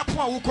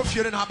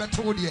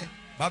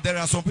 But there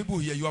are some people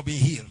here, you have been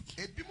healed.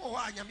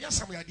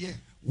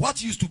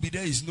 What used to be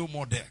there is no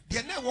more there.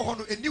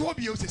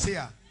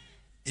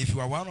 If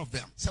you are one of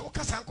them,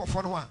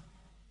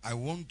 I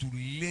want to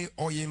lay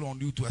oil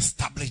on you to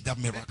establish that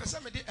miracle.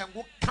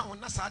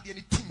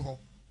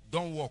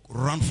 Don't walk,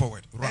 run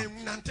forward.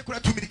 Run. Run.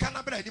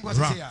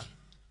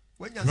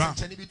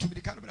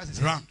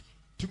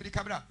 It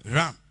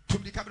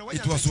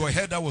was your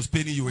head that was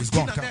paining you. It's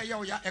gone. Come.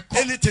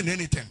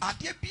 Anything.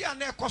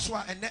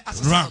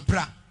 Run.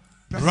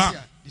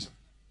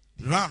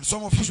 Run.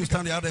 Some of you should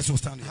stand here, others will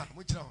stand here.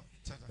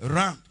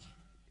 Run.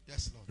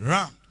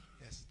 Run.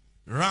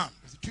 Run.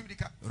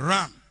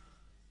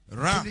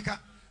 Run.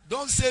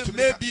 Don't say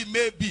maybe.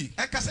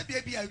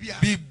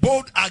 Be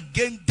bold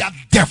against that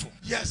devil.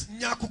 Yes.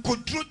 When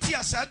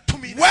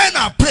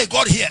I pray,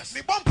 God hears.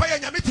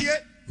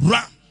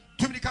 Run.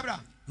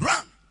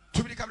 Run.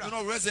 You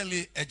know,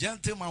 recently, a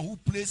gentleman who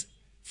plays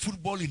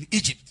football in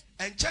Egypt,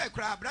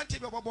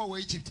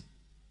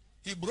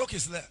 he broke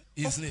his leg.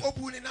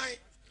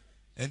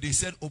 And they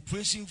said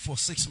operation for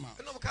 6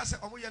 months.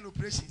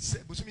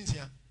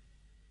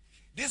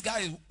 This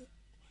guy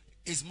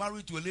is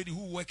married to a lady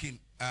who works in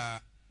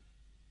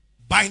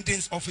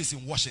Binding's office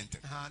in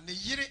Washington.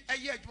 He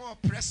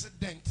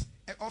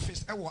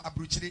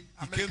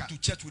came to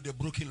church with a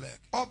broken leg.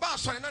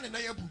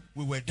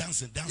 We were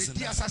dancing.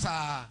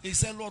 He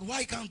said, Lord,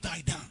 why can't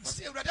I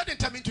dance?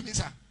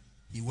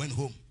 He went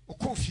home.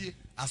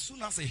 As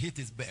soon as he hit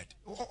his bed,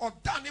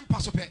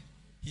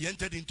 he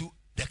entered into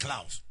the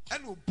clouds.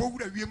 And we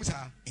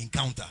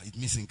Encounter. It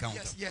means encounter.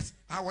 Yes.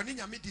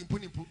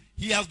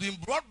 He has been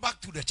brought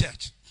back to the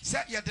church.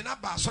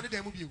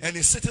 And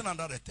he's sitting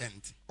under the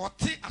tent.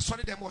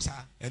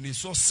 And he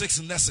saw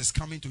 6 nurses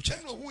coming to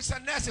church. He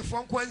said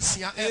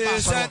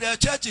the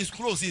church is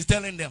closed. He's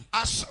telling them.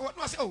 He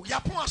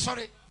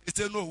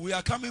said, no, we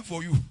are coming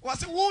for you.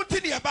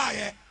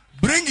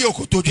 Bring your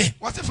kotoje.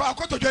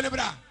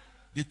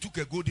 They took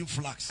a golden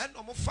flax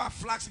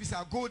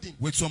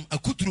with some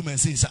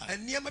accoutrements inside.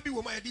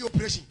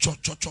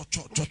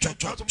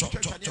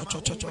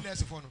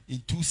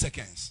 In 2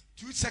 seconds.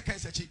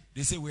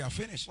 They say we are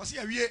finished.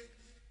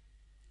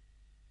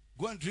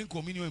 Go and drink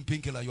communion in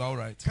painkiller. You are all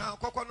right.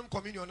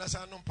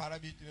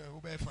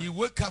 He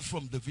woke up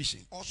from the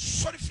vision.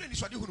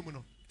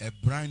 A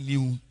brand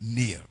new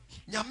nail.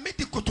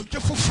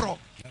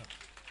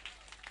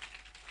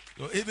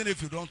 So even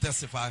if you don't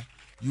testify,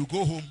 you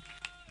go home.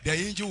 The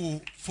angel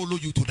will follow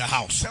you to the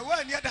house.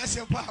 But let us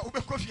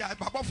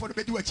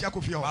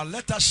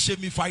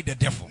shamify the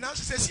devil.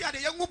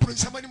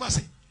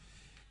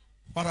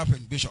 What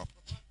happened, Bishop?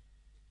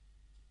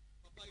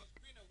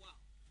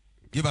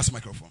 Give us a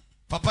microphone.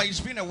 Papa,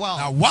 it's been a while.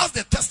 Now, whilst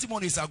the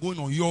testimonies are going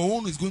on, your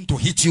own is going to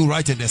hit you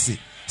right in the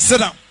seat. Sit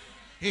down.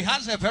 He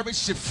has a very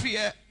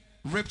severe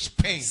ribs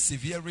pain.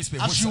 Severe ribs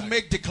pain. As you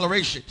make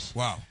declarations.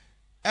 Wow.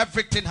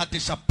 Everything had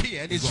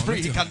disappeared. It's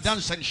free. He can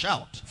dance and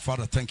shout.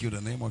 Father, thank you in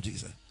the name of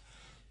Jesus.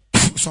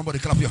 Somebody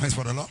clap your hands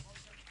for the Lord.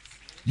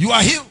 You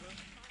are healed.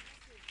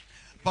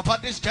 Papa,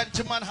 this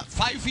gentleman,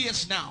 5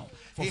 years now.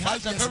 He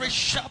has a very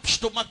sharp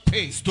stomach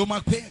pain.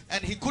 Stomach pain.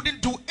 And he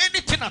couldn't do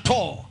anything at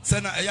all.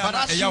 But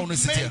as you made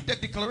the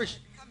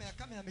declaration.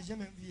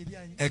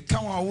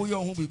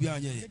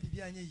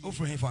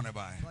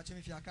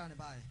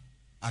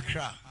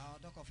 Accra.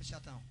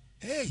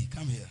 Hey,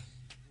 come here.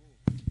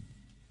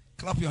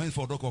 Clap your hands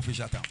for Doc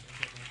Official Town.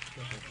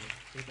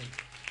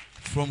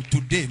 From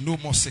today, no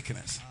more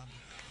sickness.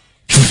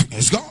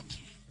 It's gone.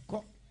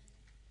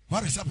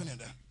 What is happening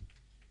there?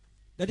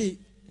 Daddy,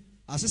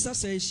 our sister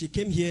says she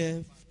came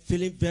here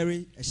feeling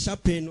very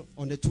sharp pain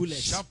on the 2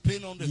 legs. Sharp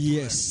pain on the 2 legs.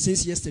 Yes,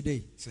 since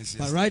yesterday.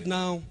 But right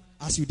now,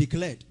 as you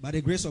declared, by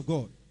the grace of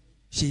God,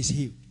 she is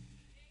healed.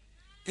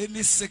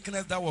 Any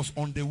sickness that was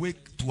on the way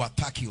to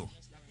attack you,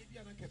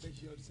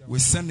 we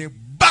send it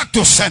back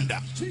to sender.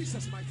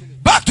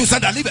 Back to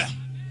sender. Leave her.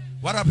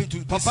 What happened to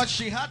this? Papa,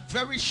 she had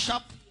very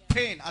sharp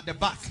pain at the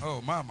back.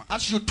 Oh, mama.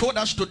 As you told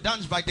us to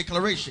dance by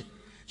declaration,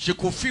 she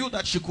could feel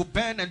that she could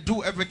bend and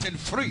do everything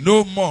free.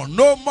 No more,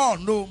 no more,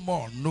 no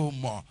more, no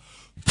more.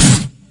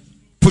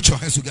 Put your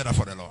hands together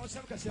for the Lord.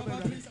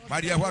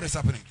 My dear, what is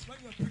happening?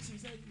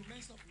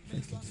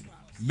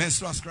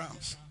 Menstrual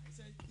cramps.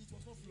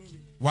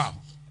 Wow.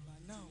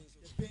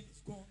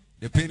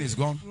 The pain is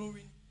gone.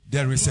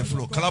 There is a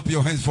flow. Clap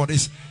your hands for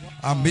this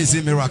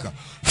amazing miracle.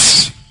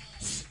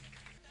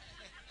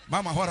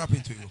 Mama, what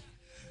happened to you?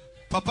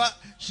 Papa,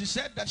 she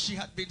said that she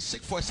had been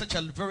sick for such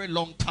a very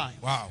long time.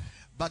 Wow.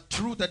 But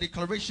through the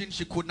declaration,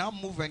 she could now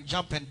move and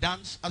jump and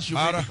dance. As you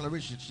made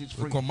declaration, she's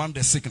free. We command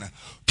the sickness.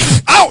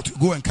 Out!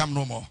 Go and come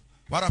no more.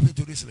 What happened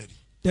to this lady?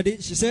 Daddy,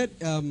 she said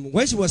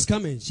when she was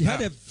coming, she had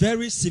a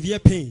very severe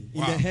pain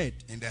in the head.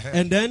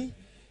 And then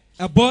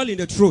a boil in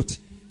the throat.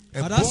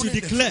 But as she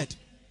declared,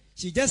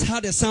 she just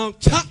had a sound.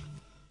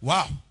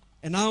 Wow.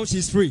 And now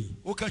she's free.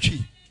 Okay,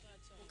 she.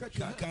 5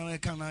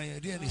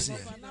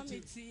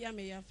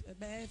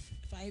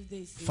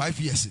 days. 5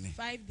 years in it.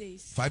 5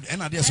 days. 5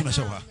 and I did so much.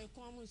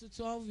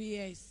 12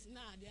 years.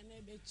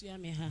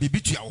 Bibi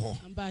to your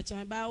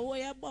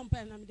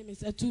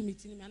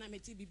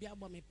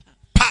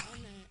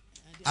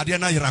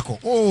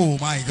oh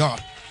my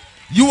God.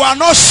 You are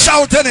not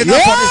shouting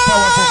enough for this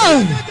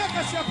powerful.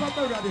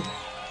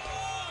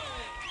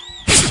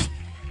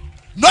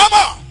 No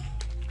more.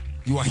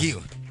 You are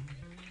healed.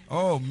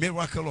 Oh,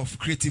 miracle of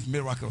creative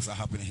miracles are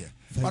happening here.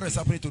 What is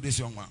happening to this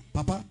young man?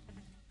 Papa,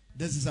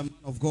 this is a man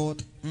of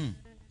God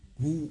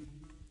who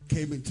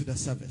came into the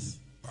service.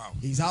 Wow.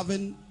 He's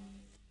having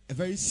a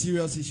very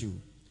serious issue.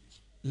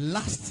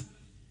 Last.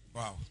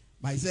 Wow.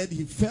 But he said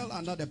he fell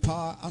under the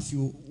power as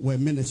you were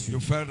ministering.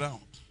 You fell down.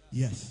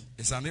 Yes.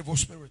 It's an evil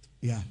spirit.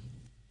 Yeah.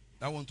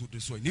 That want to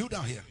destroy. Kneel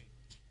down here.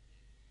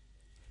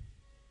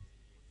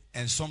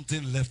 And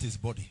something left his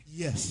body.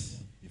 Yes.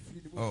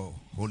 Oh,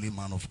 holy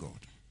man of God.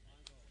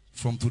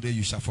 From today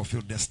you shall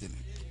fulfill destiny.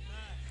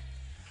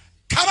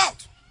 Come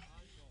out.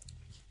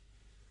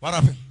 What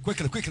happened?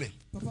 Quickly, quickly.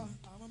 Papa,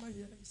 our mama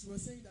here, she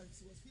was saying that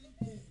she was feeling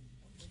pain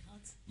on the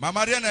heart.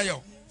 Mama Riana,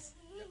 yo.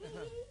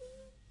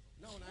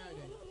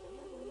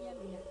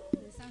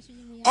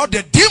 Oh,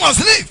 the demons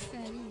leave.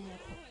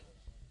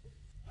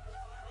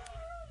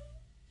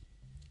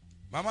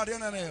 Mama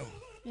Riana, yo.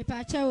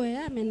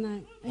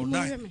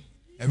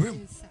 A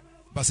room.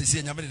 But she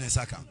said, "Nyamere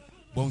nesaka."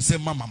 Bonse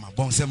mama,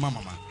 bonse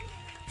mama.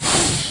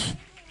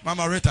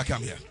 Mama Rita,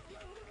 come here.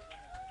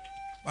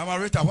 Mama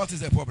Rita, what is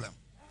the problem?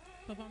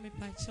 Papa, me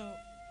pacho.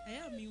 I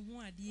am me who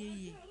are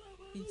the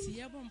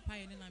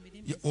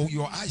Oh,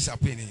 your eyes are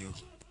paining you.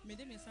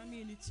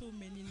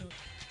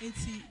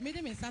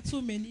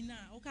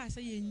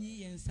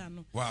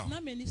 Wow.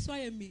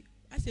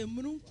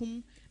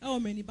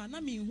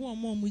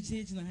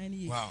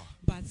 Wow.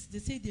 But they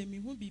say they me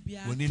who be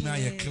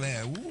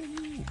clear.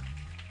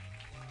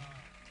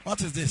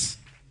 What is this?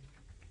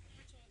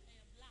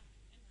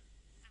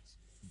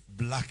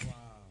 Black. Wow.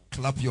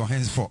 Clap your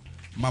hands for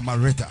Mama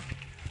Rita.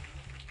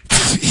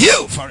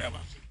 Heal forever.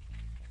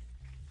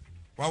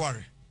 What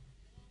worry?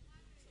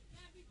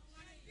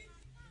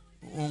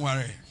 Don't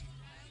worry.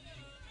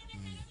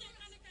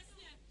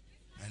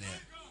 And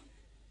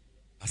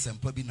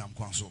asempa bi nam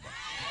kwan so ba.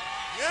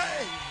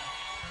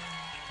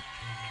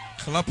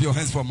 Clap your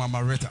hands for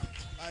Mama Rita.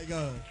 My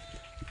God.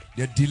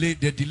 The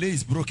delay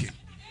is broken.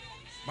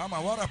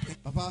 Mama, what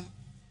happened? Papa,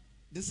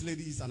 this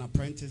lady is an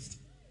apprentice,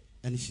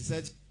 and she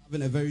said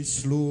having a very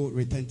slow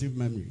retentive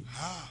memory.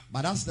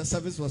 But as the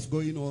service was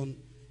going on,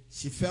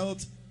 she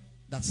felt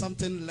that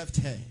something left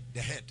her.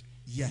 The head.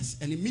 Yes,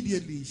 and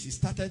immediately she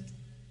started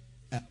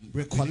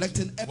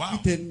recollecting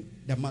everything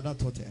the mother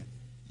taught her.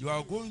 You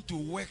are going to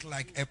work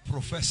like a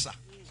professor.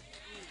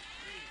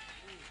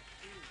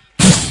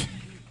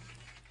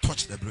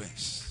 Touch the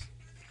brains.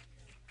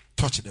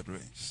 Touch the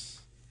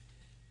brains.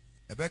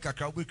 Rebecca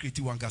crowd will create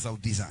one cast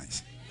of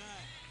designs.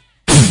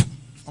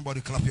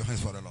 Somebody clap your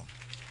hands for the Lord.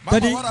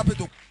 Mama, what happened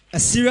to a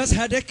serious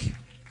headache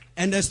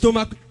and a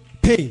stomach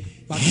pain?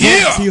 But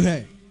feel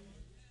her.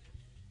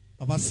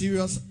 About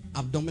serious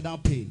abdominal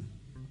pain.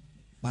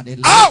 But it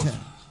left her.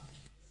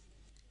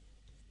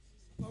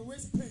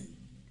 Waist pain.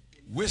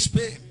 Waist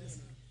pain.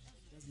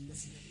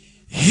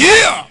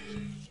 Here.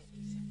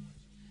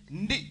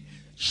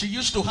 She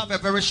used to have a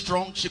very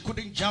strong, she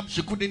couldn't jump,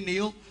 she couldn't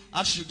kneel.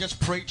 As you just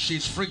prayed,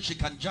 she's free, she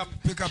can jump,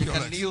 she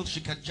can kneel,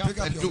 she can jump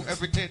and do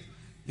everything.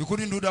 You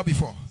couldn't do that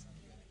before.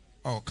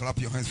 Oh, clap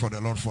your hands for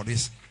the Lord for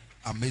this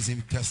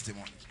amazing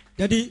testimony.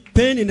 Daddy,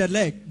 pain in the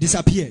leg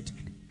disappeared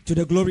to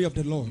the glory of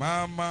the Lord.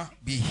 Mama,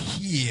 be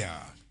here.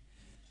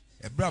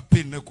 Ebra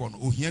pain nekon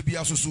ohia bi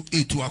asoso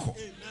etu akọ.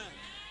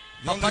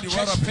 Papa,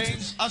 chest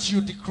pains as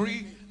you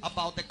decree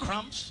about the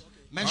cramps,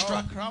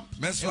 menstrual cramp.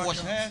 It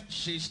was her,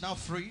 she's now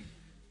free.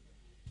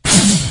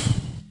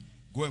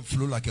 Go and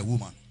flow like a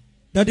woman.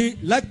 Daddy,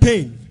 leg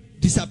pain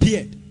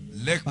disappeared.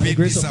 Leg pain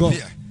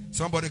disappeared.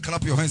 Somebody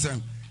clap your hands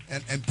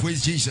and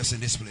praise Jesus in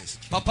this place.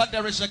 Papa,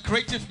 there is a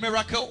creative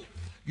miracle.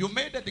 You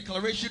made a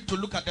declaration to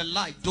look at the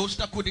light. Those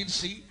that couldn't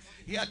see,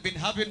 he had been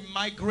having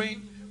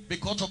migraine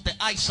because of the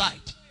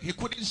eyesight. He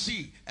couldn't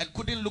see and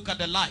couldn't look at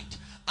the light.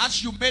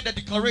 As you made a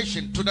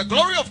declaration to the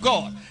glory of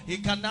God, he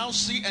can now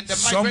see and the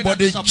migraine.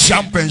 Somebody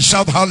jump and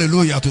shout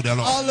hallelujah to the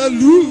Lord.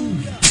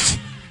 Hallelujah.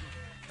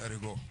 There you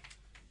go.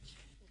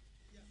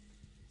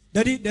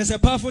 Daddy, there's a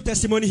powerful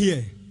testimony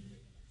here.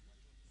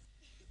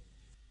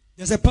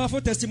 There's a powerful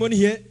testimony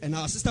here, and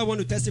our sister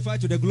wants to testify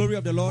to the glory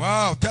of the Lord.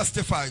 Wow,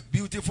 testify,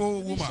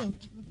 beautiful woman.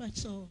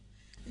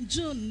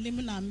 June,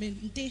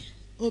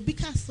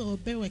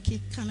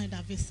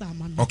 Canada visa.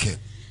 Okay.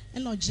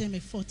 And not Jamie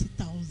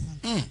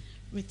 40,000.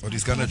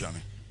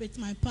 With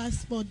my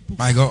passport book.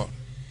 My God.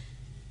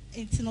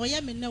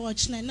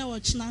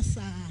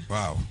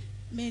 Wow.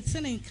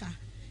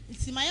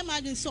 It's my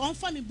imagine so on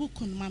family book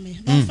on mammy,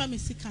 no family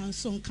sick and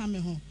so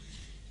coming home.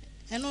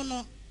 And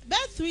no,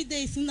 about 3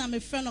 days in my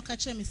friend or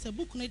catch me, say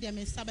book no dear,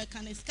 Miss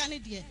Sabacan is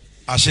Canadian.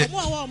 I said,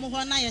 more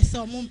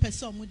saw moon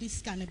person with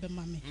this can be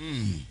mammy.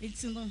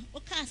 It's no,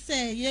 okay,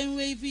 say, young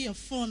wavy your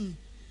phone.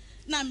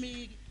 Now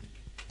me,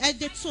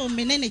 edit so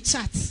many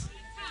chats.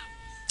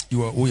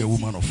 You are a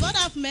woman of God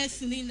have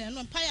mercy in there.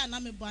 No, Paya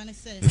Nami Bonnie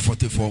said,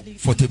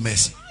 40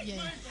 mercy.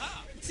 Yeah.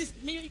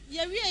 Me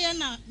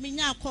na me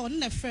nya call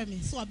na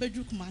frame so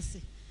abedru Kumasi.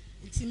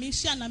 It's me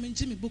share na me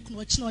Jimmy book no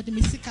watch the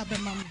musica be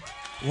mam.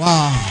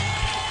 Wow.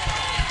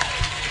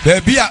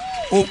 Baby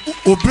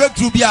o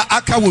breakthrough bia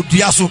aka wo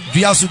duaso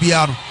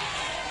bia no.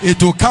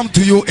 It will come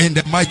to you in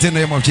the mighty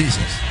name of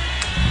Jesus.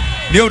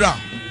 Kneel down.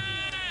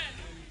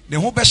 Ne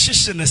ho be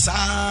hyehye ne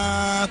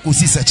saa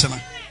kosi sechena.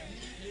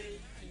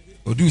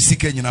 Odu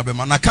sika nyina be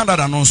ma na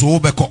Canada no so wo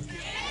be ko.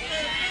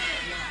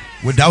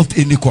 Without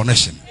any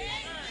connection.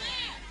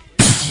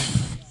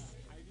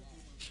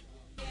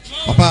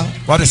 Papa,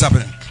 what is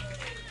happening?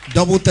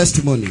 Double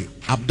testimony,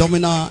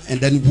 abdominal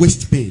and then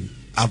waist pain.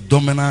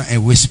 Abdominal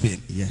and waist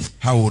pain. Yes.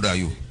 How old are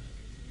you?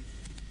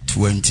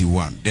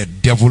 21. The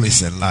devil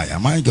is a liar.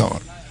 My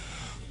God.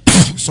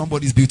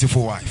 Somebody's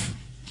beautiful wife.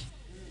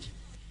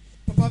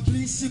 Papa,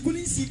 please, she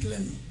couldn't see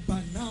clearly,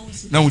 but now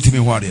she now can see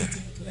what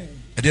clearly.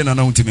 I didn't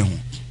know to me.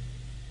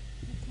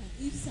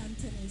 If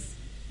something is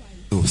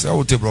white. Oh, say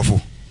what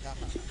brofo.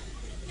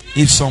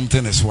 If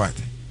something is white,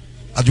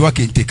 Adwa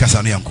can take us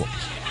an uncle.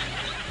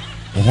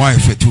 Why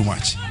for too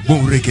much?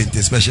 Won't reckon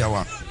the special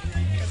one.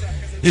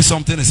 If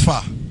something is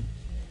far.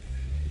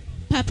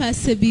 Papa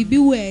said, "Bibi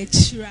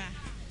wechra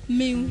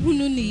me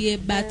hunu niye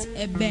but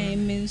ebe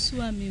me nso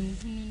a me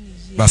hunu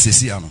niye." But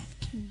see ano.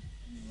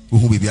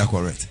 Who be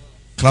correct?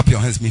 Clap your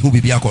hands. Me who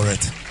be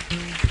correct?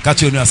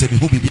 Catch your name and say me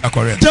who be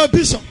correct. The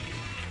bishop.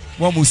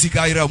 One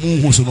musika ira mu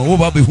hu so no wo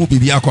ba be who be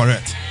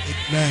correct.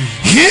 Amen.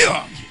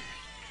 Here.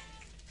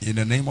 In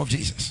the name of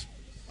Jesus.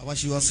 But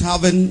she was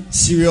having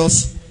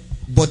serious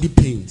body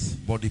pains.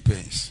 Body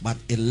pains. But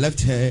it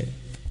left her.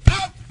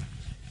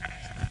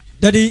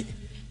 Daddy,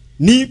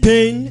 knee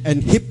pain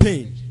and hip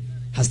pain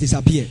has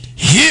disappeared.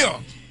 Here.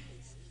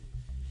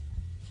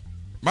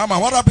 Mama,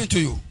 what happened to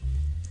you?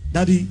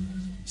 Daddy,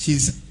 she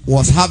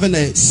was having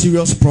a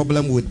serious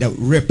problem with the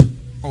rib.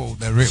 Oh,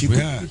 the rib. She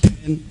couldn't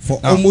for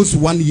almost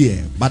 1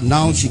 year, but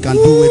now she can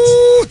do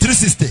it.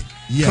 360.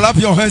 Yeah. Clap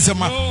your hands,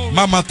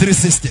 Mama.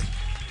 360.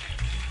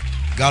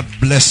 God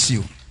bless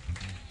you.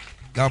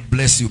 God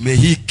bless you. May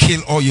He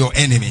kill all your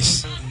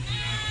enemies.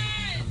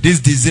 This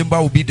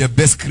December will be the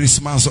best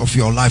Christmas of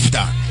your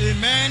lifetime.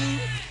 Amen.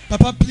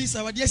 Papa, please,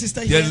 our dear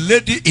sister here. The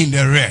lady in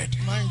the red.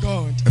 My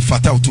God.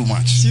 Fatal too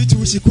much. She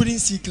too, she couldn't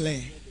see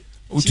clear.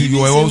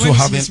 You are also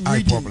having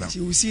eye problem. She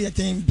will see a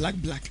thing black.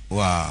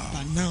 Wow.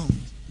 But now,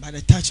 by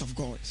the touch of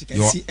God, she can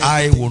your see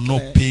eye will not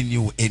clear. pain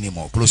you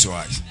anymore. Close your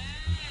eyes.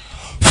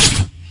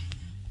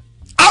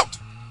 Out.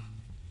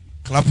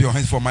 Clap your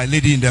hands for my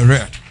lady in the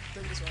red.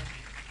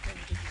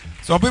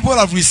 Some people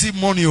have received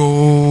money.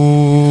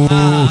 Oh.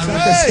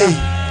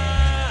 Hey.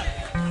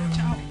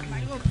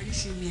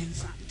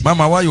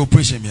 Mama, why you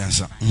preaching me,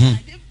 answer?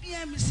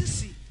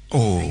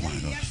 Oh my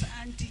God.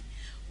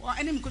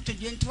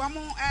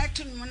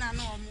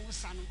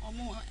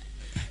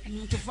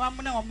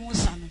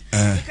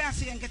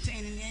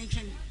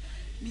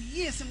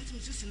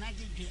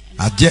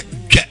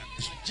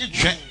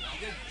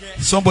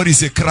 Somebody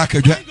say crack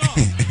a jet.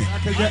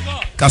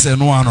 Cause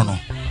no.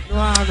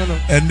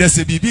 And there's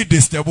a BB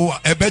distable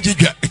a beji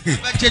jet.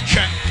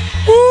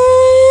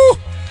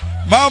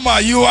 Mama,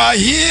 you are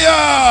here.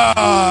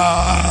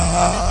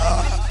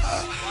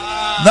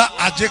 That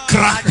aje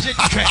crack.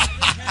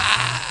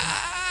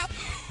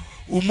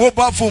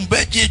 Umoba from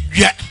beji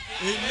jet.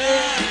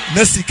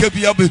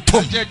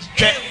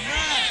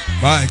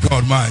 My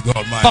God, my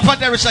God, my God. Papa,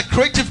 there is a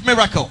creative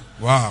miracle.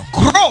 Wow.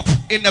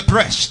 Growth in the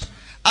breast.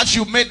 As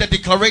you made the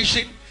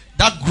declaration,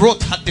 that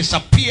growth had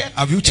disappeared.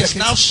 Have you checked it?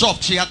 It's now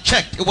soft. She had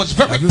checked. It was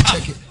very Have you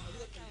checked it?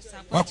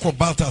 What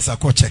about us? I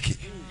could check it.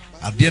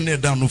 I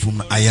didn't down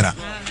from Ayera.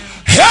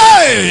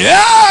 Hey,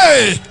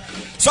 hey!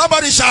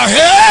 Somebody shout,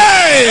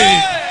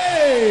 hey!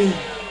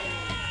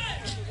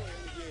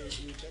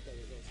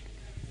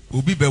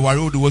 Ubi be wari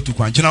odu wotu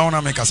kwa njina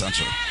wana meka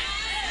sancho.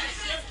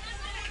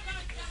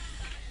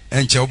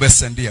 Enche ube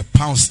sendi a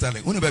pound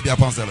sterling. Uni baby a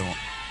pound sterling.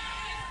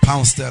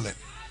 Pound sterling.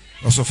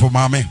 Also for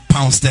mame,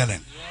 pound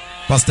sterling.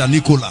 Pastor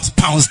Nicholas,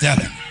 pound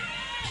sterling.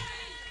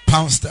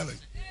 Pound sterling.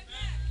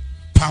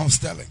 Pound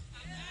sterling.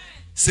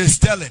 Say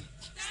sterling.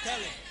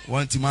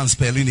 One man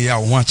spelling here,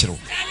 watch it.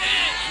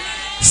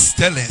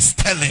 Sterling,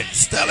 sterling,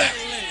 sterling.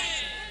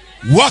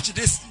 Watch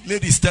this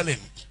lady sterling.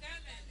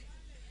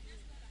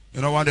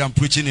 You know what I'm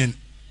preaching in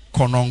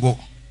Konongo,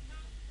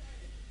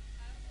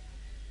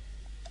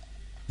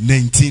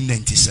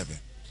 1997.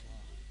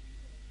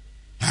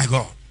 My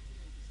God.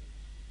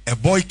 A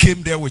boy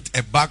came there with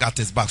a bag at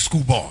his back,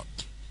 school board.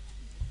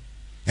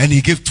 And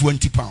he gave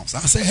 20 pounds. I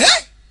said,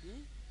 hey,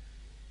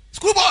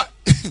 school boy,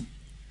 where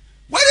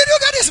did you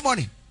get this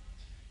money?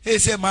 He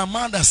said, my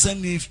mother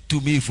sent it to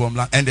me from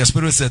land. And the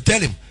Spirit said, tell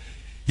him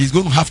he's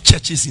going to have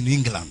churches in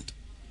England.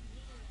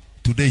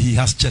 Today he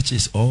has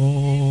churches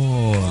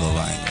all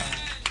over England.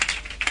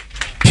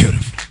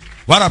 Beautiful.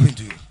 What happened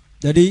to you?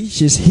 Daddy,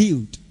 she's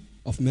healed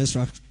of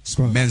menstrual.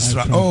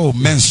 Oh,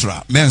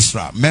 menstrual.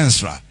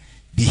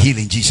 Be healed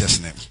in Jesus'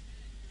 name.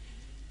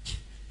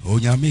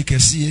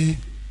 Onyamikesie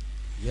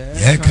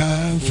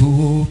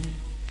yekafu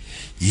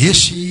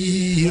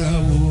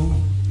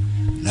yeshirawo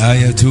na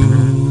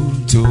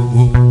yetutu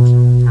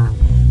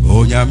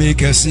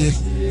onyamikesie.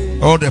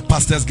 All the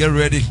pastors get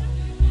ready.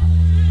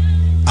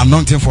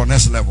 Anointing for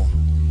next level.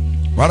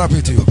 What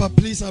happened to you? Papa,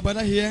 please, our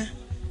brother here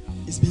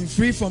is being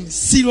free from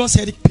serious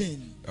headache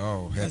pain.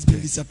 Oh, head has pain.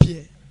 been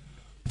disappeared.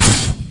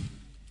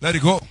 Let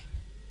it go.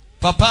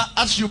 Papa,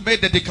 as you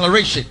made the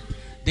declaration,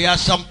 there are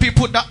some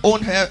people that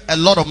own her a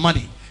lot of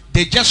money.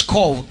 They just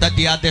called that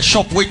they are at the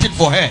shop waiting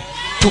for her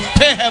to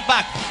pay her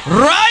back.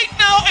 Right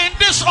now in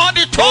this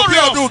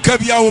auditorium.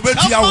 Come on,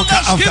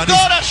 let's give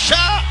God a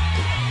shout.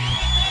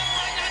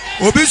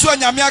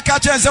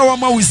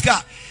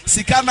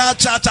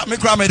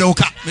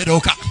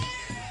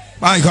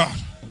 My God.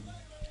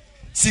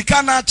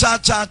 Sikana cha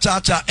cha cha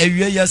cha.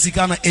 Ewiya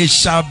sikana, it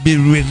shall be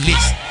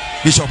released.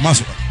 Bishop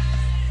Masura.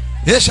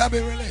 It shall be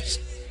released.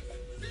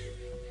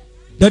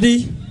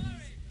 Daddy,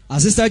 our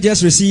sister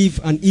just received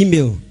an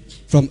email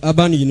from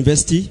Urban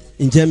University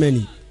in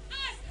Germany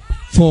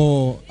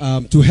for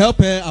to help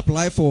her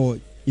apply for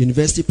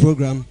university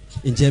program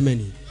in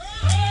Germany.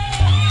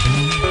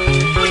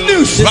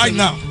 Right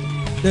now.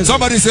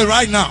 Somebody say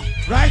right now.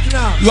 Right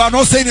now. You are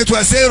not saying it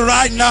well. Say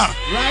right now.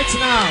 Right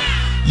now.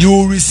 You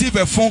will receive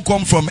a phone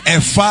call from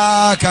a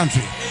far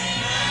country.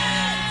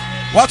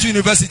 What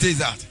university is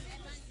that?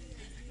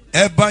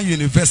 Urban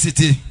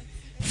University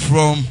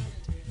from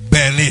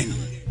Berlin.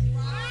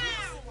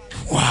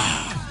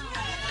 Wow.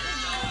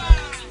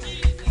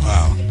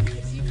 Wow.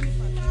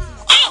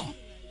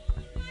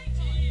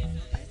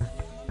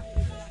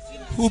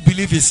 who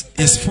believes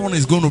his phone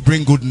is going to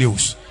bring good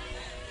news.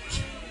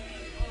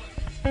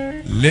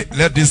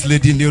 Let this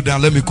lady kneel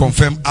down. Let me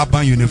confirm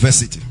Urban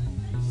University.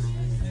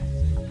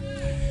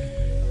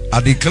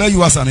 I declare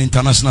you as an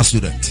international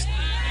student.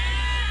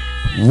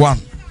 1,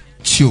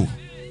 2,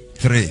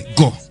 3,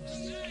 go.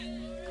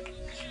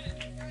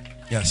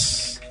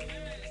 Yes.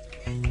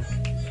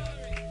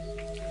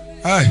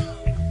 Hey,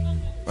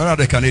 where are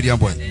the Canadian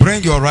boys?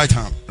 Bring your right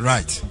hand.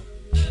 Right.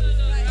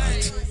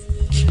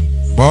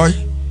 Boy,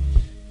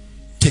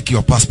 take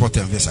your passport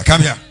and visa.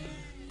 Come here.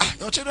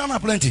 Your children are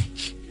plenty.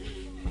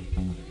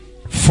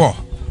 4.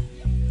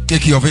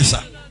 Take your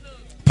visa.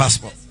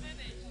 Passport.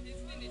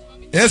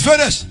 It's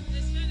finished.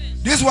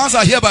 These ones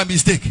are here by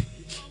mistake.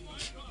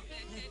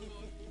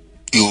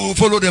 You will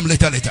follow them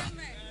later.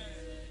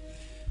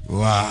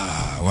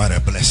 Wow, what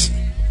a blessing.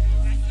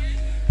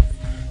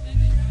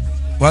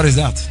 What is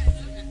that?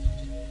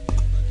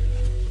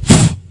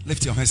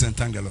 Lift your hands and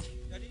thank the Lord.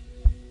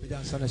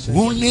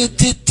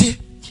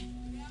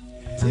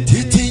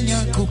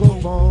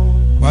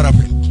 What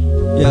happened?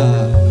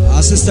 Yeah,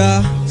 our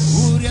sister,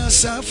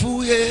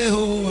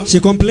 she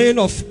complained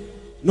of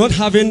not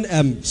having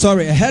a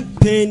head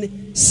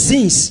pain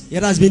since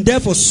it has been there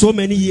for so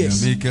many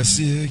years.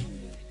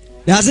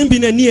 There hasn't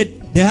been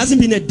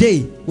a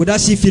day without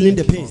she feeling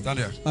the pain.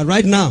 But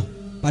right now,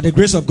 by the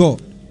grace of God.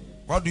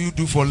 What do you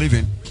do for a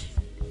living?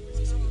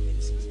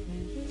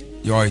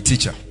 You are a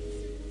teacher.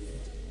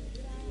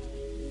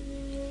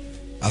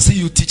 I see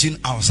you teaching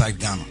outside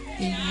Ghana.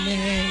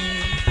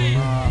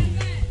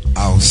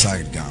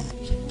 Outside Ghana.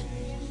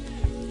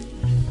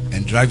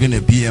 And driving a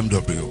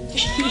BMW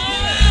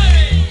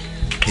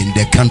in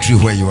the country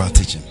where you are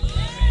teaching.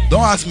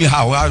 Don't ask me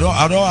how. I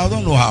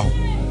don't know how.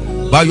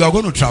 But you are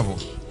going to travel.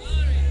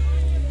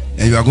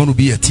 And you are going to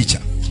be a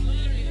teacher.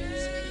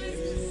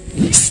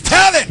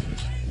 Sterling.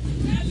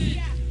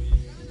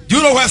 Do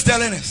you know where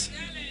Sterling is?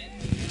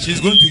 She's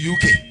going to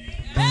UK.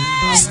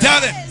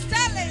 Sterling.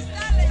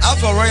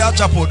 After Royal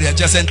Chapel, they are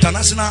just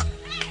international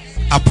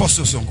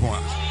apostles.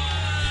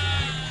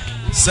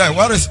 Say,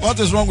 what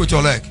is wrong with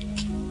your leg?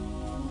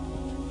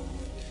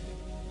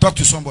 Talk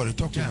to somebody.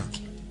 Talk to her.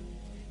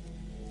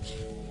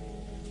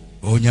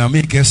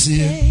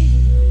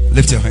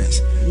 Lift your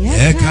hands.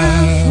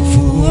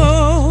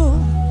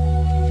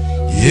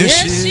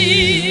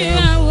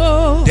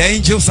 The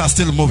angels are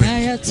still moving.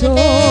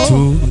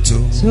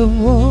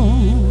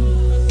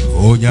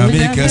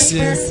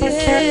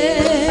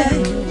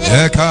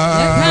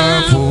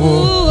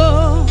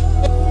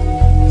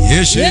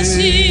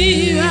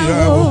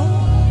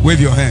 Wave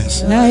your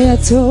hands.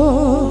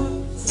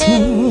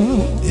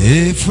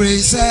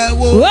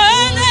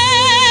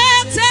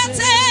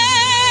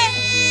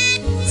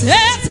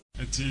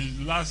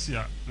 Last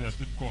year, they had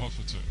to go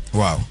hospital.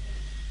 Wow.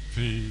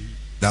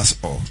 That's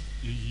all.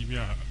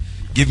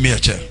 Give me a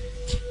chair.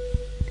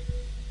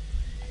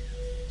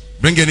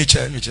 Bring any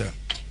chair,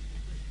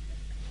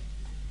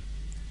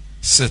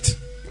 Sit.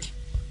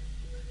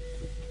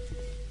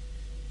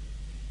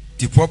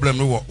 The problem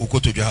no what uko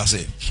to just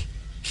say.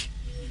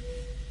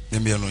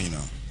 Let me alone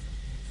now.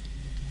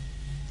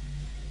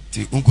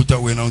 The unkuta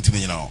we now to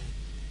me now.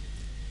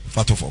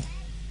 Fatofo.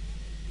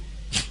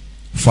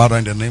 Father,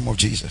 in the name of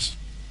Jesus,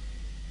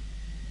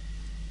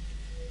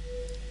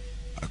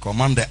 I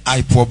command the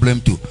eye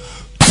problem to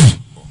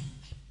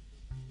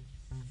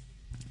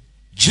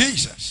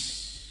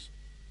Jesus.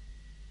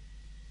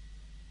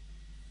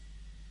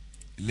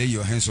 Lay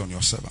your hands on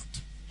your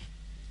servant.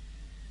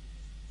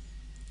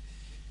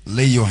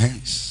 Lay your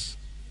hands.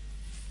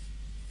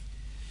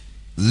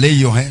 Lay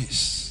your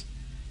hands.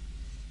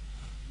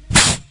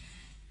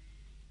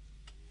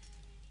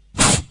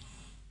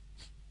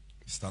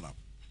 Stand up.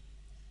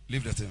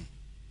 Leave the thing.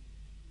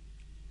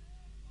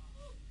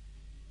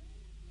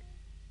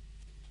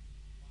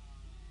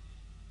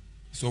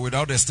 So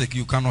without the stick,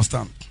 you cannot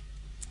stand.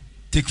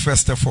 Take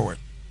first step forward.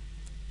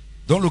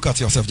 Don't look at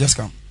yourself. Just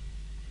come.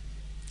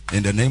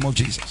 In the name of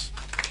Jesus.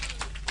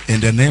 In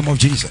the name of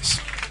Jesus.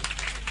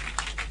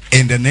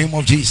 In the name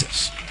of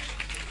Jesus.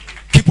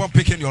 Keep on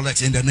picking your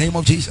legs. In the name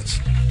of Jesus.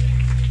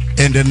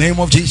 In the name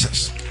of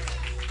Jesus.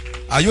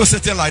 Are you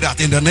sitting like that?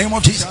 In the name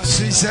of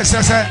Jesus.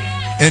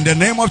 In the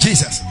name of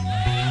Jesus.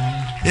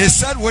 He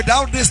said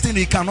without this thing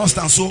he cannot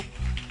stand. So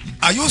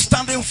are you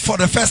standing for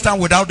the first time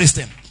without this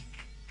thing?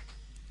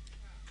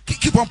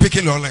 Keep on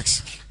picking your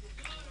legs.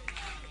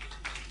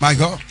 My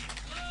God.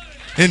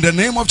 In the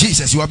name of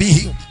Jesus, you are being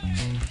healed.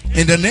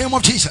 In the name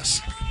of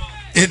Jesus.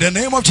 In the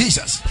name of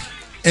Jesus.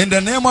 In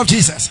the name of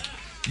Jesus.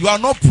 You are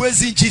not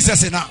praising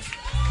Jesus enough.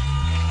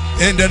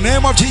 In the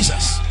name of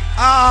Jesus.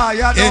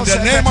 In the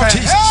name of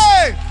Jesus.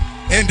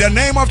 In the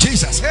name of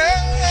Jesus.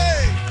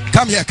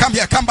 Come here, come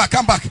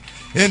back.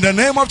 In the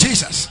name of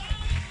Jesus.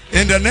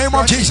 In the name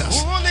of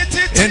Jesus.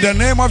 In the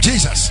name of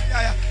Jesus.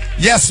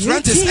 Yes,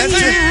 strength is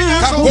entering.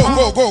 Come,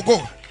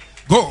 go.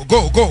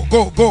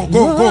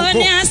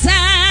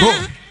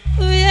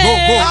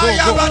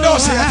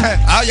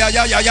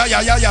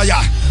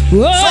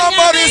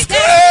 Somebody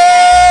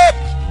scream.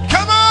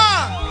 Come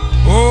on.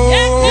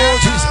 Oh,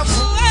 Jesus.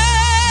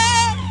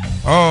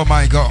 Oh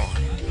my God.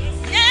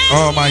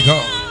 Oh my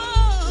God.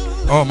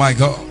 Oh my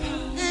God.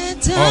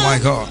 Oh my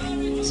God.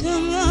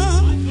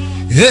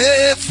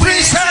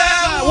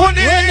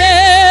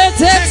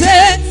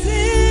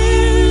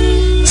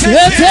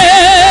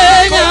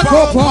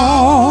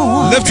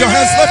 Lift your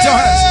hands, lift your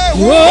hands.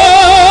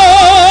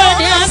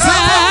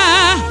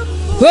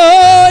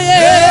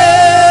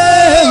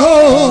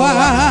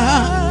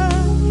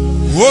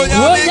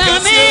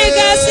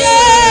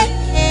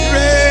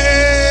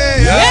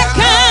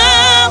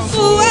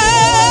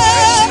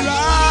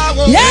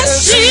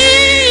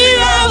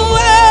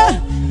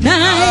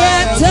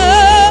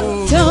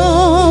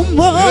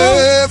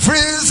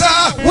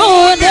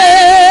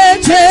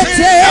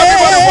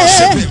 Everybody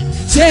worship him.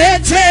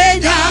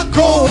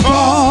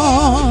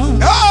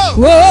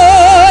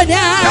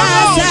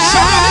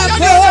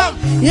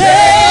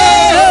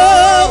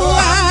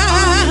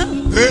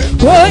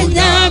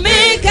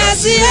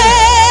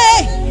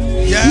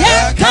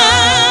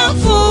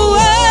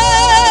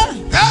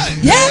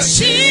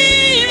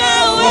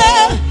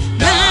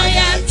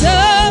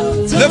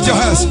 Lift your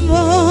hands.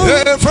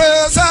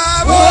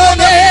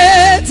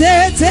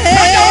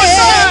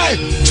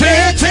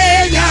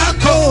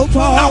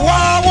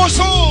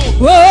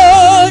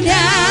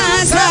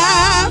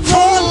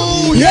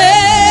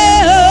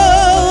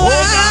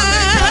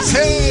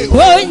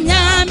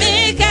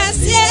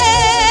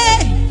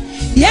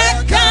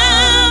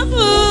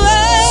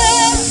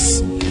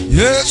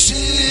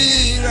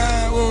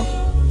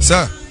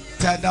 Sir,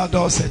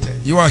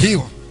 you are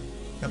healed.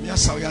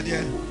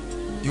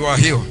 You are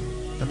healed.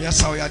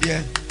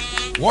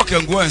 Walk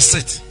and go and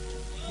sit.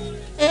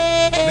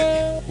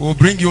 We'll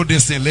bring you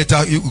this thing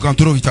later. You can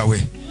throw it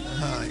away.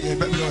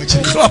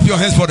 Clap your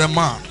hands for the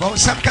man.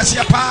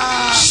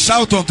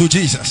 Shout unto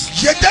Jesus.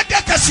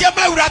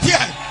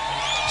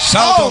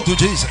 Shout unto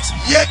Jesus.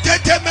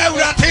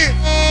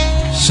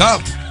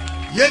 Shout.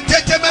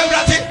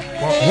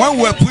 When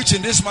we were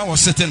preaching, this man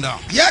was sitting down.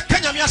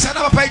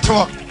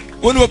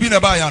 Only be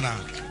Bayana.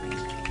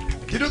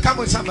 Did you come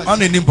with somebody?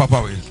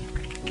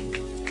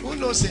 Who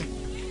knows him?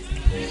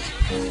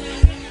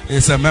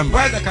 He's a member.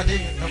 Where is the Kadin?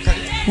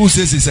 Who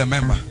says he's a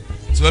member?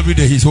 So every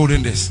day he's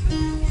holding this.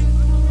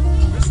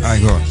 My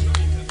God.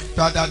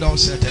 That don't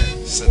sit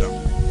there. Sit down.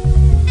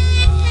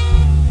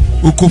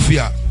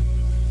 Ukofia.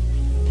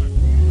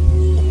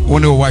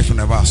 Only a wife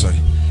never, sorry.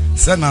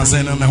 Said now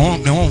saying the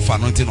home for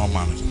nothing on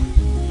man.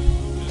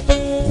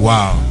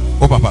 Wow.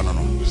 Oh Papa no.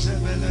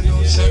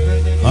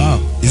 Wow.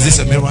 Is this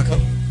a miracle?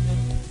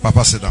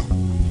 Papa, sit down.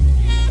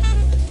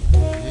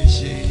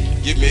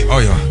 Give me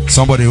oil.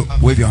 Somebody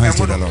wave your hands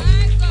to the Lord.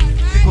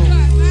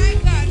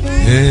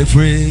 Hey,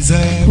 praise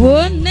hey.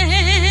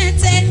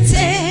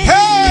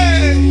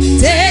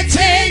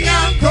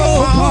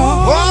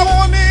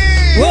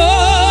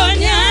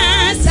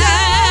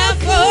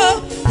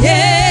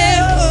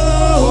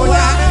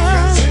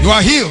 You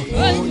are healed.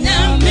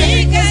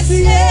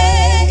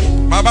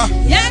 Baba,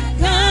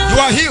 you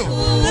are healed.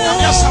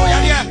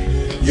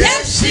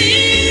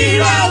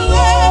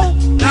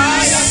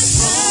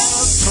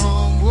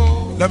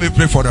 Let me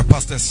pray for the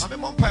pastors.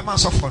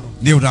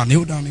 Kneel down,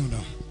 kneel down, kneel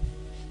down.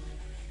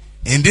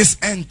 In this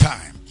end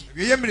time,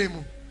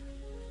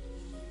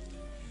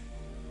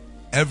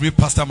 every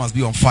pastor must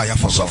be on fire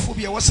for God.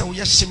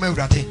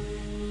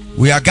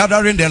 We are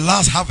gathering the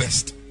last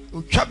harvest.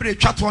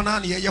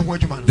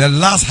 The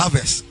last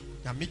harvest.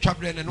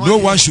 No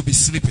one should be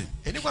sleeping.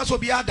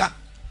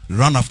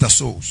 Run after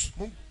souls.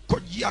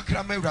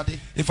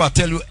 If I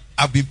tell you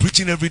I've been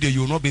preaching every day,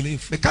 you will not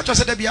believe.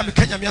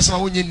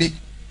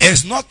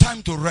 It's not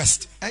time to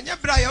rest.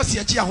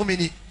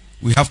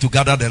 We have to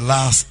gather the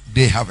last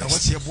day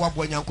harvest.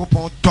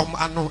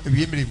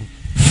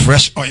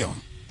 Fresh oil.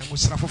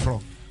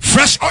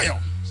 Fresh oil.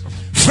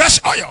 Fresh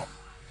oil.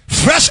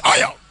 Fresh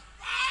oil.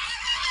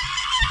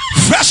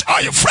 Fresh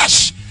oil.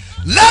 Fresh.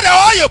 Let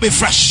the oil be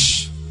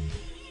fresh.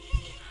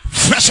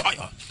 Fresh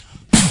oil.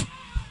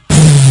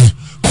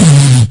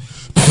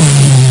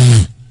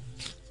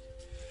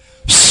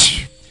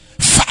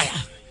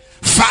 Fire.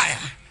 Fire.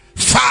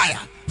 Fire.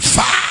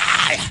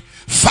 Fire.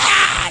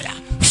 Fire. Fire.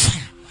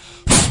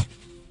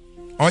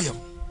 Oil.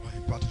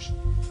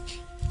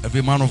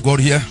 Every man of God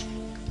here.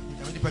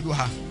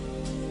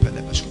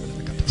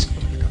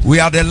 We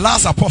are the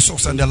last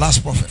apostles and the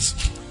last prophets.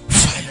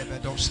 Fire.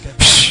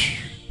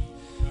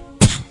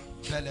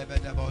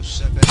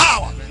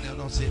 Power.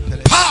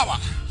 Power.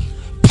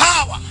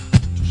 Power.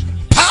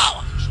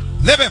 Power.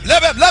 Live him.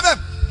 Live him. Live him.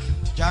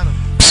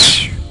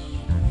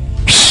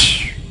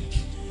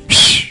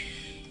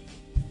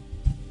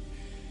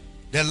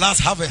 The last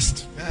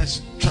harvest.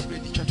 Yes.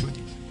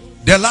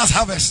 The last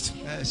harvest.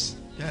 Yes.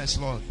 Yes,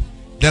 Lord.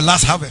 The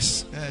last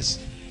harvest. Yes.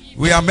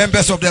 We are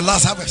members of the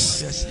last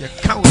harvest. Yes. You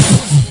count.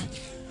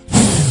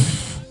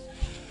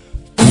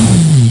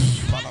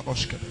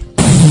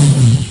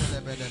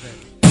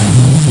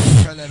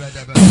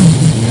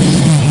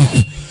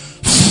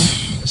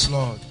 Yes,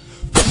 Lord.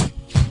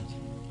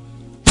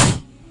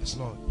 Yes,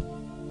 Lord.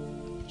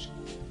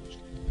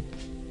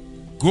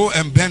 Go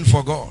and bend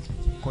for God.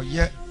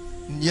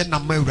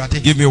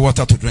 Give me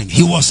water to drink.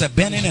 He was a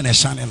burning and a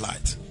shining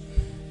light.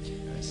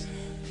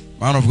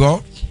 Man of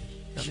God,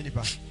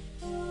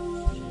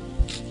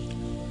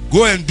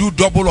 go and do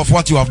double of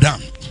what you have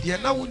done,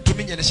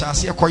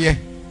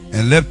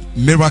 and let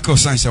miracle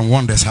signs and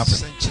wonders happen.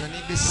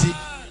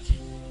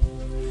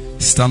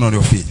 Stand on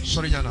your feet.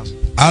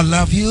 I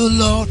love you,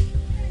 Lord.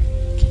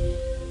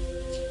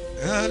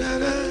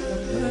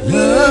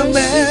 Your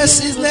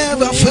mercies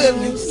never fail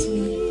me.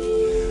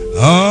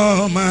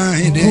 All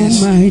my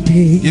days.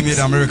 Give me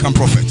the American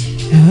prophet.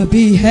 I'll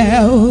be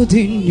held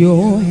in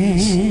your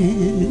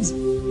hands.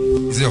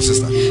 Is it your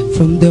sister?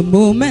 From the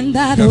moment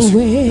that I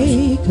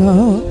wake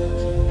up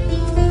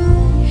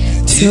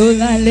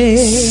till I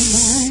lay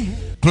my.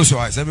 Close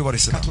your eyes. Everybody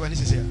sit down.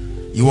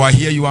 You are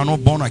here. You are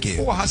not born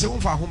again.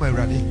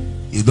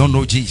 You don't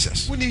know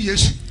Jesus.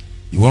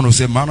 You want to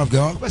say, man of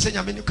God,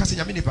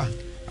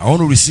 I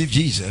want to receive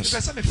Jesus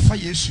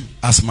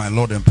as my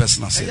Lord and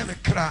personal Savior.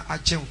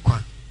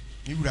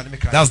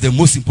 That's the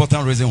most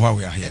important reason why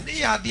we are here.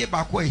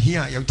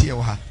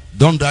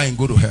 Don't die and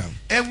go to hell.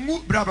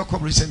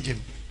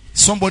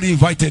 Somebody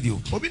invited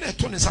you.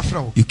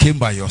 You came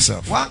by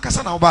yourself.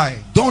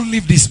 Don't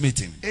leave this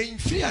meeting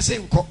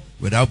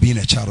without being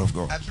a child of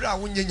God.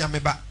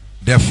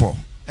 Therefore,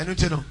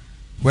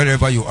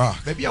 wherever you are,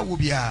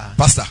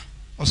 Pastor,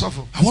 I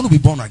want to be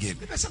born again.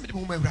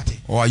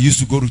 Or I used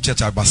to go to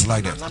church, I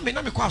backslided.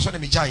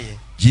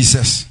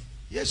 Jesus,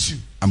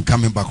 I'm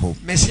coming back home.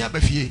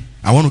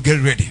 I want to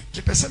get ready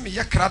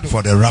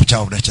for the rapture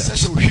of the church.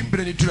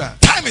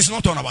 Time is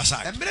not on our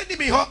side.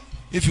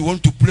 If you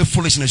want to play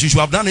foolishness, you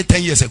should have done it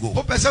 10 years ago.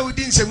 We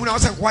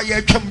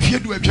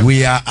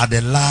are at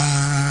the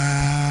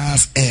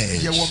last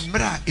edge.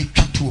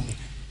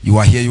 You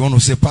are here, you want to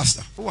say,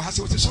 Pastor,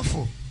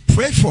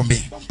 pray for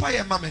me.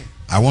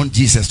 I want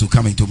Jesus to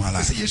come into my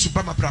life.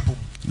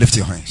 Lift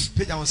your hands.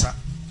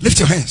 Lift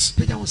your hands.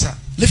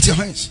 Lift your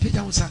hands.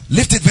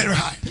 Lift it very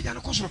high.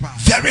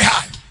 Very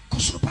high.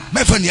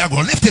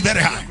 Lift it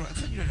very high.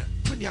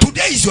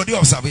 Today is your day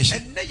of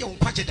salvation.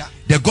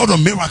 The God of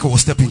miracle will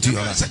step into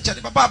your life.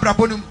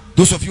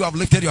 Those of you who have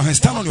lifted your hands,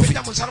 stand on your feet.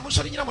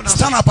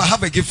 Stand up. I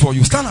have a gift for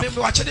you. Stand up.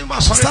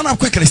 Stand up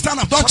quickly. Stand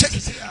up. Don't check.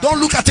 Don't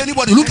look at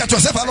anybody. Look at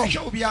yourself alone.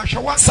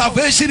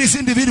 Salvation is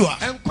individual.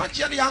 Come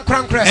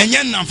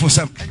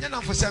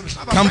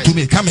to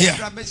me. Come here.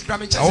 I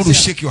want to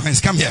shake your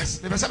hands. Come here.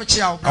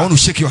 I want to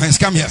shake your hands.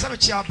 Come here.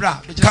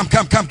 Come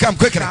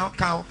quickly.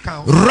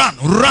 Run.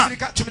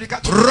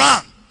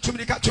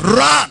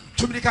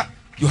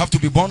 You have to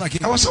be born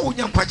again.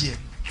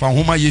 From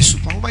whom are you?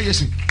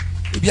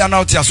 If you are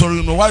not here, so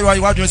you know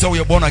why do you say we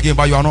are born again,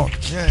 but you are not?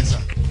 Yes, sir.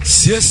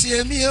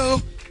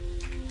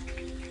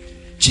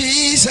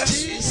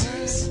 Jesus.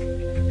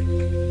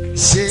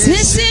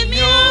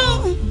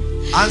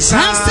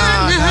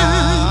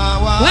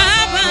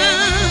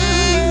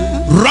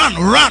 Run.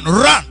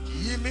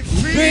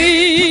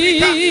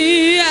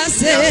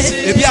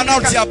 If you are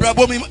not here,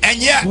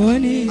 and yeah,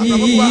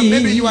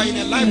 maybe you are in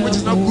a life which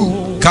is not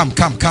good. Come.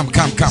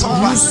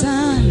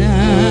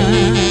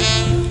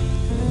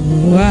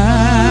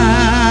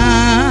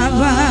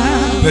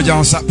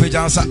 Pejansa.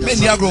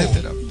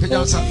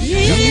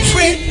 You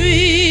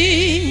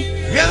free.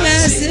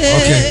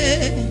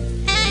 Okay.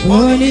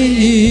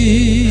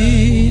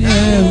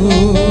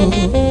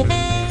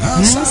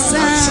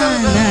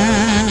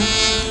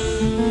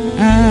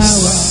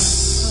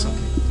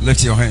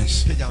 Lift your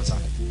hands.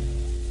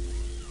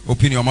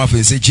 Open your mouth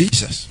and say,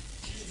 Jesus,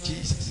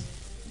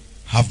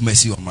 have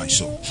mercy on my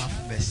soul.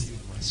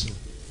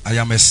 I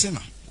am a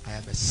sinner.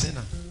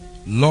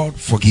 Lord,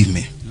 forgive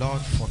me.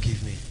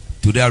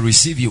 Today I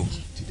receive you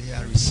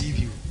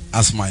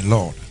as my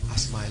Lord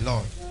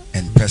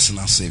and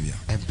personal Savior.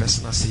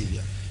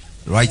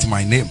 Write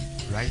my name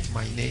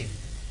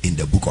in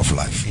the book of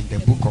life.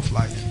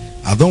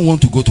 I don't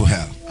want to go to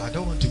hell.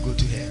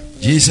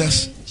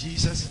 Jesus,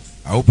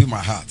 I open my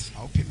heart.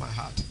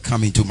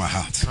 Come into my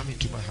heart.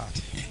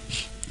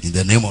 In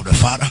the name of the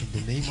Father,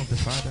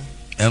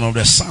 and of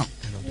the Son,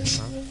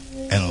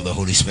 and of the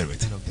Holy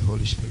Spirit.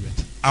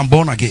 I'm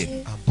born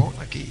again.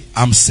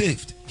 I'm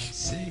saved.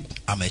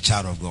 I'm a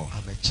child of God.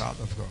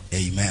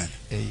 Amen.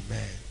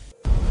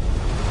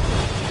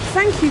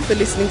 Thank you for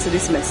listening to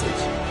this message.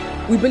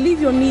 We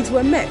believe your needs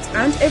were met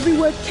and every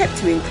word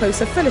kept you in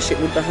closer fellowship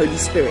with the Holy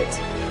Spirit.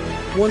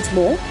 Want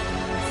more?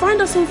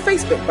 Find us on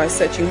Facebook by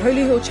searching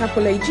Holy Hill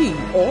Chapel AG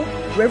or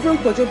Reverend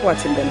Kojo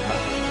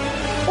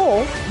Boateng-Bempah.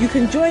 Or you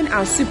can join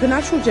our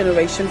Supernatural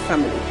Generation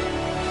family.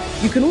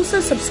 You can also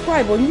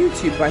subscribe on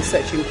YouTube by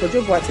searching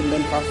Kojo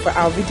Boateng-Bempah for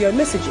our video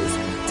messages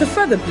to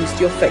further boost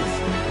your faith.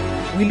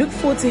 We look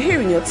forward to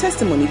hearing your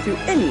testimony through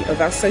any of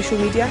our social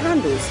media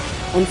handles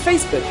on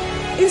Facebook,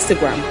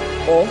 Instagram,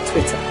 or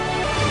Twitter.